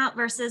something out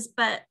versus,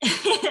 but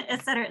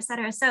et cetera, et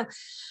cetera. So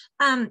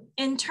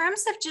in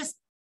terms of just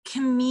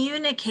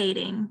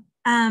communicating,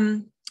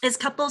 is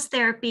couples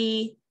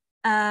therapy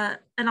an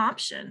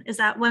option? Is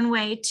that one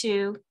way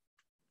to?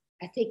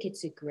 I think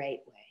it's a great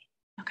way.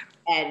 Okay.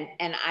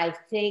 And I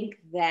think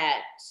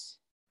that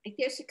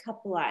there's a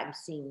couple I'm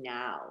seeing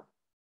now.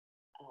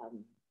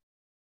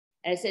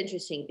 And it's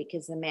interesting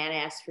because the man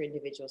asks for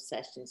individual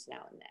sessions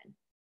now and then,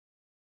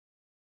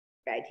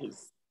 right?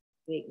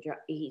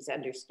 He's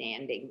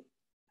understanding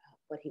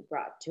what he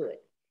brought to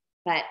it.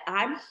 But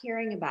I'm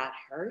hearing about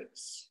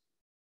hurts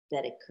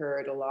that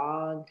occurred a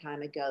long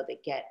time ago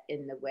that get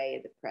in the way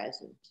of the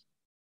present.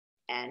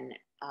 And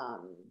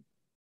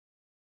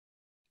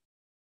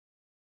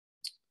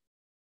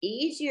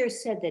easier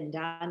said than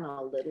done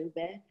a little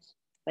bit,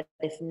 but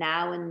if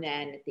now and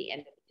then at the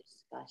end of a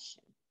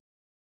discussion,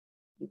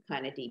 you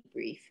kind of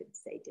debrief and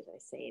say, did I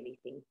say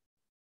anything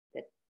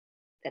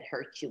that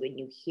hurt you, and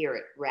you hear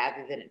it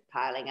rather than it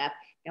piling up.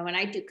 And when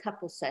I do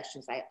couple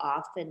sessions, I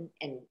often,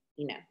 and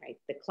right,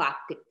 the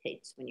clock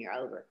dictates when you're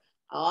over,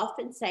 I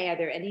often say, are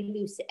there any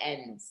loose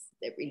ends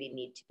that really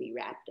need to be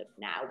wrapped up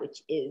now,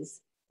 which is,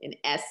 in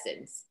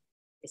essence,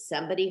 is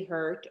somebody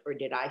hurt, or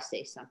did I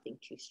say something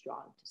too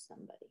strong to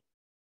somebody?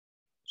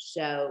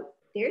 So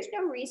there's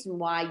no reason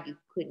why you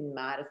couldn't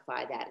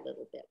modify that a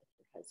little bit with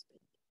your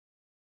husband.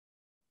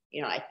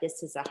 Like,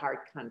 this is a hard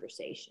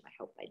conversation. I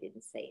hope I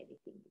didn't say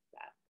anything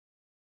about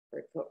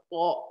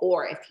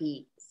or if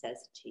he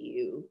says to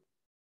you,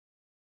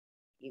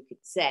 you could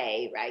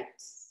say, right,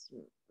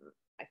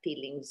 my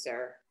feelings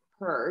are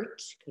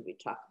hurt. Could we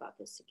talk about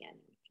this again in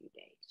a few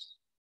days?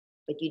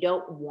 But you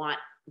don't want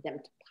them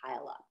to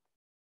pile up.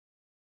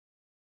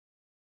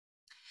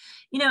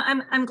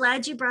 I'm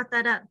glad you brought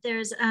that up.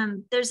 There's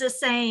a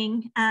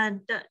saying,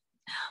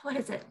 what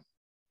is it?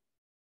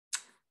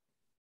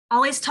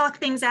 Always talk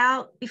things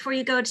out before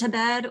you go to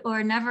bed,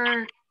 or never.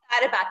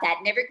 Thought about that.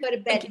 Never go to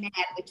bed mad,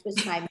 which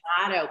was my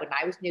motto when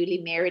I was newly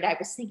married. I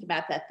was thinking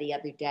about that the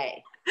other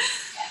day.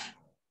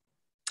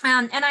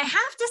 And I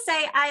have to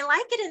say, I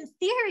like it in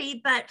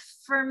theory, but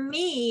for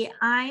me,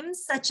 I'm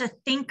such a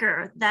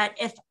thinker that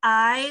if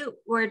I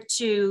were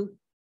to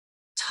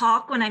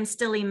talk when I'm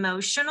still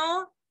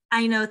emotional,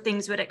 I know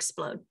things would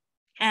explode,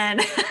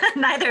 and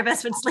neither of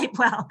us would sleep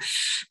well.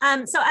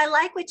 So I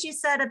like what you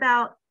said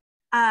about,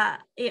 I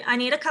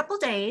need a couple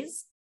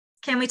days.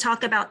 Can we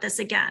talk about this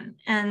again?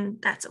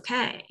 And that's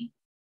okay.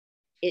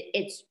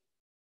 It's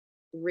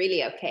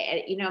really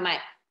okay.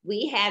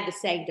 We had the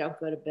saying, don't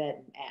go to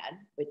bed mad,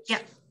 which. Yeah,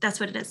 that's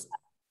what it is.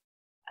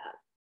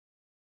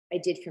 I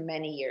did for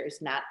many years,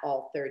 not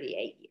all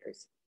 38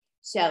 years.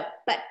 So,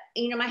 but,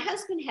 my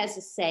husband has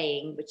a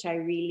saying, which I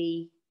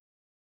really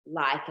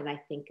like, and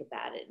I think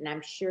about it, and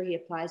I'm sure he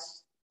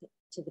applies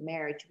to the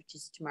marriage, which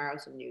is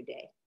tomorrow's a new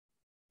day.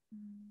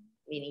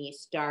 Meaning you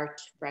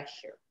start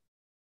fresher.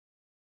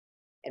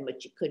 And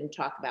what you couldn't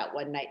talk about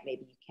one night,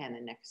 maybe you can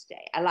the next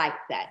day. I like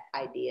that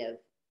idea of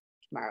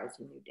tomorrow's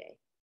a new day.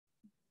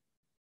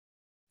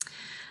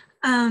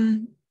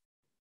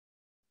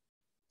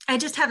 I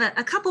just have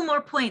a couple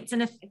more points,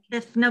 and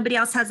if nobody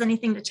else has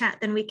anything to chat,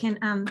 then we can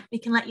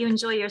let you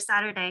enjoy your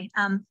Saturday.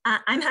 I'm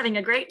having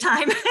a great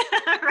time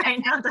right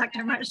now,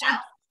 Dr. Marshak.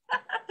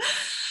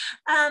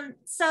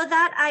 So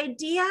that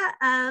idea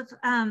of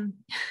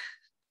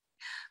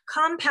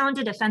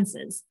compounded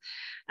offenses.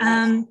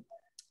 Yes.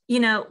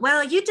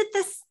 Well, you did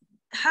this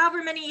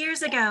however many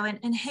years ago,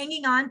 and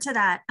hanging on to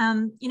that.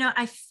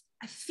 I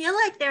feel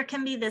like there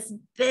can be this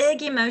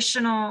big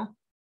emotional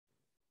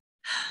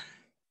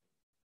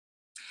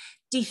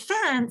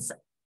defense,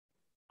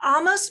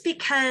 almost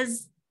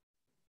because,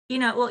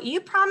 well, you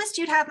promised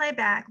you'd have my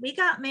back. We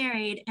got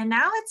married, and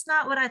now it's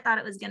not what I thought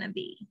it was going to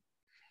be.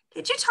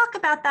 Could you talk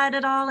about that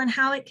at all, and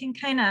how it can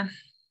kind of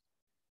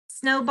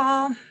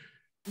snowball?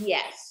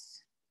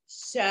 Yes.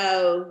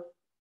 So,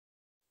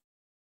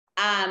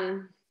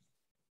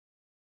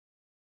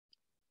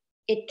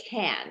 it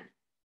can,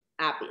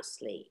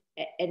 obviously,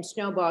 and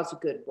snowball is a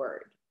good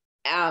word.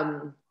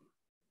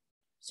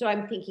 So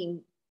I'm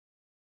thinking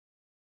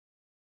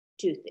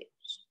two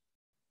things.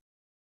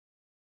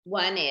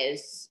 One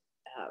is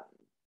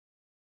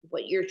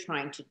what you're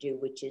trying to do,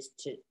 which is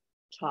to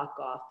talk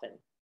often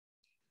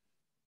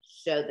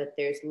so that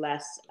there's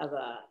less of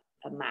a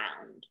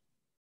mound.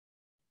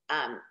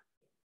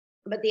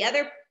 But the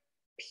other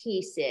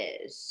piece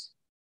is,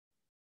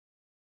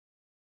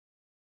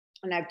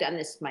 and I've done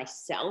this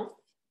myself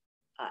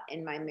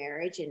in my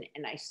marriage,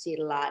 and I see it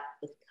a lot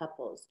with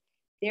couples,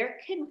 there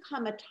can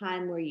come a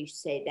time where you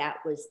say, that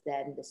was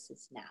then, this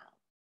is now.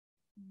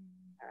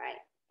 All right.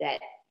 That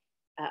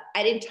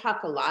I didn't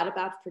talk a lot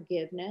about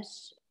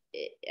forgiveness.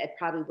 I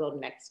probably will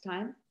next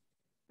time.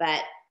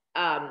 But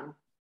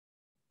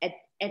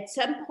at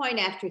some point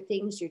after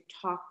things are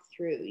talked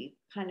through, you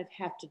kind of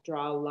have to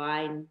draw a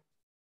line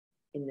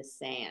in the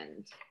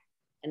sand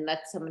and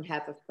let someone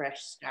have a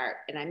fresh start.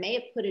 And I may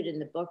have put it in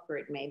the book, or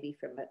it may be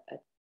from a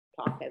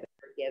talk I've ever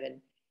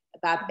given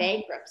about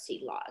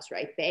bankruptcy laws,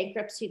 right?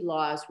 Bankruptcy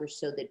laws were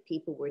so that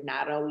people were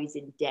not always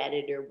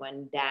indebted or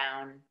one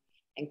down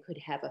and could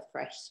have a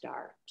fresh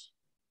start.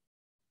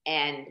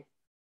 And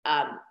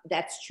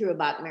that's true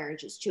about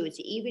marriages too. It's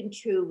even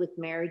true with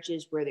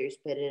marriages where there's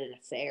been an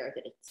affair,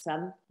 that at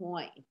some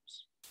point,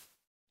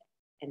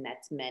 and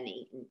that's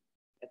many, and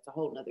that's a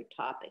whole nother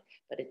topic,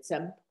 but at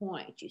some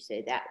point you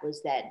say, that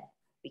was then.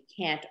 We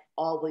can't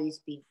always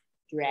be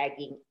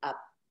dragging up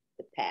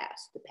the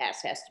past. The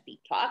past has to be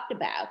talked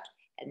about,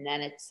 and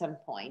then at some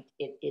point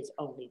it is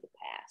only the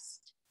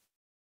past.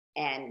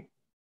 And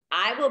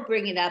I will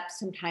bring it up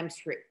sometimes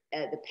for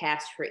the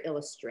past for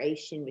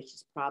illustration, which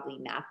is probably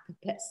not the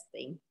best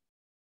thing.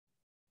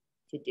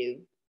 to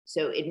do.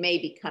 So it may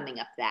be coming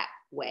up that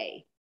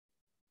way.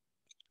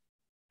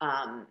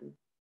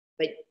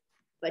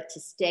 But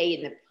to stay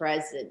in the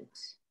present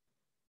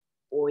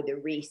or the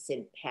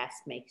recent past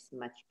makes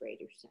much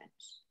greater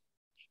sense.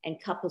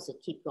 And couples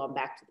that keep going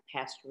back to the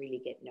past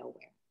really get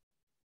nowhere.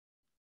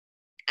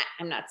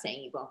 I'm not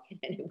saying you won't get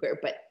anywhere,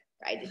 but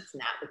right, it's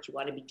not what you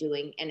want to be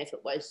doing. And if it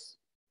was,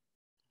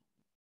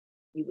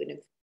 you wouldn't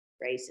have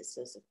raised this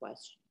as a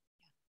question.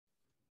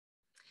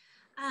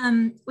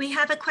 We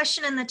have a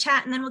question in the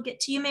chat, and then we'll get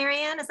to you,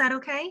 Marianne. Is that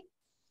okay?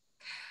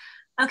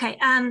 Okay,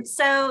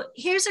 so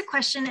here's a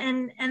question,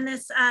 and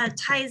this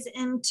ties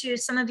into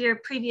some of your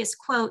previous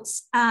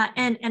quotes,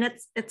 and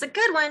it's a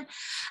good one.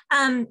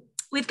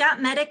 We've got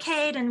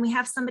Medicaid, and we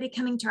have somebody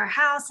coming to our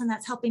house, and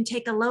that's helping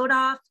take a load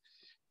off,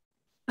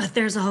 but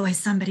there's always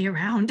somebody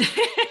around.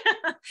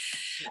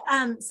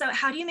 So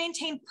how do you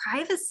maintain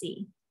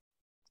privacy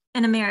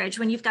in a marriage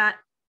when you've got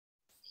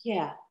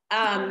people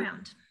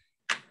around?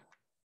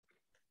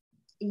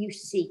 You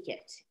seek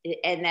it,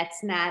 and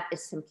that's not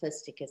as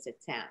simplistic as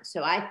it sounds.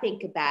 So I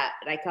think about,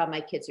 like, all my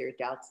kids are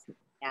adults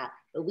now,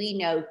 but we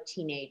know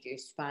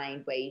teenagers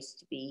find ways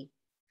to be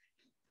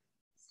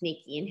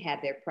sneaky and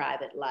have their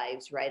private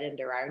lives right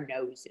under our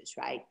noses,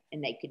 right?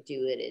 And they could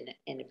do it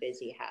in a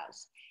busy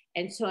house.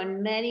 And so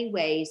in many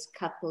ways,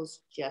 couples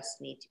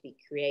just need to be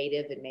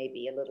creative and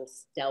maybe a little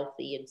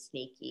stealthy and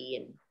sneaky,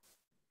 and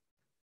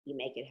you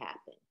make it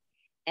happen.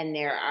 And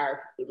there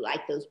are,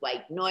 like, those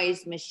white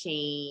noise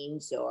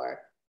machines or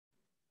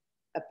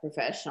a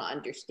professional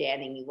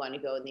understanding. You want to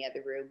go in the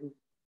other room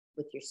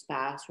with your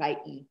spouse, right?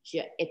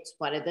 It's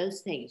one of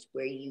those things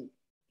where you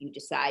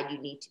decide you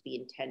need to be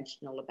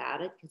intentional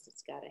about it because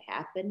it's got to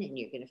happen, and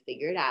you're going to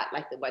figure it out.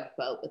 Like the one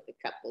quote with the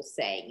couple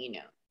saying, you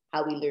know,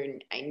 how we learn.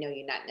 I know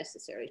you're not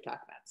necessarily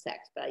talking about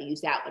sex, but I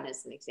use that one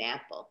as an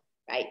example,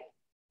 right?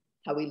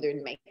 How we learn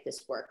to make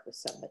this work with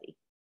somebody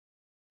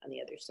on the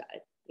other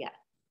side. Yeah.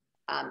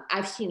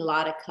 I've seen a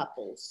lot of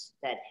couples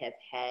that have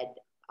had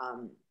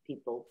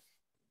people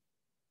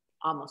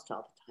almost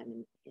all the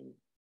time in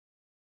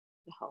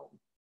the home.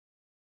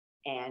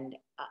 And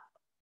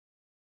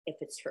if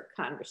it's for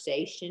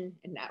conversation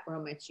and not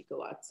romance, you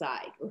go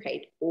outside,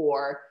 right?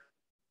 Or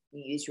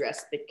you use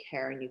respite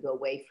care and you go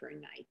away for a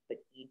night. But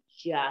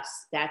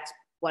that's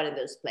one of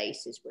those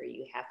places where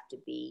you have to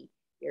be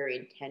very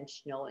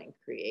intentional and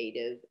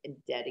creative and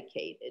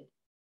dedicated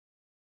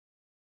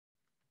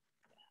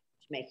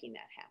to making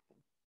that happen.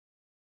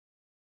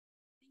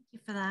 Thank you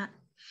for that.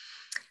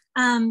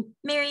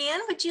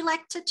 Marianne, would you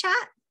like to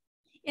chat?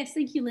 Yes,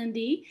 thank you,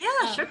 Lindy.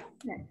 Yeah, sure.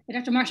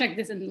 Dr. Marshak,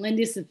 this and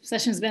Lindy's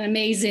session has been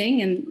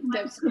amazing, and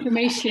the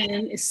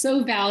information is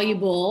so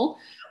valuable.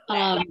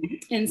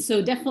 And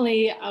so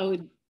definitely, I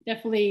would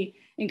definitely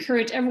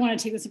encourage everyone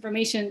to take this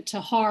information to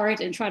heart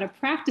and try to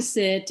practice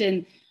it.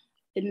 And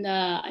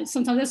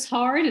sometimes it's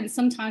hard, and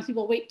sometimes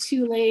people wait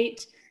too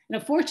late. And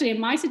unfortunately, in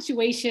my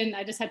situation,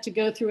 I just had to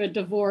go through a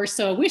divorce.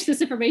 So I wish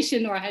this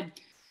information, or I had,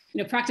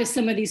 practiced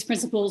some of these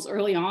principles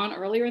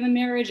earlier in the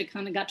marriage. It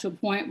kind of got to a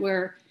point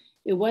where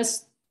it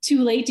was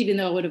too late, even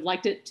though I would have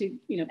liked it to,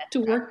 to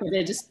work, but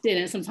it just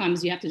didn't.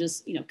 Sometimes you have to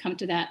just, come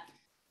to that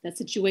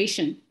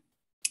situation.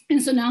 And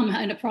so now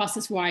I'm in a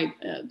process where I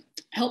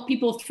help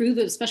people through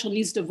the special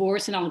needs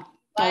divorce, and I'll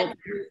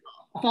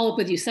follow up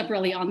with you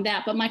separately on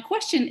that. But my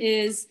question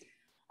is,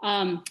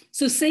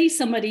 so say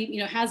somebody,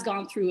 has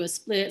gone through a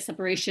split,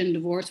 separation,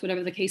 divorce,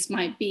 whatever the case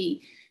might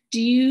be.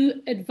 Do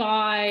you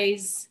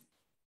advise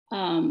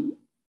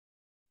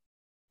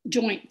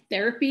joint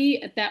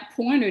therapy at that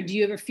point, or do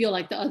you ever feel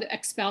like the other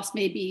ex-spouse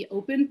may be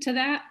open to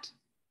that?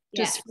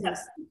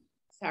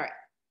 Sorry.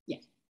 Yeah.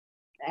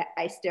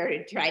 I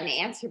started trying to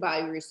answer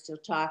while you were still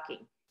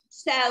talking.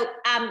 So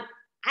I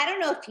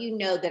don't know if you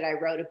know that I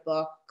wrote a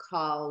book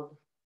called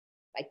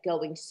like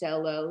Going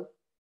Solo,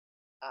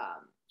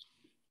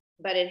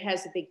 but it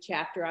has a big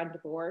chapter on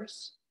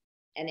divorce,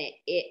 and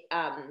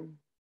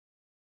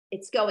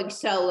it's Going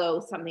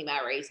Solo, something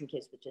about raising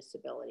kids with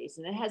disabilities.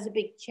 And it has a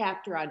big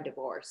chapter on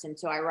divorce. And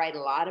so I write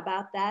a lot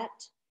about that.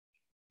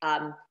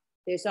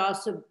 There's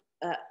also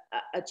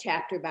a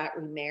chapter about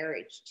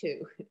remarriage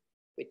too,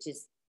 which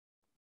is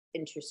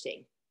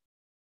interesting.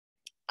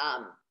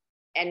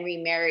 And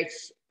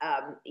remarriage,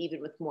 even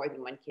with more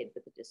than one kid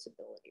with a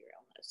disability or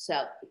illness.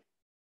 So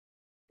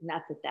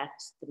not that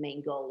that's the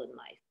main goal in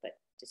life, but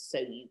just so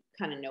you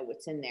kind of know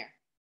what's in there.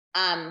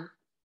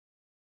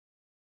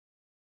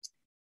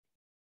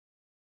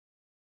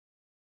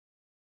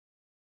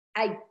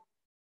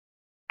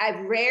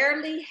 I've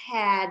rarely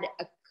had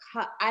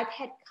I've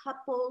had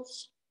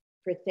couples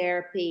for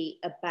therapy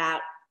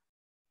about,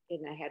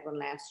 and I had one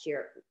last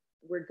year,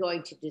 we're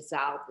going to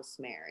dissolve this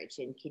marriage,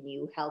 and can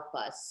you help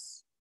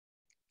us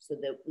so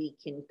that we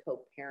can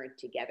co-parent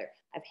together?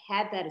 I've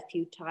had that a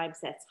few times.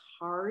 That's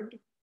hard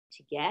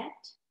to get,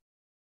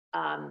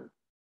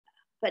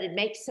 but it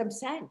makes some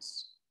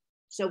sense.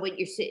 So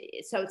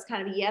it's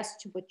kind of a yes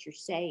to what you're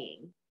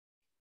saying.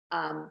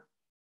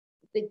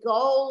 The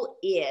goal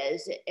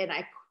is, and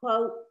I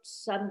quote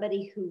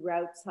somebody who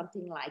wrote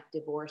something like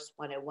Divorce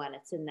 101,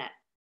 it's in that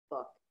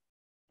book.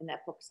 and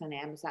that book's on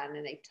Amazon,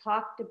 and they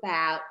talked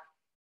about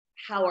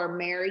how our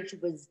marriage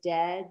was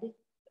dead,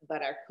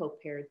 but our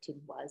co-parenting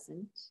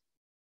wasn't.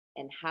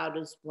 And how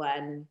does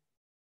one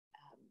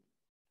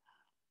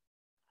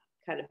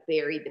kind of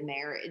bury the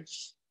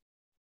marriage,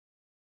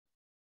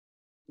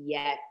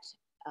 yet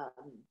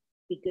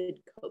be good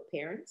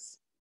co-parents.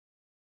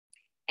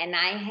 And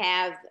I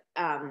have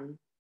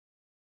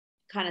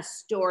kind of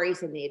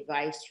stories and the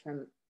advice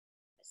from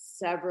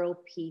several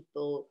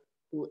people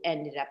who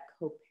ended up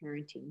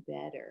co-parenting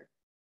better,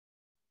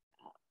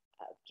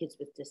 kids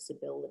with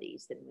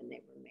disabilities, than when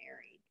they were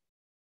married.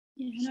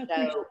 Yeah,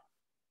 so,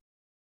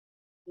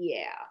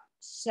 yeah,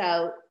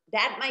 so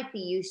that might be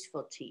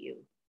useful to you.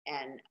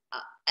 And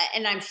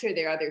I'm sure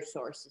there are other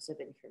sources of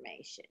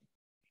information.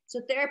 So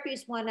therapy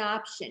is one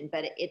option,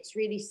 but it's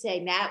really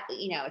saying that,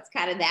 it's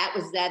kind of that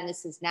was then,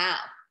 this is now.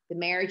 The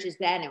marriage is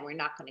then, and we're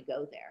not going to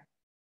go there,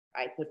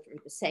 right? But for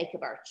the sake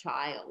of our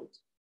child,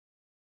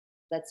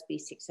 let's be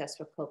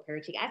successful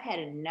co-parenting. I've had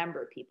a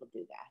number of people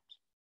do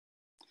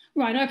that.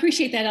 Right, I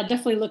appreciate that. I'll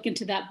definitely look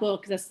into that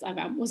book.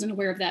 I wasn't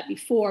aware of that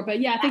before, but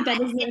yeah, I think that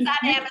is. It's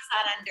on Amazon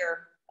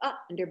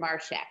under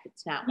Marshak.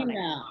 It's not.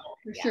 Yeah,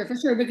 for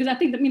sure. Because I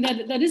think,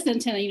 that is the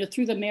intent,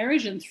 through the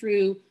marriage and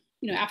through,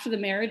 after the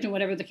marriage and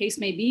whatever the case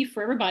may be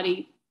for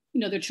everybody,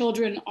 their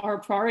children are a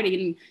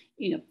priority,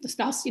 and, the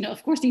spouse,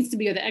 of course needs to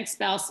be, or the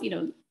ex-spouse,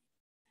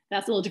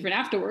 that's a little different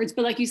afterwards.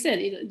 But like you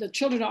said, the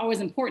children are always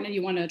important, and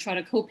you want to try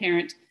to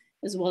co-parent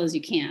as well as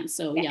you can.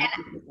 So yeah.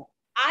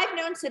 I've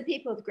known some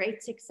people with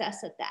great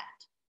success at that.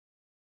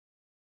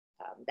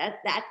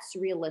 That's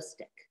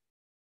realistic.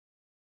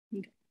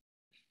 Okay.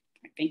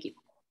 Thank you.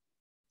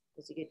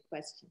 That's a good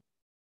question.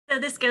 So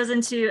this goes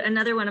into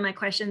another one of my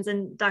questions,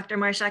 and Dr.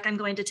 Marshak, I'm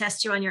going to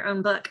test you on your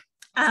own book.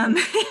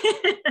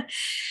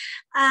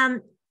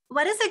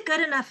 What is a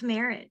good enough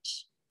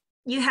marriage?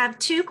 You have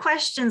 2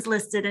 questions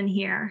listed in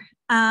here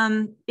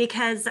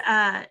because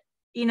I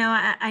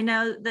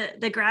know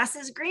the grass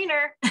is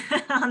greener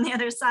on the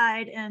other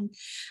side. And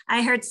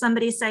I heard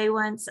somebody say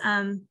once,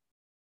 oh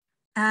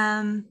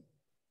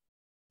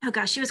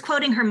gosh, she was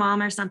quoting her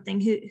mom or something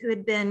who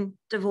had been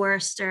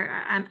divorced, or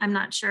I'm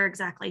not sure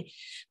exactly,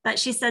 but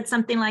she said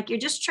something like, you're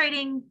just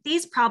trading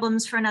these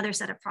problems for another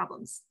set of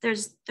problems.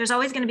 There's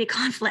always going to be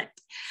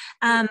conflict.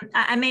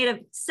 I may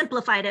have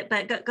simplified it,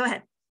 but go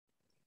ahead.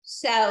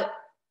 So,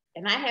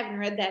 and I haven't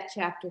read that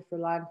chapter for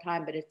a long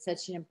time, but it's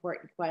such an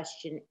important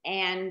question.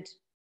 And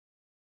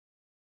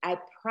I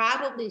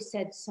probably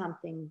said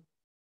something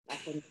like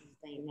I'm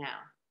saying now.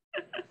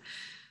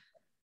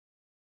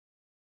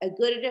 A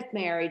good enough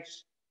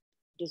marriage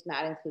does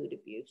not include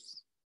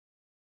abuse.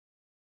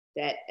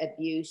 That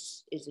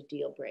abuse is a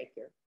deal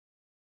breaker.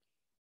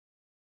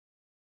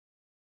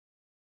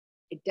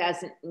 It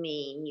doesn't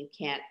mean you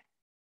can't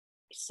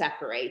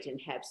separate and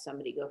have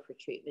somebody go for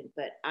treatment,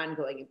 but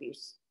ongoing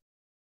abuse,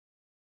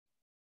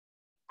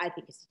 I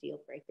think, is a deal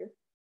breaker.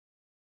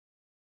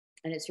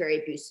 And it's very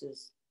abusive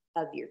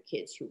of your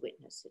kids who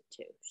witness it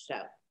too. So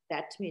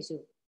that to me is a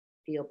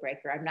deal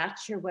breaker. I'm not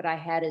sure what I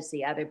had as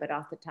the other, but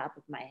off the top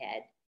of my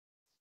head.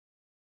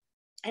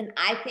 And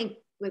I think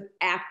with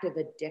active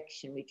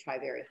addiction, we try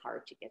very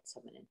hard to get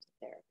someone into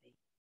therapy.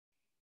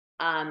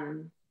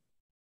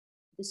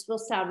 This will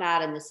sound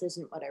odd, and this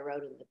isn't what I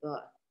wrote in the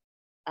book.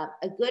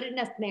 A good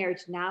enough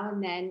marriage now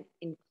and then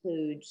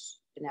includes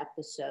an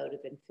episode of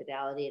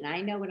infidelity. And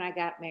I know when I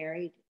got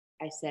married,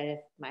 I said,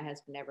 if my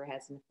husband ever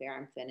has an affair,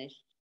 I'm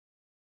finished.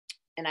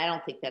 And I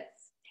don't think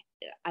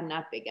I'm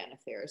not big on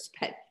affairs,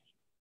 but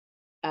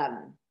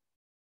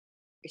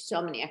there's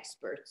so many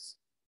experts,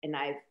 and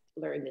I've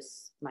learned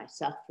this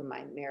myself from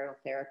my marital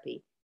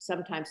therapy.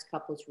 Sometimes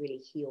couples really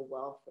heal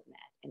well from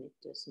that, and it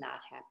does not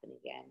happen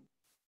again.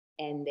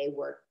 And they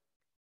work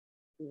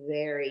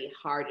very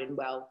hard and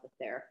well with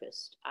the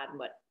therapist on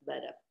what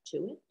led up to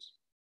it.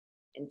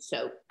 And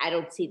so I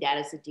don't see that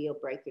as a deal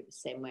breaker the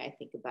same way I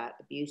think about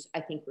abuse. I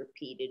think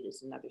repeated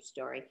is another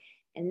story.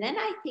 And then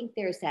I think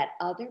there's that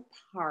other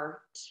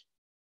part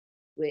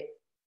with,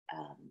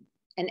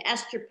 and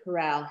Esther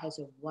Perel has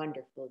a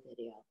wonderful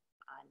video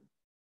on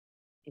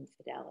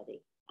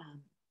infidelity.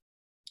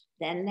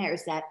 Then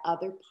there's that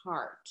other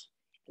part,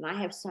 and I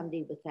have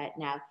somebody with that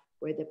now,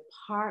 where the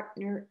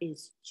partner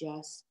is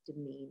just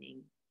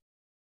demeaning,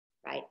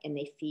 right? And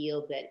they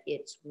feel that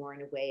it's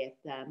worn away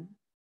at them,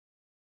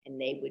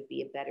 and they would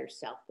be a better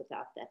self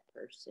without that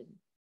person.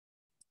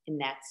 In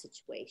that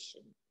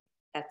situation,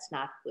 that's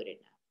not good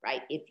enough,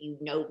 right? If you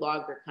no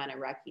longer kind of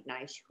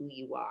recognize who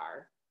you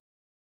are,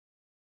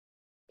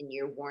 and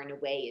you're worn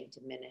away and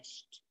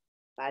diminished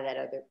by that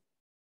other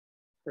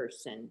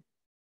person,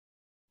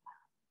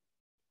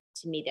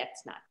 to me,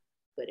 that's not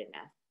good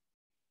enough.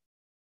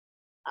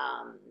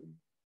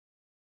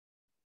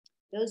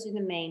 Those are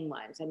the main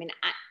ones. I mean,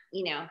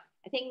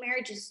 I think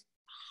marriage is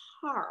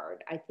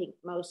hard. I think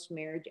most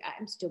marriage,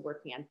 I'm still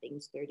working on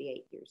things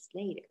 38 years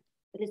later,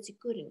 but it's a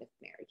good enough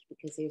marriage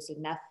because there's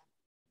enough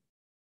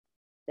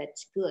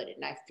that's good,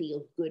 and I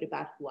feel good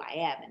about who I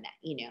am in that,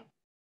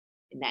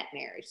 in that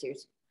marriage.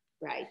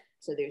 Right?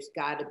 So there's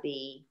got to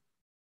be,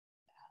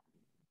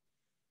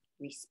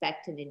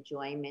 respect and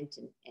enjoyment,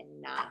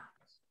 and not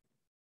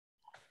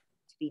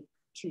to be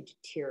too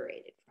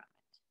deteriorated from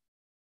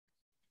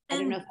it. I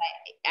don't know if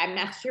I'm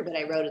not sure what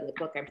I wrote in the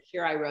book. I'm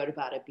sure I wrote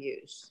about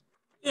abuse.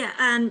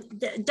 Yeah,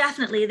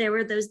 definitely there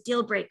were those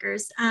deal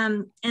breakers.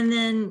 And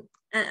then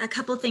a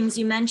couple things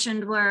you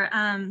mentioned were,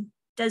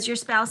 does your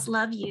spouse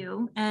love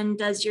you? And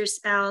does your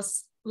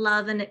spouse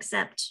love and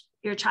accept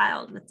your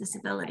child with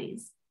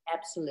disabilities?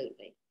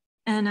 Absolutely.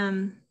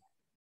 And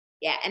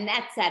yeah, and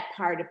that's that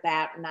part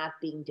about not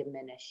being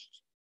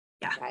diminished.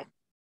 Yeah. Right?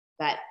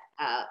 But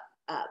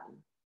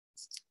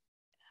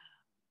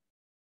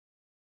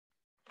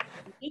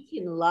we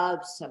can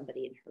love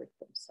somebody and hurt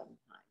them sometimes,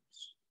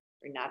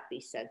 or not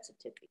be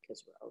sensitive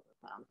because we're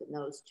overwhelmed. And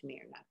those to me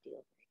are not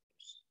deal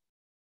breakers.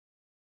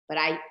 But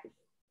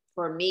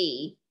for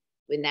me,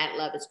 when that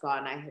love is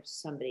gone, I have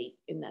somebody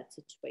in that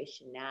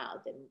situation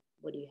now, then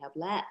what do you have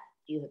left?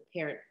 Do you have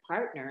parent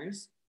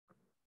partners?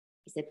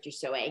 Except you're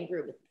so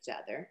angry with each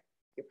other.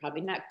 You're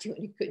probably not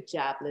doing a good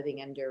job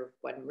living under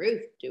one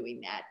roof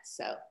doing that.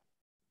 So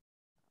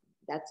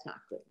that's not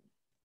good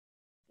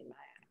in my eyes.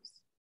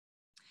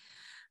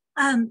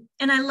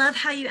 And I love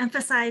how you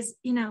emphasize,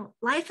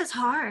 life is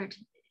hard.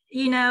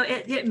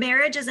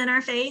 Marriage is in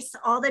our face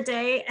all the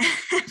day,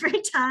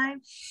 every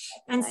time.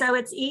 And so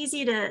it's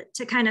easy to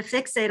kind of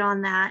fixate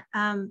on that.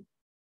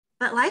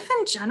 But life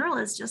in general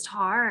is just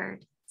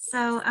hard.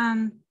 So,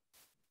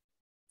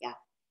 yeah,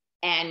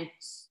 and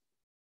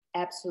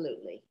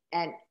absolutely.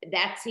 And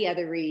that's the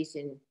other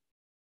reason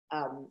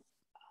to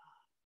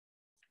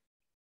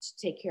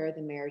take care of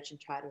the marriage and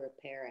try to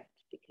repair it,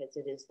 because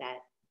it is that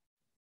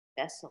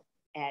vessel.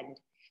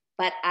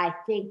 But I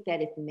think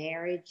that if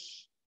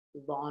marriage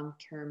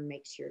long-term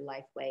makes your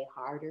life way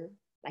harder,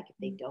 like if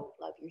they don't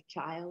love your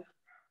child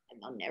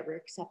and they'll never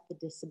accept the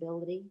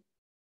disability,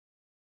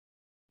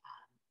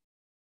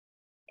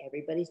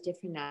 everybody's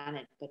different on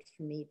it. But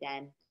for me,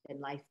 then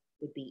life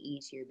would be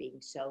easier being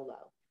solo.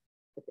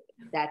 But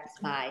that's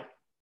my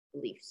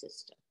belief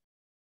system.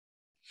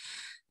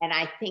 And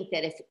I think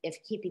that if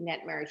keeping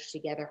that marriage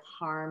together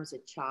harms a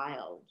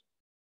child,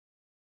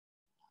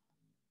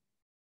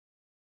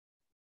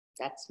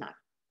 that's not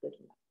good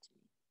enough to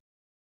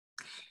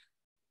me.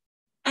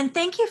 And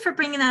thank you for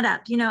bringing that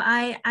up.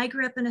 I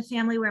grew up in a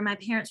family where my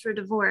parents were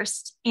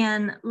divorced,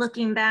 and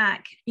looking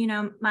back,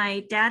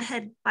 my dad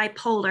had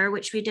bipolar,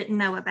 which we didn't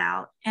know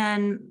about.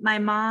 And my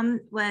mom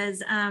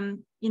was,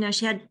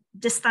 she had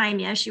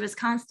dysthymia. She was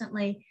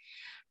constantly,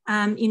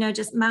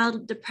 just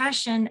mild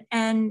depression.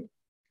 And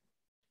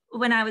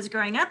when I was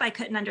growing up, I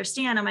couldn't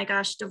understand, oh my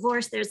gosh,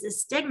 divorce, there's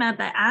this stigma.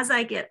 But as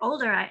I get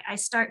older, I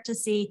start to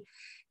see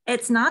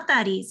it's not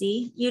that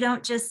easy. You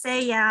don't just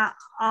say, yeah,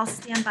 I'll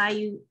stand by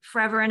you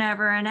forever and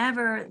ever and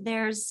ever.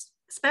 There's,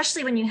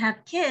 especially when you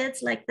have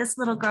kids like this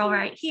little girl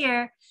right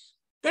here,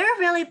 there are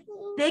really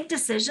big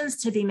decisions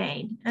to be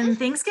made, and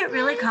things get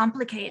really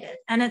complicated,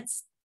 and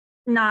it's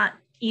not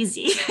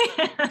easy.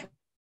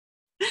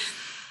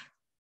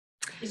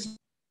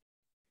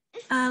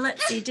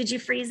 Let's see, did you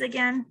freeze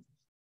again?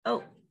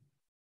 Oh.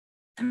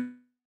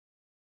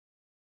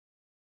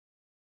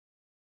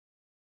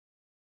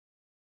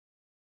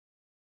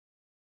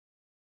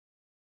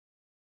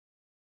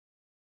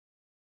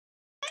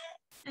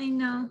 I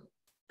know.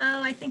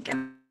 Oh, I think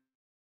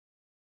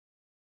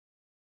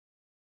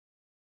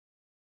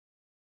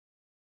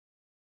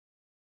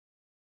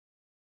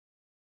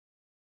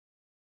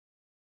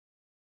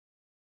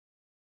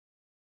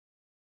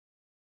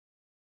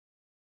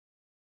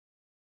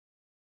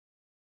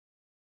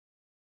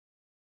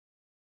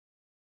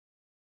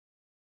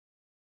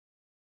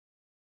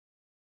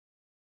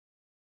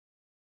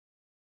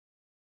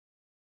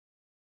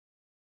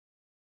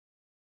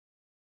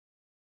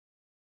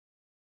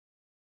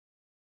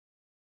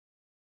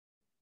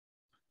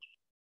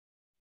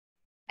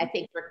I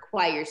think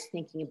requires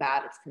thinking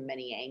about it from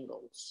many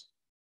angles.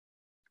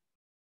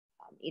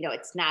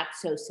 It's not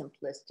so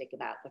simplistic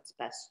about what's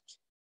best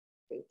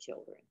for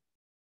children.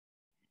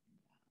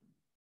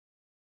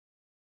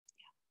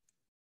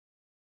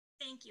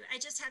 Thank you. I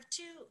just have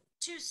two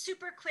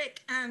super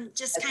quick,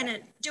 just kind of,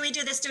 do we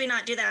do this? Do we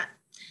not do that?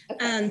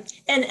 Okay.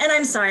 And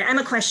I'm sorry, I'm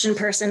a question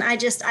person. I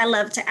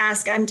love to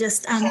ask. I'm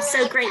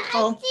so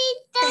grateful.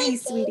 Hey,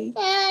 sweetie,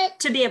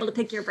 to be able to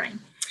pick your brain.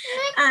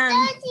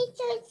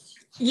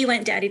 You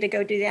want Daddy to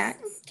go do that?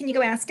 Can you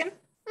go ask him?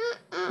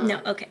 No,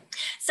 okay.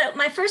 So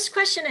my first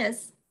question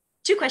is,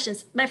 two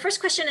questions. My first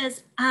question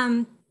is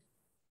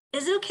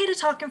it okay to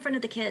talk in front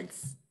of the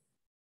kids?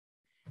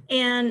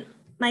 And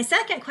my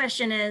second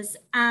question is,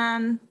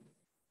 when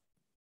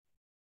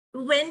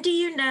do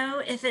you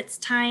know if it's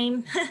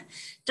time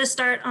to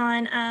start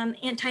on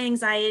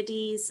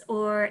anti-anxieties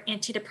or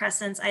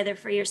antidepressants, either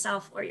for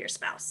yourself or your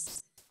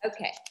spouse?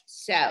 Okay,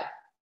 so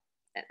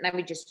let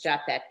me just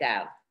jot that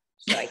down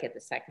so I get the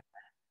second one.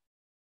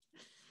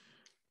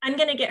 I'm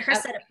going to get her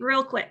set up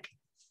real quick.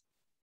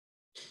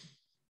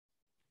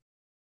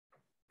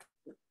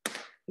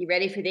 You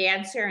ready for the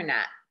answer or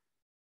not?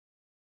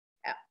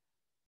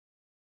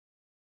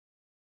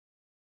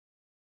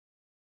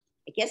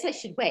 I guess I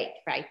should wait,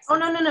 right? Oh,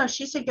 no.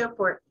 She said go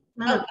for it.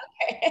 No,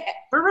 okay.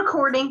 We're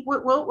recording.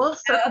 We'll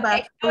circle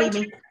back. Believe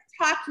me.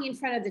 Talking in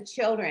front of the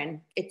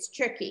children, it's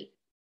tricky.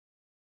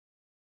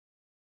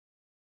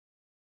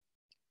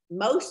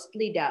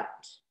 Mostly don't,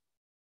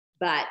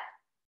 but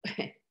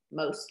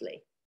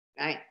mostly,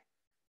 right?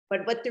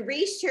 But what the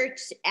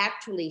research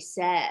actually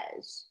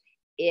says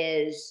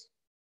is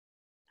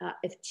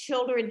if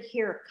children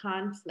hear a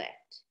conflict,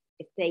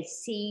 if they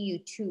see you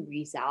to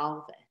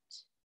resolve it,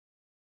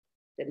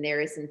 then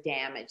there isn't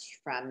damage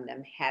from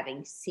them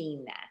having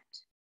seen that,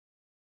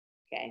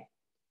 okay?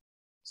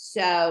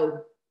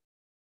 So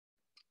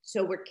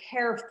we're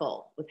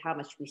careful with how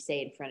much we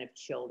say in front of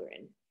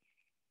children.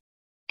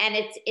 And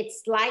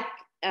it's like,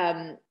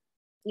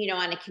 you know,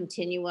 on a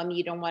continuum,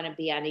 you don't want to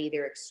be on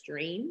either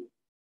extreme.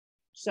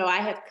 So I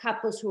have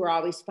couples who are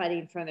always fighting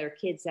in front of their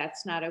kids.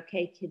 That's not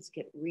okay. Kids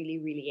get really,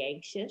 really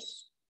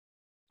anxious.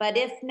 But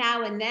if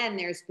now and then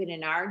there's been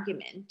an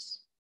argument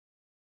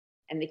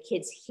and the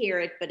kids hear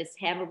it, but it's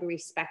handled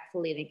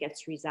respectfully and it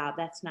gets resolved,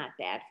 that's not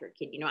bad for a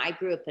kid. You know, I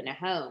grew up in a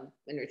home,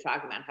 when we're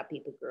talking about how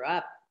people grew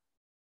up,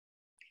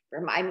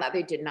 where my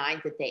mother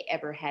denied that they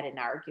ever had an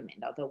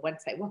argument. Although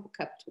once I woke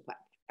up to one,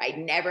 I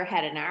never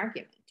had an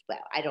argument. Well,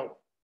 I don't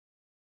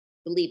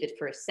believe it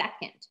for a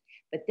second.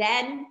 But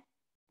then,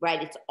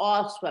 right, it's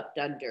all swept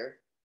under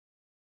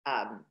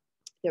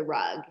the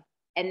rug.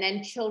 And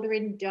then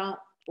children don't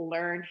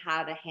learn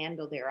how to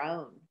handle their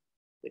own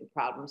when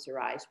problems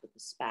arise with the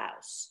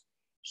spouse.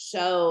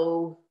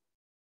 So,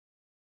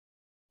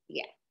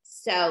 yeah.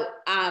 So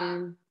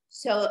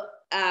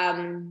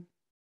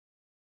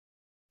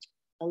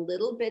a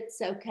little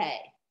bit's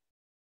okay,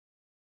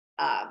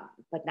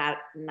 but not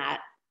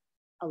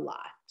a lot.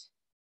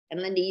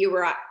 And Linda, you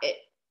were out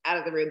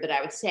of the room, but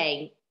I was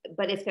saying,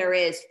 but if there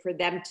is, for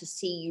them to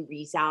see you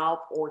resolve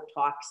or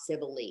talk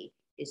civilly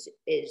is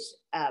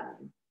a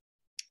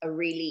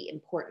really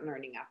important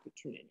learning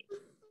opportunity.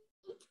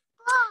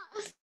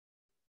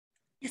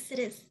 Yes, it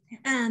is.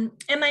 And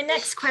my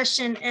next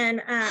question, and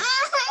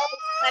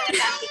what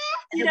about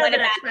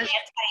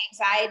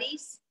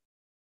anti-anxieties?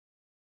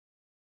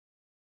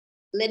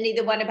 Lindy,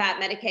 the one about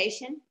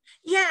medication?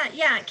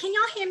 Yeah. Can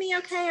y'all hear me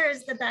okay, or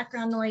is the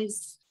background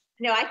noise?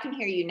 No, I can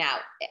hear you now.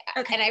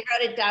 Okay. And I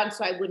wrote it down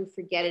so I wouldn't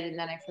forget it, and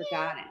then I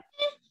forgot it.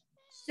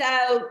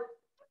 So,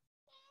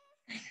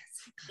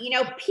 you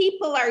know,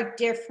 people are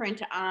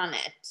different on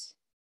it.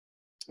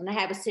 And I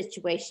have a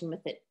situation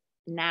with it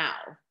now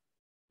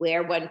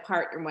where one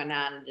partner went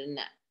on an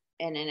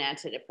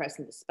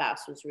antidepressant, the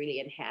spouse was really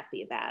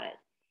unhappy about it.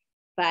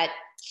 But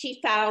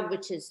she found,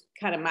 which is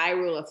kind of my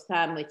rule of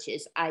thumb, which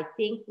is I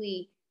think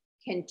we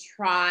can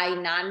try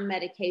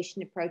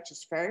non-medication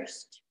approaches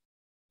first,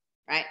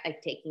 right?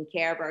 Like taking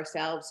care of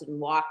ourselves and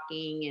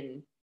walking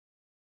and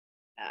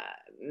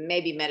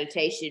maybe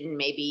meditation,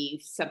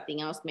 maybe something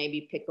else,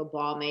 maybe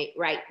pickleball,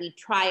 right? We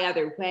try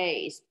other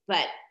ways,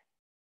 but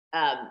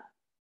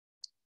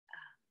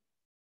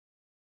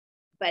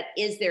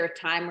is there a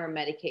time where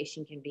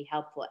medication can be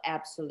helpful?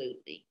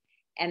 Absolutely.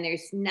 And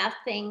there's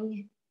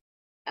nothing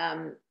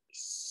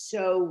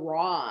so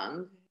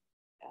wrong,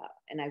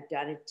 and I've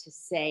done it, to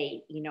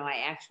say, you know,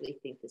 I actually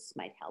think this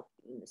might help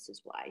you, and this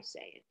is why I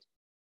say it.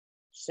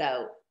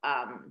 So,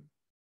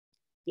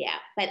 yeah,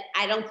 but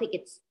I don't think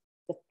it's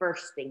the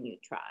first thing you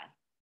try.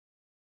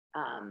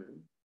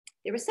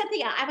 There was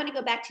something, I want to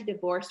go back to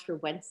divorce for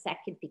 1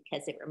 second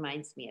because it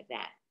reminds me of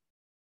that.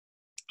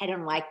 I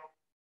don't like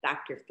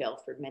Dr. Phil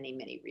for many,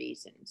 many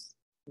reasons,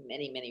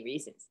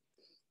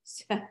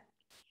 So,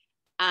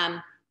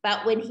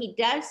 but when he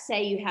does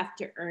say you have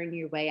to earn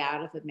your way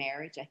out of a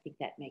marriage, I think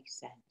that makes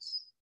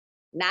sense.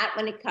 Not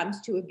when it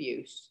comes to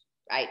abuse,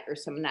 right? Or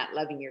someone not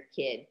loving your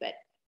kid, but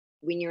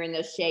when you're in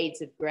those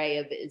shades of gray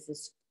of, is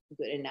this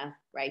good enough,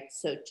 right?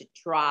 So to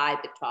try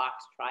the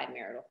talks, try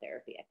marital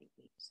therapy, I think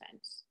makes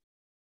sense.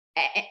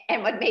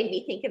 And what made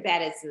me think of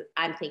that is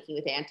I'm thinking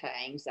with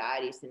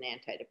anti-anxieties and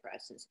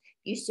antidepressants,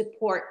 you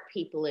support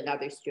people in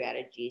other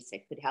strategies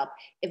that could help.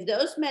 If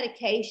those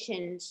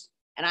medications,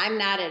 and I'm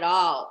not at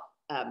all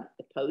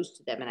opposed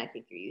to them, and I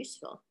think they're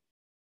useful,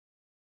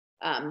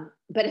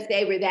 but if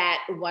they were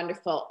that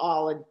wonderful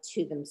all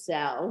into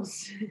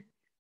themselves,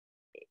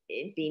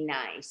 it'd be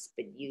nice,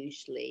 but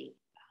usually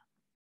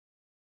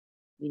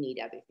you need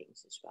other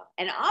things as well.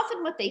 And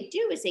often what they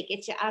do is they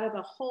get you out of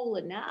a hole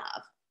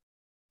enough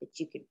that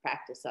you can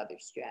practice other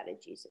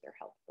strategies that are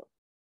helpful.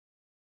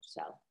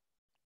 So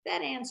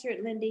that answer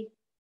it, Lindy?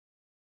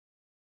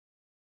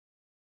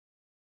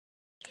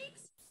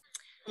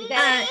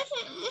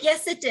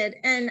 Yes, it did.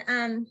 And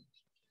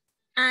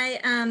I'm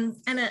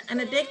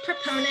a big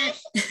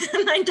proponent.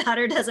 My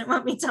daughter doesn't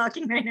want me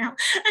talking right now.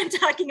 I'm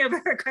talking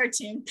over her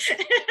cartoon.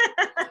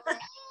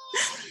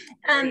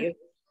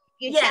 You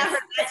yes. Tell her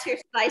that's your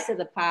slice of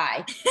the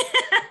pie.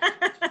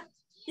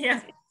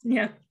 Yeah.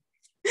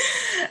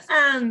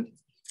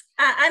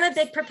 I'm a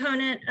big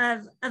proponent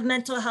of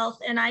mental health,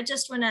 and I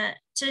just want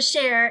to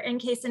share, in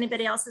case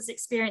anybody else is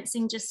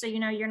experiencing, just so you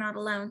know you're not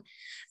alone.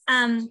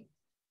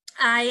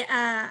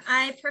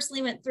 I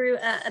personally went through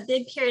a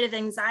big period of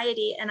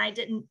anxiety, and I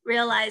didn't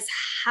realize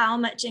how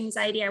much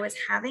anxiety I was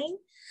having.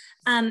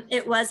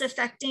 It was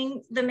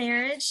affecting the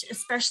marriage,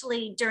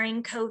 especially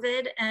during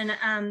COVID, and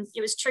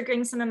it was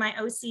triggering some of my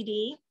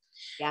OCD.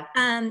 Yeah.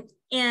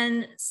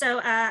 And so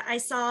I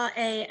saw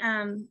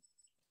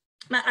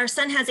our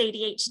son has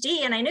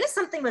ADHD, and I knew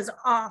something was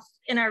off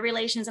in our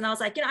relations. And I was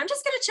like, I'm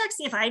just going to check,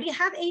 see if I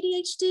have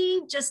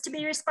ADHD, just to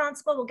be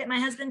responsible. We'll get my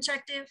husband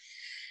checked too.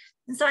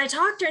 And so I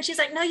talked to her, and she's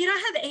like, no, you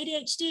don't have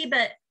ADHD,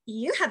 but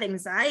you have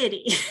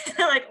anxiety. And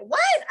I'm like, what?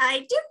 I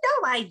do?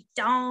 No, I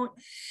don't.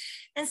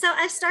 And so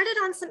I've started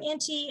on some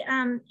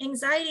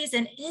anxieties,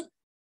 and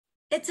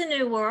it's a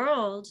new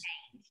world.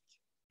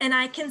 And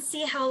I can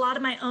see how a lot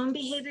of my own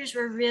behaviors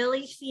were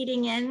really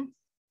feeding in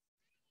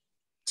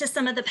to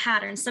some of the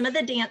patterns, some of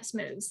the dance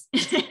moves.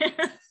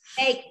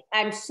 Hey,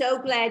 I'm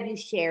so glad you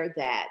shared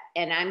that.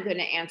 And I'm going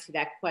to answer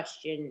that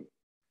question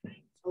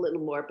a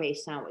little more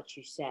based on what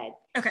you said.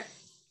 Okay.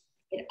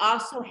 It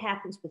also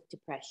happens with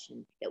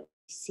depression, that we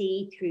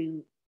see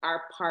through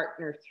our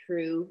partner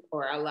through,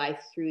 or our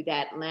life through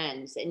that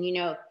lens. And,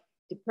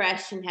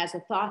 depression has a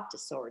thought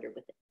disorder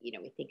with it.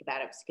 We think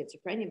about it with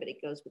schizophrenia, but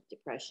it goes with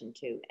depression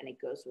too. And it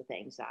goes with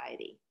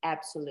anxiety.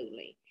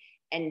 Absolutely.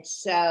 And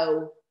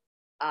so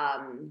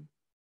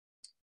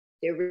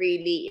there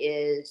really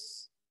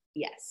is,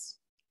 yes,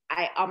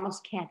 I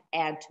almost can't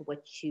add to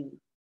what you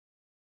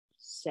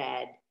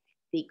said,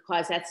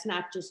 because that's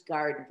not just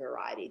garden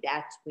variety.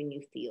 That's when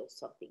you feel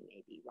something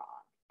may be wrong.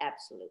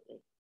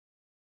 Absolutely.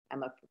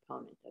 I'm a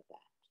proponent of that.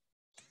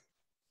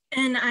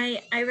 And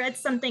I read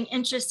something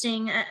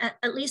interesting,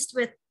 at least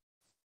with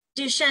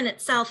Duchenne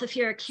itself. If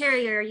you're a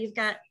carrier, you've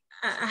got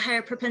a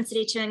higher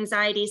propensity to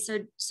anxiety.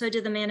 So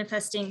do the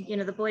manifesting,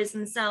 the boys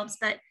themselves.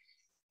 But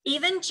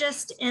even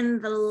just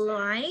in the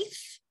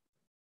life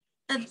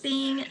of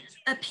being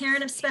a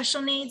parent of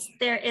special needs,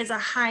 there is a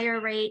higher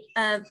rate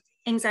of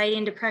anxiety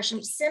and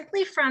depression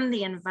simply from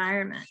the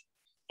environment.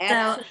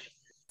 Absolutely.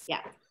 So,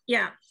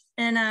 yeah.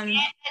 And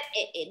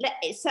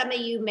some of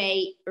you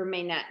may or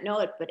may not know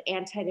it, but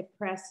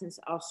antidepressants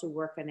also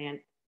work on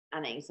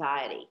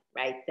anxiety,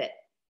 right? That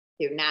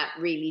they're not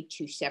really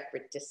two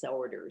separate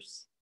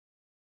disorders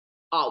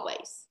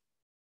always.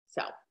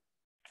 So.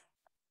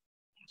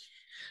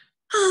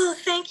 Oh,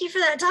 thank you for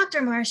that,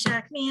 Dr.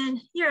 Marshak.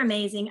 Man, you're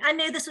amazing. I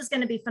knew this was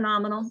going to be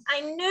phenomenal.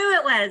 I knew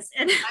it was.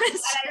 And I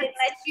didn't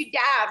let you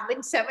down.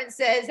 When someone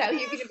says, oh,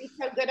 you're going to be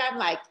so good, I'm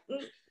like,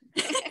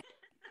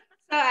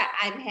 So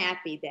I'm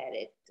happy that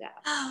it.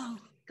 Oh,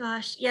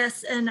 gosh,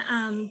 yes. And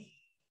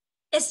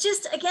it's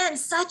just, again,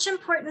 such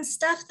important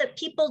stuff that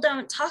people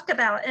don't talk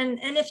about. And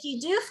if you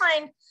do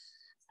find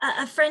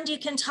a friend you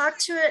can talk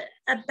to it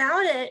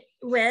about it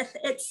with,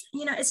 it's,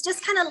 it's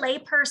just kind of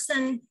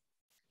layperson,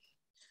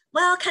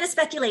 well, kind of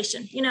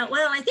speculation,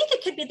 well, I think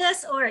it could be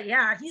this, or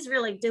yeah, he's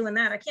really doing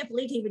that. I can't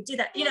believe he would do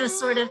that,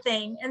 sort of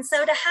thing. And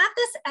so to have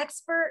this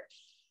expert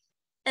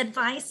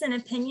advice and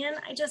opinion,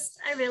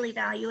 I really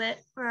value it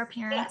for our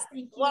parents.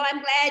 Yeah. Well,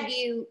 I'm glad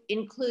you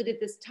included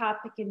this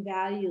topic and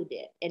valued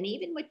it. And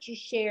even what you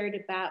shared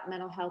about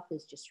mental health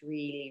is just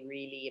really,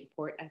 really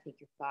important. I think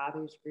your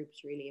father's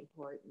group's really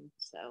important.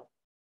 So,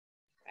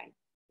 right,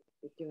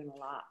 you're doing a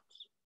lot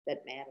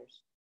that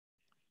matters.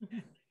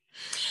 Okay.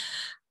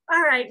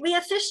 All right, we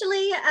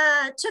officially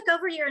took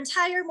over your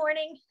entire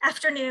morning,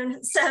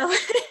 afternoon. So,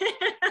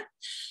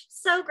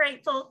 so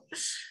grateful,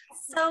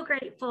 so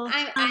grateful.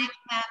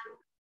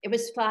 It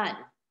was fun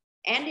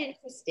and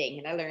interesting,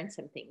 and I learned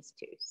some things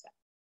too. So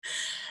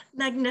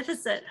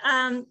magnificent.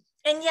 And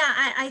yeah,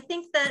 I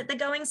think the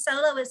going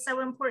solo is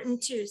so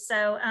important too.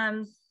 So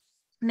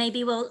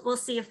maybe we'll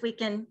see if we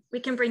can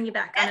bring you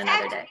back on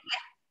another day.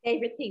 My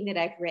favorite thing that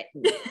I've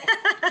written,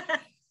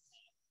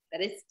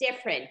 but it's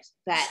different.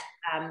 But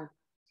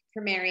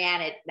for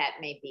Marianne, that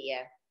may be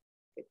a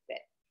good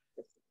fit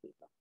for some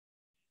people.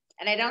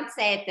 And I don't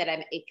say it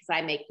that because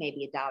I make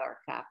maybe $1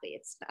 a copy.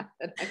 It's not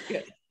that I'm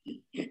good.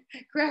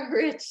 Grow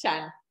rich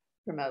on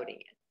promoting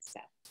it. So,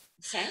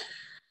 okay.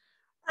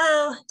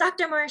 Oh,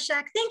 Dr.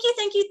 Marshak, thank you.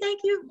 Thank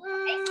you.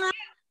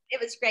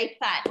 It was great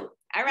fun.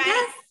 All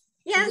right.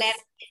 Yes. I'm glad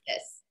we did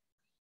this.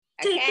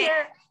 Okay. Take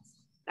care.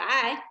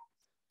 Bye.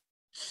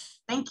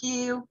 Thank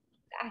you.